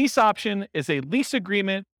 A lease option is a lease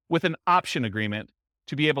agreement with an option agreement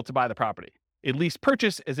to be able to buy the property. A lease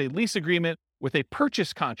purchase is a lease agreement with a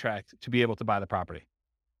purchase contract to be able to buy the property.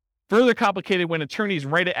 Further complicated when attorneys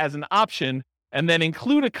write it as an option and then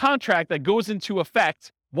include a contract that goes into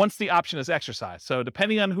effect once the option is exercised. So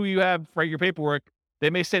depending on who you have write your paperwork, they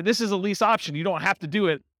may say, this is a lease option. You don't have to do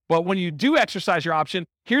it. But when you do exercise your option,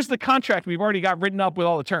 here's the contract we've already got written up with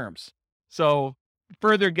all the terms. So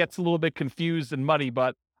further gets a little bit confused and muddy,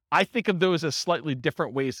 but I think of those as slightly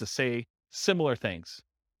different ways to say similar things.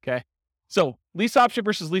 Okay. So lease option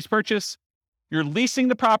versus lease purchase. You're leasing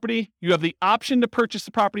the property. You have the option to purchase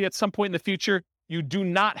the property at some point in the future. You do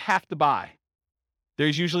not have to buy.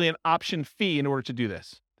 There's usually an option fee in order to do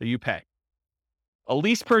this that you pay. A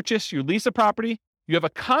lease purchase, you lease a property. You have a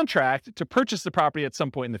contract to purchase the property at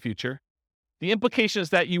some point in the future. The implication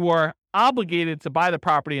is that you are obligated to buy the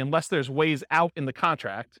property unless there's ways out in the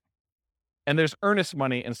contract, and there's earnest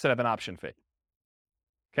money instead of an option fee.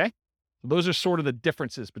 Okay? So those are sort of the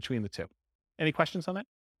differences between the two. Any questions on that?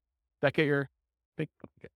 That get your big?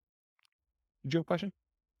 Okay. Did you have a question?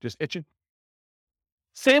 Just itching?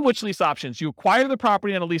 Sandwich lease options. You acquire the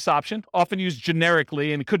property on a lease option, often used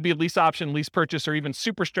generically, and it could be a lease option, lease purchase, or even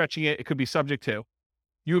super stretching it, it could be subject to.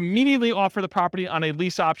 You immediately offer the property on a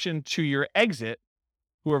lease option to your exit,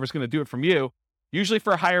 whoever's going to do it from you, usually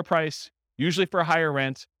for a higher price, usually for a higher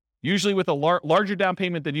rent, usually with a larger down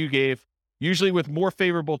payment than you gave, usually with more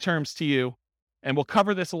favorable terms to you. And we'll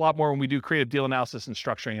cover this a lot more when we do creative deal analysis and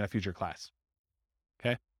structuring in a future class.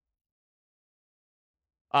 Okay.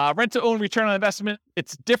 Rent to own return on investment.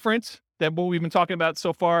 It's different than what we've been talking about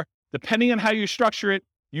so far. Depending on how you structure it,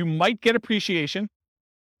 you might get appreciation.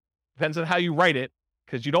 Depends on how you write it,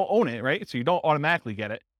 because you don't own it, right? So you don't automatically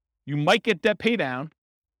get it. You might get debt pay down.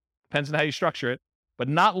 Depends on how you structure it, but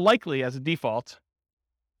not likely as a default.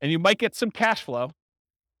 And you might get some cash flow.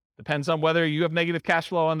 Depends on whether you have negative cash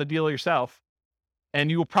flow on the deal yourself. And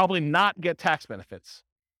you will probably not get tax benefits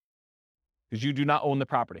because you do not own the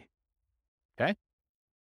property. Okay?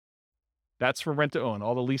 That's for rent to own.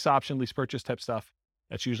 All the lease option, lease purchase type stuff.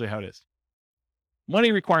 That's usually how it is.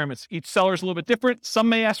 Money requirements. Each seller is a little bit different. Some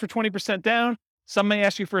may ask for 20% down. Some may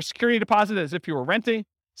ask you for a security deposit as if you were renting.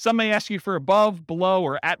 Some may ask you for above, below,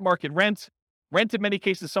 or at market rent. Rent in many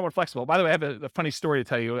cases is somewhat flexible. By the way, I have a funny story to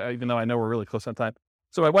tell you, even though I know we're really close on time.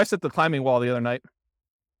 So my wife's at the climbing wall the other night,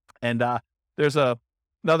 and there's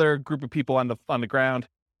another group of people on the ground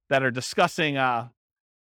that are discussing. The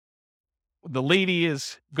lady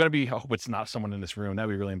is going to be. I hope it's not someone in this room. That'd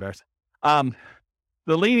be really embarrassing.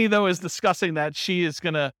 The lady though is discussing that she is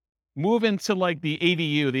going to move into like the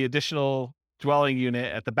ADU, the additional dwelling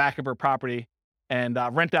unit at the back of her property, and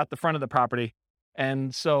rent out the front of the property.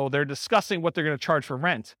 And so they're discussing what they're going to charge for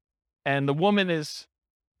rent. And the woman is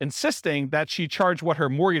insisting that she charge what her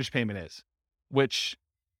mortgage payment is, which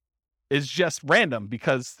is just random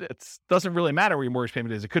because it doesn't really matter where your mortgage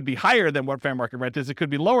payment is. It could be higher than what fair market rent is. It could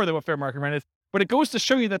be lower than what fair market rent is. But it goes to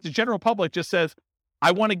show you that the general public just says,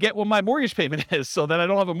 I want to get what my mortgage payment is so that I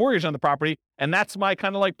don't have a mortgage on the property. And that's my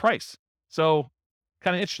kind of like price. So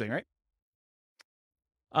kind of interesting, right?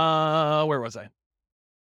 Where was I?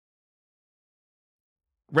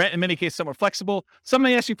 Rent in many cases somewhat flexible. Some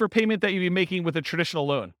may ask you for payment that you'd be making with a traditional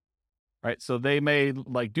loan, right? So they may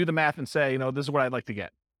like do the math and say, this is what I'd like to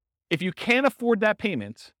get. If you can't afford that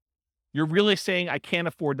payment, you're really saying, I can't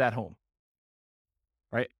afford that home,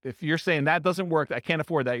 right? If you're saying that doesn't work, I can't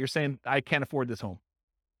afford that, you're saying, I can't afford this home.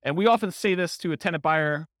 And we often say this to a tenant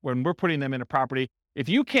buyer when we're putting them in a property. If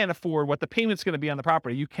you can't afford what the payment's going to be on the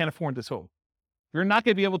property, you can't afford this home. You're not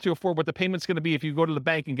going to be able to afford what the payment's going to be if you go to the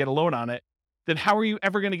bank and get a loan on it. Then how are you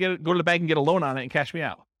ever going to go to the bank and get a loan on it and cash me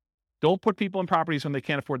out? Don't put people in properties when they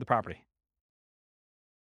can't afford the property.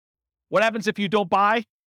 What happens if you don't buy?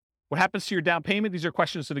 What happens to your down payment? These are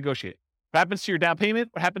questions to negotiate. What happens to your down payment?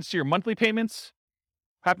 What happens to your monthly payments?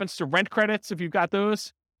 What happens to rent credits if you've got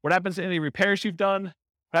those? What happens to any repairs you've done?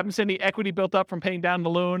 What happens to any equity built up from paying down the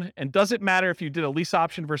loan? And does it matter if you did a lease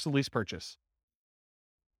option versus a lease purchase?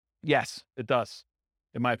 Yes, it does,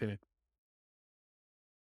 in my opinion.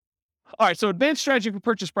 All right, so advanced strategy for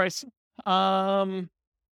purchase price.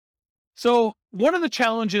 So one of the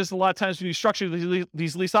challenges a lot of times when you structure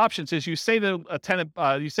these lease options is you say to a tenant,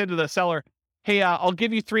 you say to the seller, hey, I'll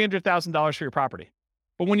give you $300,000 for your property.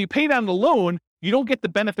 But when you pay down the loan, you don't get the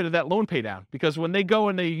benefit of that loan pay down because when they go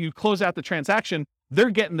and you close out the transaction, they're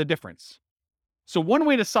getting the difference. So one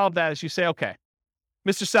way to solve that is you say, okay,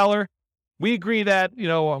 Mr. Seller, we agree that,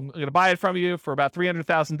 I'm going to buy it from you for about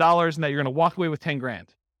 $300,000 and that you're going to walk away with 10 grand.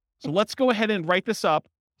 So let's go ahead and write this up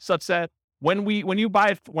such that when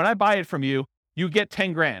I buy it from you, you get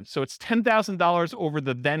 10 grand. So it's $10,000 over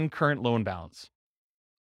the then current loan balance.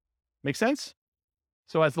 Make sense?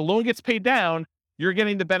 So as the loan gets paid down, you're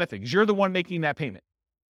getting the benefit because you're the one making that payment.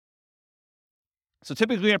 So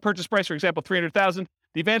typically a purchase price, for example, $300,000,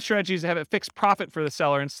 the advanced strategy is to have a fixed profit for the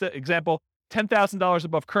seller. Example, $10,000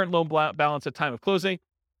 above current loan balance at time of closing.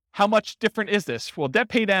 How much different is this? Well, debt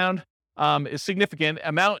pay down is significant.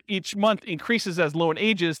 Amount each month increases as loan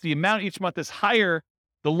ages. The amount each month is higher,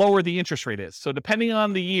 the lower the interest rate is. So depending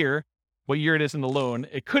on the year, what year it is in the loan,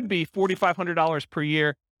 it could be $4,500 per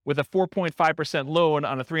year with a 4.5% loan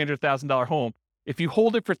on a $300,000 home. If you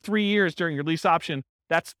hold it for 3 years during your lease option,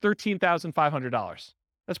 that's $13,500.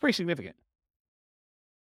 That's pretty significant.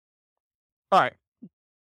 All right.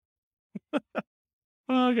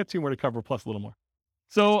 I got 2 more to cover plus a little more.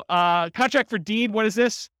 So contract for deed, what is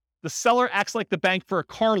this? The seller acts like the bank for a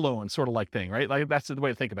car loan sort of like thing, right? Like that's the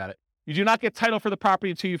way to think about it. You do not get title for the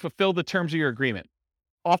property until you fulfill the terms of your agreement.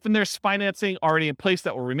 Often there's financing already in place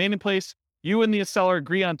that will remain in place. You and the seller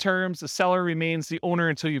agree on terms. The seller remains the owner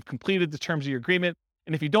until you've completed the terms of your agreement.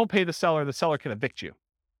 And if you don't pay the seller can evict you.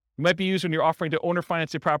 It might be used when you're offering to owner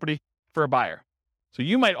finance a property for a buyer. So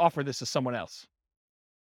you might offer this to someone else.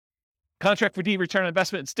 Contract for deed return on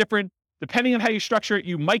investment, it's different. Depending on how you structure it,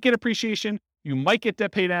 you might get appreciation, you might get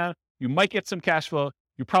debt pay down, you might get some cash flow.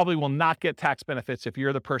 You probably will not get tax benefits if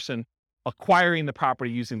you're the person acquiring the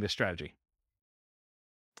property using this strategy.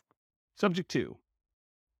 Subject 2.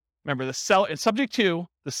 Remember, in subject 2,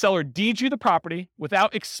 the seller deeds you the property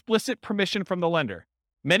without explicit permission from the lender.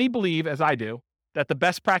 Many believe, as I do, that the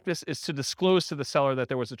best practice is to disclose to the seller that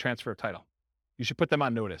there was a transfer of title. You should put them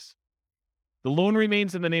on notice. The loan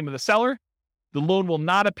remains in the name of the seller. The loan will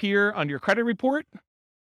not appear on your credit report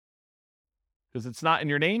because it's not in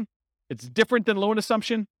your name. It's different than loan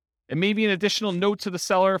assumption. It may be an additional note to the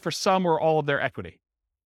seller for some or all of their equity.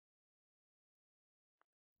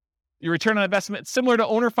 Your return on investment, similar to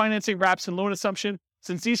owner financing, wraps and loan assumption.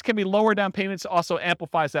 Since these can be lower down payments, also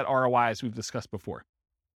amplifies that ROI as we've discussed before.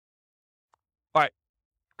 All right,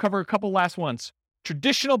 cover a couple last ones.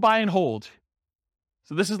 Traditional buy and hold.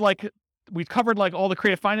 So this is like, we've covered like all the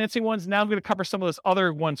creative financing ones. Now I'm going to cover some of those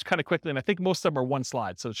other ones kind of quickly. And I think most of them are one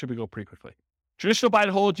slide, so it should go pretty quickly. Traditional buy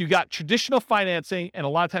and hold, you got traditional financing, and a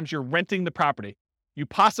lot of times you're renting the property. You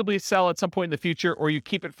possibly sell at some point in the future, or you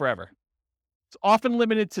keep it forever. It's often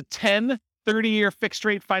limited to 10, 30-year fixed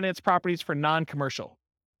rate finance properties for non-commercial.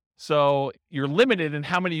 So you're limited in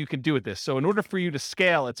how many you can do with this. So in order for you to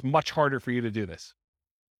scale, it's much harder for you to do this.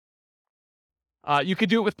 You could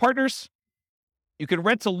do it with partners. You can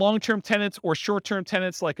rent to long-term tenants or short-term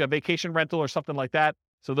tenants like a vacation rental or something like that.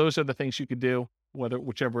 So those are the things you could do,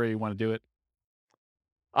 whichever way you want to do it.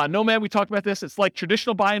 Nomad, we talked about this. It's like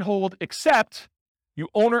traditional buy and hold, except you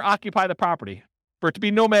owner-occupy the property. For it to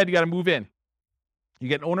be Nomad, you got to move in. You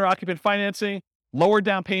get owner-occupant financing. lower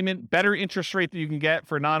down payment, better interest rate that you can get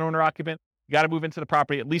for a non-owner occupant. You got to move into the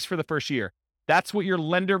property at least for the first year. That's what your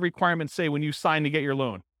lender requirements say when you sign to get your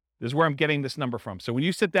loan. This is where I'm getting this number from. So when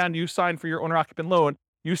you sit down and you sign for your owner occupant loan,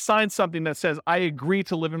 you sign something that says, I agree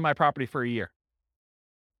to live in my property for a year.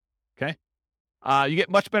 Okay. You get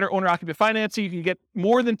much better owner occupant financing. You can get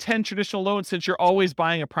more than 10 traditional loans since you're always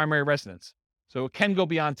buying a primary residence. So it can go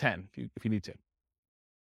beyond 10 if you need to.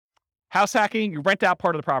 House hacking, you rent out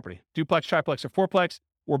part of the property, duplex, triplex, or fourplex,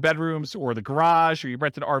 or bedrooms, or the garage, or you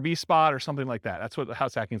rent an RV spot or something like that. That's what the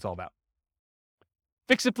house hacking is all about.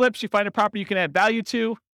 Fix and flips, you find a property you can add value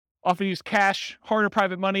to, often use cash, hard or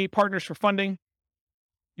private money, partners for funding.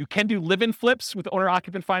 You can do live-in flips with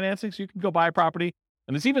owner-occupant financing, so you can go buy a property.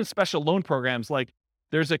 And there's even special loan programs, like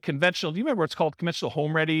there's a conventional, do you remember what it's called, conventional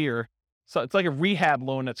home ready, or so it's like a rehab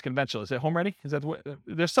loan that's conventional. Is it home ready? Is that what,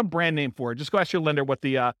 there's some brand name for it. Just go ask your lender what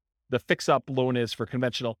the fix-up loan is for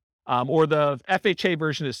conventional. Or the FHA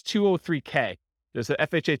version is 203K. There's the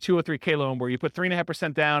FHA 203K loan where you put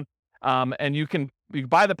 3.5% down, and you can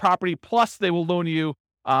buy the property, plus they will loan you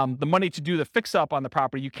the money to do the fix-up on the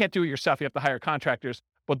property. You can't do it yourself. You have to hire contractors,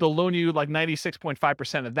 but they'll loan you like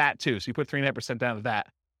 96.5% of that too. So you put 3.5% down of that.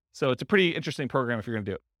 So it's a pretty interesting program if you're going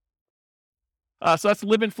to do it. So that's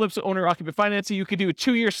live-in flips with owner-occupant financing. You could do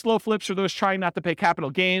 2-year slow flips for those trying not to pay capital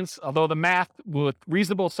gains, although the math with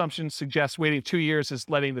reasonable assumptions suggests waiting 2 years is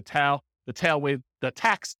letting the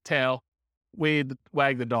tax tail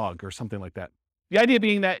wag the dog or something like that. The idea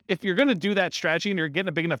being that if you're going to do that strategy and you're getting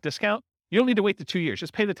a big enough discount, you don't need to wait the 2 years.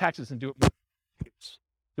 Just pay the taxes and do it.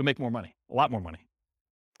 You'll make more money, a lot more money.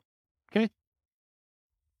 Okay?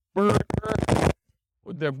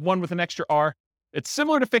 The one with an extra R. It's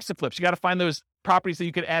similar to fix and flips. You got to find those properties that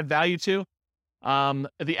you can add value to. The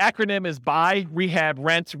acronym is buy, rehab,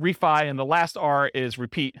 rent, refi, and the last R is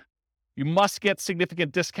repeat. You must get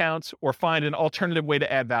significant discounts or find an alternative way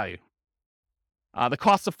to add value. The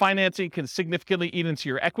cost of financing can significantly eat into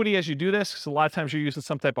your equity as you do this, because a lot of times you're using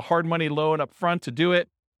some type of hard money loan up front to do it.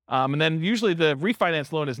 And then usually the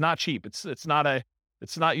refinance loan is not cheap. It's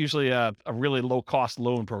not usually a really low cost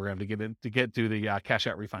loan program to get to the cash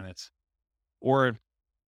out refinance. Or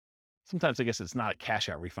sometimes I guess it's not a cash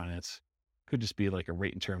out refinance. Could just be like a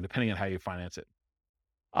rate and term, depending on how you finance it.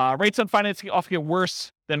 Rates on financing often get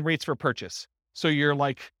worse than rates for purchase. So your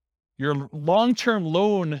long-term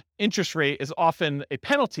loan interest rate is often a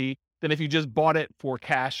penalty than if you just bought it for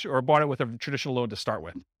cash or bought it with a traditional loan to start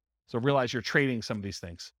with. So realize you're trading some of these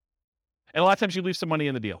things. And a lot of times you leave some money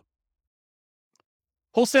in the deal.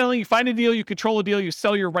 Wholesaling, you find a deal, you control a deal, you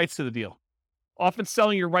sell your rights to the deal. Often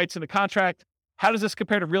selling your rights in a contract. How does this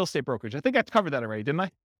compare to real estate brokerage? I think I covered that already, didn't I?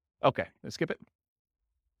 Okay, let's skip it.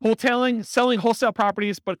 Wholesaling, selling wholesale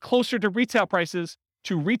properties, but closer to retail prices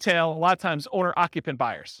to retail, a lot of times owner-occupant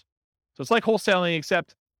buyers. So it's like wholesaling,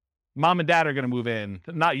 except mom and dad are going to move in.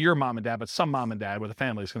 Not your mom and dad, but some mom and dad with a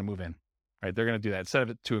family is going to move in. Right? They're going to do that instead of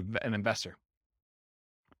it to an investor.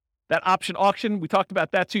 That option auction, we talked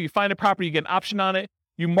about that too. You find a property, you get an option on it.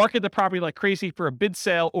 You market the property like crazy for a bid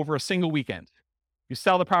sale over a single weekend. You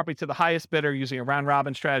sell the property to the highest bidder using a round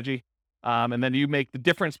robin strategy. And then you make the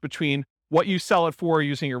difference between what you sell it for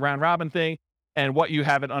using your round robin thing and what you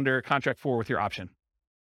have it under contract for with your option.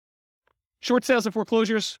 Short sales and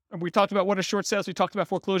foreclosures. We talked about what are short sales. We talked about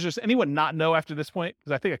foreclosures. Anyone not know after this point?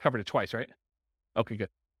 Because I think I covered it twice, right? Okay, good.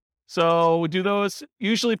 So we do those.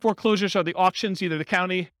 Usually foreclosures are the auctions, either the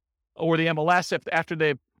county or the MLS after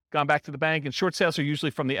they've gone back to the bank. And short sales are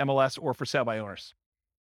usually from the MLS or for sale by owners.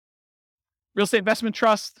 Real estate investment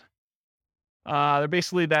trust. They're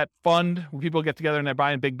basically that fund where people get together and they're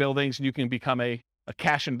buying big buildings and you can become a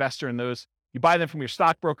cash investor in those. You buy them from your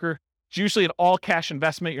stockbroker. It's usually an all cash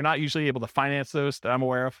investment. You're not usually able to finance those that I'm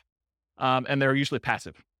aware of. And they're usually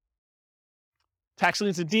passive. Tax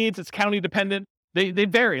liens and deeds, it's county dependent. They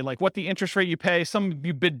vary, like what the interest rate you pay. Some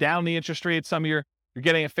you bid down the interest rate. Some you're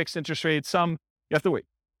getting a fixed interest rate. Some you have to wait.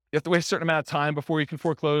 You have to wait a certain amount of time before you can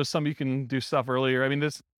foreclose. Some you can do stuff earlier. I mean,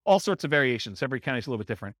 there's all sorts of variations. Every county is a little bit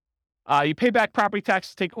different. You pay back property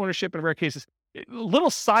taxes, take ownership in rare cases. A little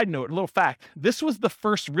side note, a little fact. This was the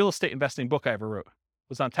first real estate investing book I ever wrote. It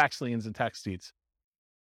was on tax liens and tax deeds.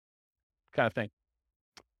 Kind of thing.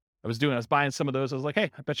 I was buying some of those. I was like,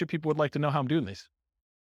 hey, I bet you people would like to know how I'm doing these.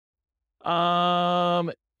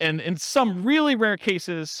 And in some really rare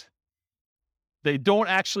cases, they don't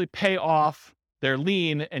actually pay off their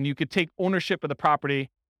lien, and you could take ownership of the property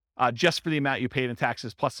just for the amount you paid in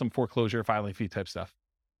taxes, plus some foreclosure filing fee type stuff.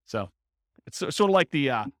 So it's sort of like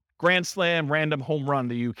the grand slam random home run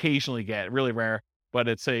that you occasionally get, really rare, but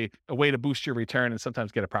it's a way to boost your return and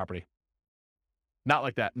sometimes get a property. Not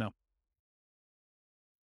like that, no.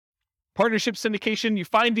 Partnership syndication, you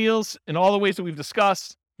find deals in all the ways that we've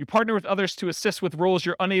discussed. You partner with others to assist with roles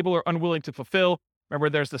you're unable or unwilling to fulfill. Remember,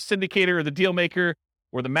 there's the syndicator or the deal maker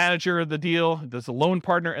or the manager of the deal. There's a loan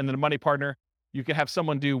partner and then a money partner. You can have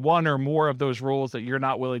someone do one or more of those roles that you're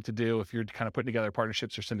not willing to do if you're kind of putting together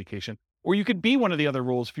partnerships or syndication. Or you could be one of the other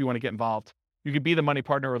roles if you want to get involved. You could be the money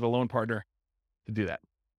partner or the loan partner to do that.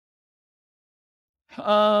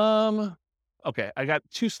 Okay, I got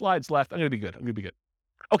 2 slides left. I'm going to be good.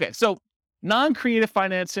 Okay, so non-creative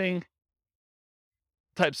financing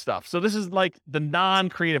type stuff. So this is like the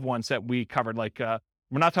non-creative ones that we covered. Like we're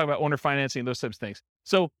not talking about owner financing, those types of things.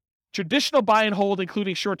 So traditional buy and hold,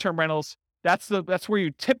 including short-term rentals, that's where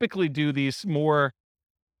you typically do these more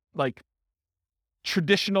like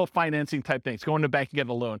traditional financing type things. Going to the bank and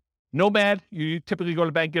getting a loan. Nomad, you typically go to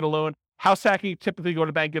the bank, get a loan. House hacking, typically go to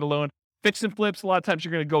the bank, get a loan. Fix and flips, a lot of times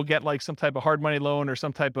you're going to go get like some type of hard money loan or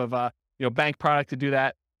some type of bank product to do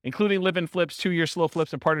that, including live-in flips, 2-year slow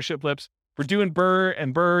flips, and partnership flips. For doing BRRRR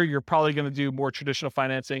and BRRRR, you're probably going to do more traditional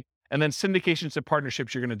financing. And then syndications and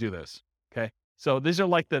partnerships, you're going to do this. Okay. So these are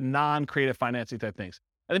like the non-creative financing type things.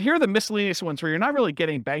 And then here are the miscellaneous ones where you're not really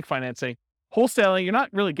getting bank financing. Wholesaling, you're not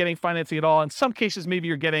really getting financing at all. In some cases, maybe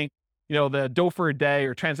you're getting, the dough for a day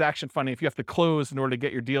or transaction funding if you have to close in order to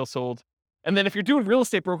get your deal sold. And then if you're doing real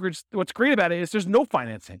estate brokerage, what's great about it is there's no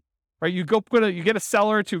financing, right? You get a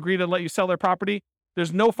seller to agree to let you sell their property.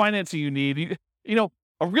 There's no financing you need.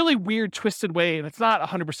 A really weird, twisted way, and it's not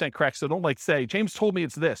 100% correct, so don't say, James told me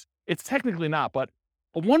it's this. It's technically not, but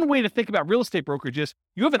one way to think about real estate brokerage is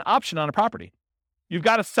you have an option on a property. You've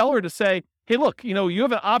got a seller to say, hey, look, you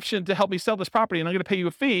have an option to help me sell this property, and I'm going to pay you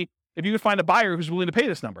a fee if you can find a buyer who's willing to pay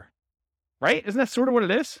this number, right? Isn't that sort of what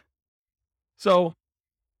it is? So,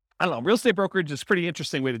 I don't know, real estate brokerage is a pretty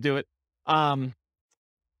interesting way to do it. And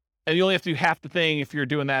you only have to do half the thing if you're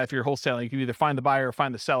doing that. If you're wholesaling, you can either find the buyer or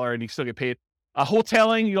find the seller and you still get paid.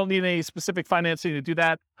 Wholesaling, you don't need any specific financing to do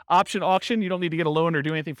that. Option auction, you don't need to get a loan or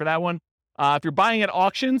do anything for that one. If you're buying at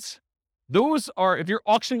auctions, if you're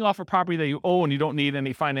auctioning off a property that you own, you don't need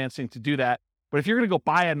any financing to do that. But if you're going to go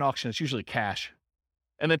buy at an auction, it's usually cash.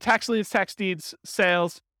 And then tax liens, tax deeds,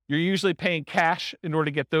 sales, you're usually paying cash in order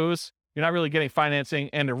to get those. You're not really getting financing,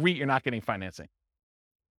 and a REIT, you're not getting financing.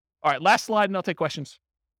 All right, last slide, and I'll take questions.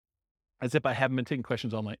 As if I haven't been taking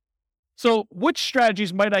questions all night. So which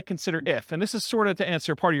strategies might I consider if, and this is sort of to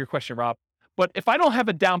answer part of your question, Rob, but if I don't have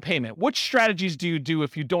a down payment, which strategies do you do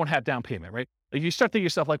if you don't have down payment, right? Like you start thinking to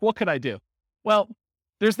yourself, like, what could I do? Well,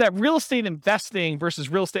 there's that real estate investing versus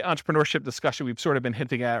real estate entrepreneurship discussion we've sort of been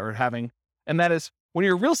hinting at or having. And that is when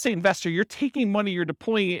you're a real estate investor, you're taking money, you're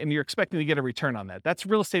deploying it, and you're expecting to get a return on that. That's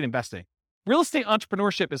real estate investing. Real estate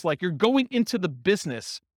entrepreneurship is like you're going into the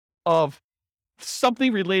business of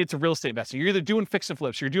something related to real estate investing. You're either doing fix and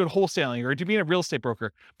flips, you're doing wholesaling, or you're being a real estate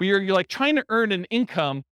broker, but you're like trying to earn an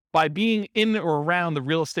income by being in or around the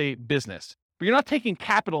real estate business. But you're not taking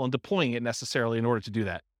capital and deploying it necessarily in order to do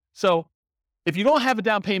that. So if you don't have a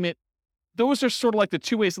down payment, those are sort of like the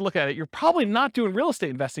 2 ways to look at it. You're probably not doing real estate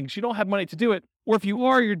investing because you don't have money to do it. Or if you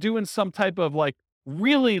are, you're doing some type of like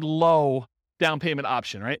really low down payment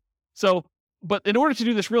option, right? So, but in order to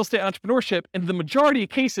do this real estate entrepreneurship, in the majority of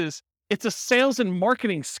cases, it's a sales and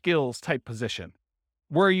marketing skills type position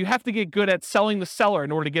where you have to get good at selling the seller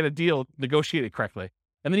in order to get a deal negotiated correctly.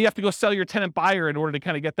 And then you have to go sell your tenant buyer in order to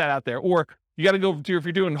kind of get that out there. Or you got to go do, if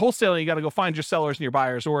you're doing wholesaling, you got to go find your sellers and your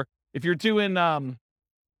buyers. Or if you're doing,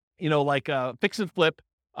 fix and flip,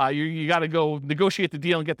 you got to go negotiate the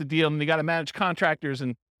deal and get the deal. And you got to manage contractors.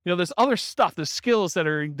 And, there's other stuff, there's skills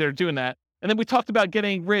they're doing that. And then we talked about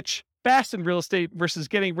getting rich fast in real estate versus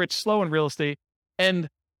getting rich slow in real estate. And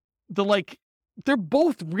they're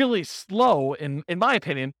both really slow in my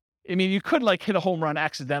opinion. I mean, you could hit a home run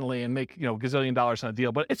accidentally and make, gazillion dollars on a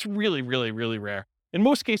deal, but it's really, really, really rare. In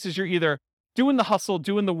most cases, you're either doing the hustle,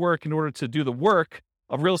 doing the work in order to do the work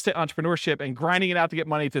of real estate entrepreneurship and grinding it out to get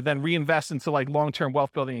money to then reinvest into long-term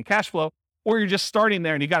wealth building and cash flow, or you're just starting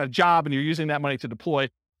there and you got a job and you're using that money to deploy.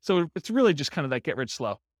 So it's really just kind of that get rich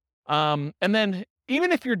slow. And then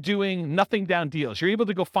even if you're doing nothing down deals, you're able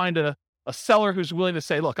to go find a seller who's willing to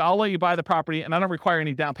say, look, I'll let you buy the property and I don't require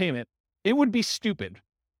any down payment. It would be stupid.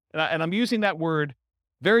 And I'm using that word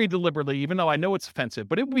very deliberately, even though I know it's offensive,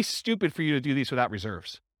 but it would be stupid for you to do these without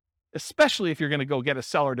reserves, especially if you're going to go get a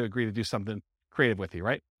seller to agree to do something creative with you,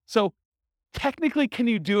 right? So technically, can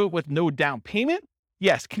you do it with no down payment?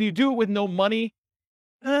 Yes. Can you do it with no money?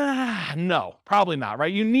 No, probably not,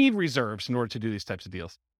 right? You need reserves in order to do these types of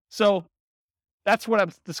deals. So that's what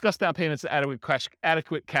I've discussed, down payments,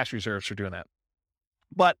 adequate cash reserves for doing that.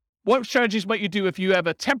 But what strategies might you do if you have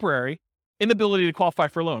a temporary inability to qualify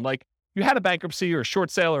for a loan? Like you had a bankruptcy or a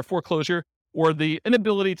short sale or foreclosure, or the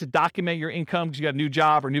inability to document your income because you got a new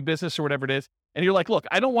job or new business or whatever it is. And you're like, look,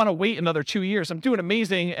 I don't want to wait another 2 years. I'm doing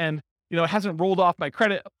amazing. And, it hasn't rolled off my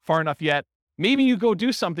credit far enough yet. Maybe you go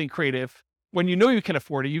do something creative when you know you can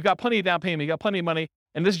afford it. You got plenty of down payment, you got plenty of money.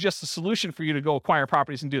 And this is just a solution for you to go acquire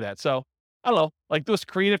properties and do that. So I don't know, like those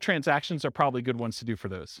creative transactions are probably good ones to do for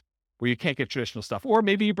those where you can't get traditional stuff. Or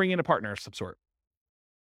maybe you bring in a partner of some sort.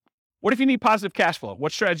 What if you need positive cash flow?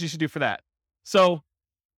 What strategies to do for that? So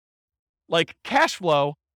like cash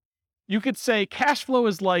flow, you could say cash flow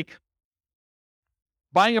is like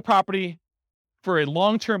buying a property for a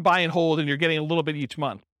long-term buy and hold, and you're getting a little bit each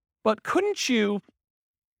month. But couldn't you,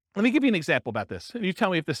 let me give you an example about this, and you tell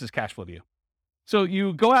me if this is cash flow to you. So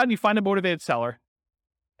you go out and you find a motivated seller,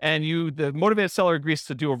 and the motivated seller agrees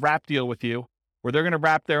to do a wrap deal with you, where they're going to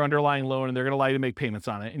wrap their underlying loan and they're going to allow you to make payments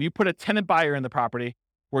on it. And you put a tenant buyer in the property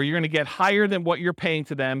where you're going to get higher than what you're paying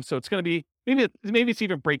to them. So it's going to be, maybe it's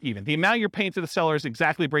even break even. The amount you're paying to the seller is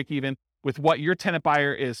exactly break even with what your tenant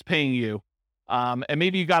buyer is paying you. And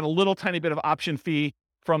maybe you got a little tiny bit of option fee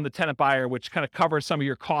from the tenant buyer, which kind of covers some of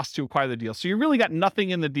your costs to acquire the deal. So you really got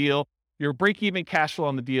nothing in the deal. You're break-even cash flow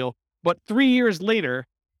on the deal. But 3 years later,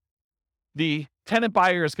 the tenant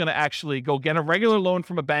buyer is going to actually go get a regular loan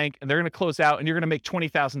from a bank, and they're going to close out, and you're going to make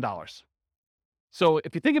 $20,000. So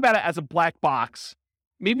if you think about it as a black box,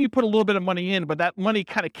 maybe you put a little bit of money in, but that money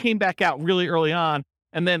kind of came back out really early on.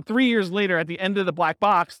 And then 3 years later, at the end of the black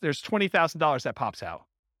box, there's $20,000 that pops out.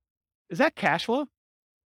 Is that cash flow?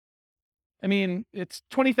 I mean, it's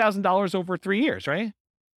 $20,000 over 3 years, right?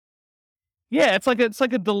 Yeah, it's like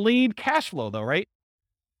a delayed cash flow though, right?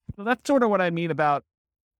 So that's sort of what I mean about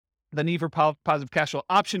the need for positive cash flow,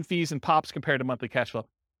 option fees and pops compared to monthly cash flow.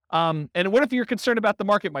 And what if you're concerned about the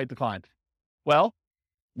market might decline? Well,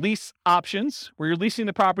 lease options, where you're leasing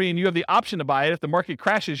the property and you have the option to buy it. If the market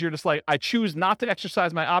crashes, you're just like, I choose not to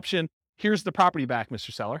exercise my option. Here's the property back,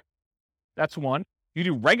 Mr. Seller. That's one. You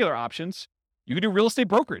do regular options. You can do real estate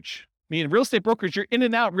brokerage. I mean, real estate brokerage, you're in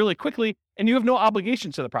and out really quickly and you have no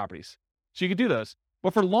obligation to the properties. So you can do those.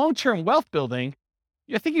 But for long-term wealth building,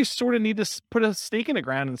 I think you sort of need to put a stake in the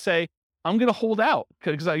ground and say, I'm going to hold out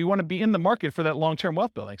because you want to be in the market for that long-term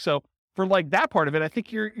wealth building. So for like that part of it, I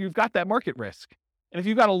think you've got that market risk. And if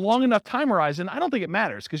you've got a long enough time horizon, I don't think it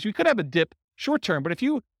matters because you could have a dip short term. But if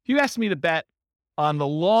you asked me to bet on the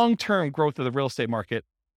long-term growth of the real estate market,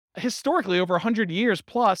 historically over 100 years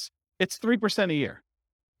plus, it's 3% a year.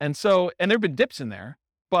 And there've been dips in there,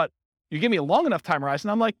 but you give me a long enough time horizon,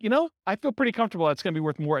 I'm like, I feel pretty comfortable it's going to be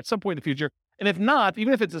worth more at some point in the future. And if not,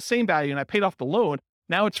 even if it's the same value and I paid off the loan,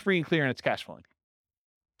 now it's free and clear and it's cash flowing.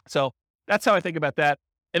 So that's how I think about that.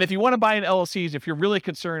 And if you want to buy in LLCs, if you're really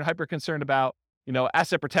hyper concerned about,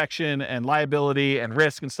 asset protection and liability and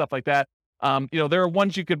risk and stuff like that, there are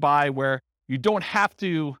ones you could buy where you don't have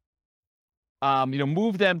to,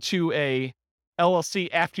 move them to a LLC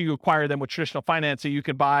after you acquire them with traditional financing. You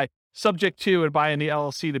could buy subject to and buy in the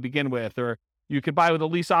LLC to begin with, or you could buy with a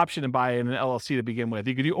lease option and buy in an LLC to begin with.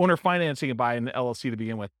 You could do owner financing and buy in the LLC to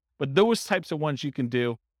begin with. But those types of ones you can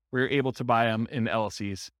do where you're able to buy them in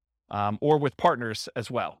LLCs or with partners as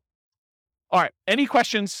well. All right. Any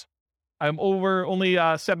questions? I'm only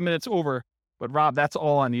 7 minutes over, but Rob, that's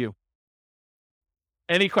all on you.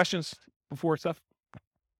 Any questions before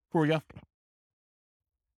we go?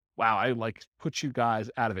 Wow, I put you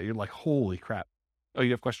guys out of it. You're like, holy crap. Oh,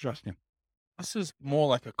 you have questions, Justin? This is more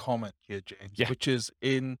like a comment here, James, Yeah. which is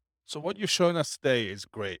so what you're showing us today is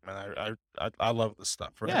great, man. I love this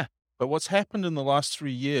stuff, right? Yeah. But what's happened in the last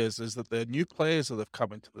 3 years is that there are new players that have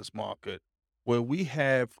come into this market where we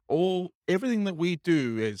have everything that we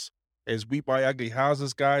do is we buy ugly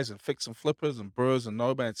houses, guys, and fix and flippers and brewers and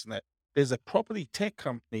nomads and that. There's a property tech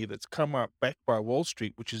company that's come up backed by Wall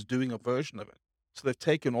Street, which is doing a version of it. So they've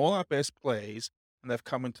taken all our best plays and they've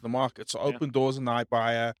come into the market. So Open Doors an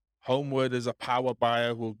iBuyer, Homeward is a power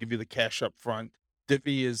buyer who will give you the cash up front.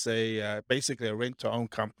 Divvy is basically a rent-to-own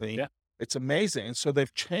company. Yeah. It's amazing. And so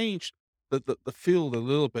they've changed the field a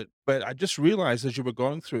little bit. But I just realized as you were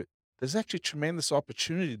going through it, there's actually tremendous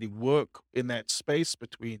opportunity to work in that space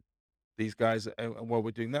between these guys and what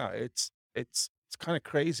we're doing now. It's kind of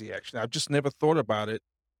crazy, actually. I've just never thought about it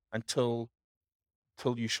until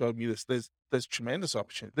you showed me this. There's tremendous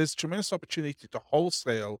opportunity. There's tremendous opportunity to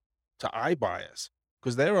wholesale to iBuyers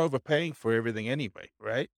because they're overpaying for everything anyway,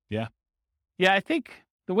 right? Yeah. Yeah, I think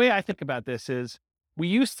the way I think about this is we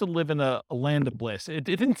used to live in a land of bliss. It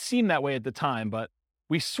didn't seem that way at the time, but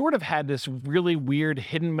we sort of had this really weird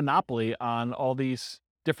hidden monopoly on all these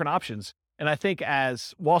different options. And I think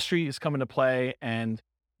as Wall Street is coming to play and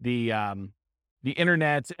the the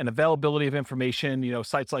internet and availability of information,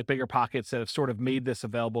 sites like BiggerPockets that have sort of made this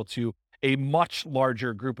available to a much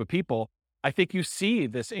larger group of people, I think you see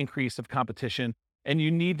this increase of competition, and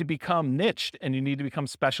you need to become niched, and you need to become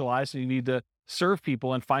specialized, and you need to serve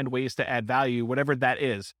people and find ways to add value, whatever that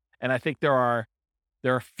is. And I think there are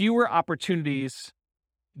fewer opportunities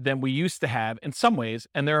than we used to have in some ways,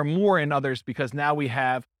 and there are more in others because now we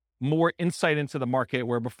have more insight into the market,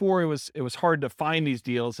 where before it was hard to find these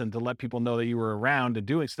deals and to let people know that you were around and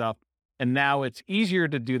doing stuff. And now it's easier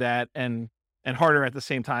to do that and harder at the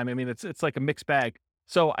same time. I mean, it's like a mixed bag.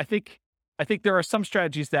 So I think there are some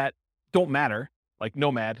strategies that don't matter, like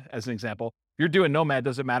Nomad as an example. If you're doing Nomad,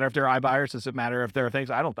 does it matter if there are iBuyers? Does it matter if there are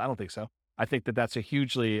things? I don't think so. I think that's a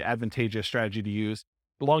hugely advantageous strategy to use.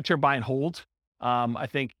 The long-term buy and hold, I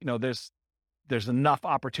think, there's enough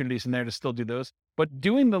opportunities in there to still do those. But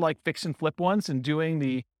doing the like fix and flip ones and doing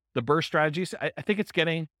the burst strategies, I think it's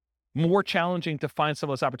getting more challenging to find some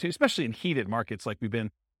of those opportunities, especially in heated markets like we've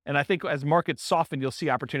been. And I think as markets soften, you'll see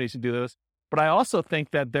opportunities to do those. But I also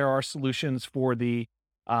think that there are solutions for the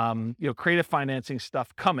creative financing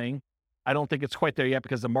stuff coming. I don't think it's quite there yet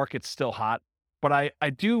because the market's still hot. But I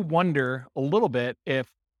do wonder a little bit if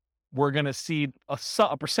we're going to see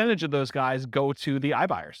a percentage of those guys go to the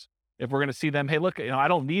iBuyers. If we're going to see them, hey, look, I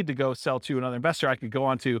don't need to go sell to another investor. I could go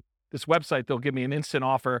onto this website. They'll give me an instant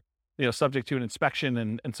offer, subject to an inspection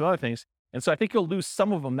and some other things. And so I think you'll lose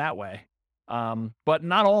some of them that way, but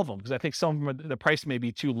not all of them, because I think some of them, the price may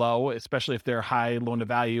be too low, especially if they're high loan to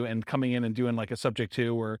value, and coming in and doing like a subject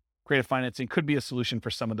to or creative financing could be a solution for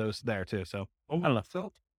some of those there too. So I don't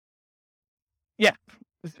know. Yeah.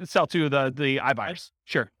 Sell to the iBuyers.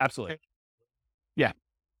 Sure. Absolutely. Yeah.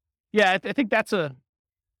 Yeah. I think that's a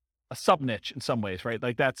sub niche in some ways, right?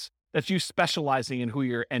 Like that's you specializing in who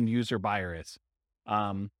your end user buyer is.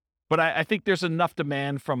 But I think there's enough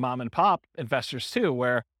demand from mom and pop investors too,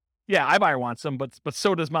 where iBuyer wants them, but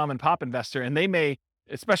so does mom and pop investor. And they may,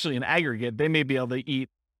 especially in aggregate, they may be able to eat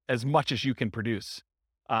as much as you can produce.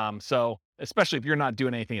 So especially if you're not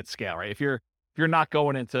doing anything at scale, right? If you're not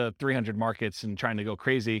going into 300 markets and trying to go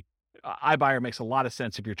crazy, iBuyer makes a lot of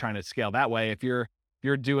sense if you're trying to scale that way. If you're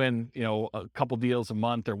doing, a couple deals a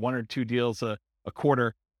month or one or two deals a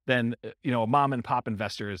quarter, then, a mom and pop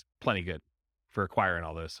investor is plenty good for acquiring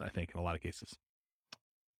all those, I think, in a lot of cases.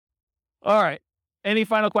 All right. Any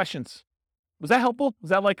final questions? Was that helpful? Was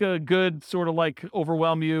that like a good sort of like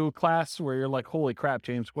overwhelm you class where you're like, holy crap,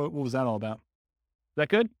 James, what was that all about? Is that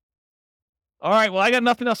good? All right. Well, I got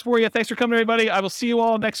nothing else for you. Thanks for coming, everybody. I will see you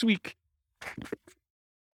all next week.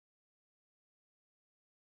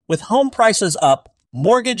 With home prices up,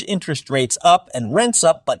 mortgage interest rates up, and rents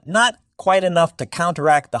up, but not quite enough to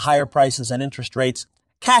counteract the higher prices and interest rates,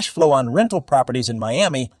 cash flow on rental properties in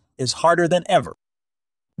Miami is harder than ever.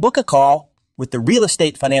 Book a call with the Real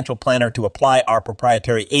Estate Financial Planner to apply our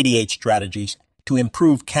proprietary 88 strategies to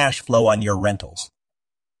improve cash flow on your rentals.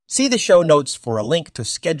 See the show notes for a link to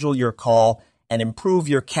schedule your call and improve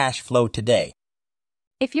your cash flow today.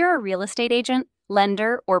 If you're a real estate agent,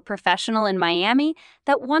 lender, or professional in Miami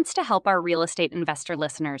that wants to help our real estate investor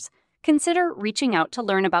listeners, consider reaching out to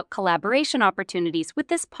learn about collaboration opportunities with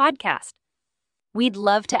this podcast. We'd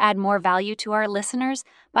love to add more value to our listeners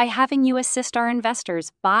by having you assist our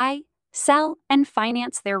investors buy, sell, and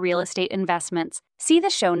finance their real estate investments. See the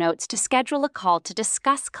show notes to schedule a call to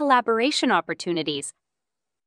discuss collaboration opportunities.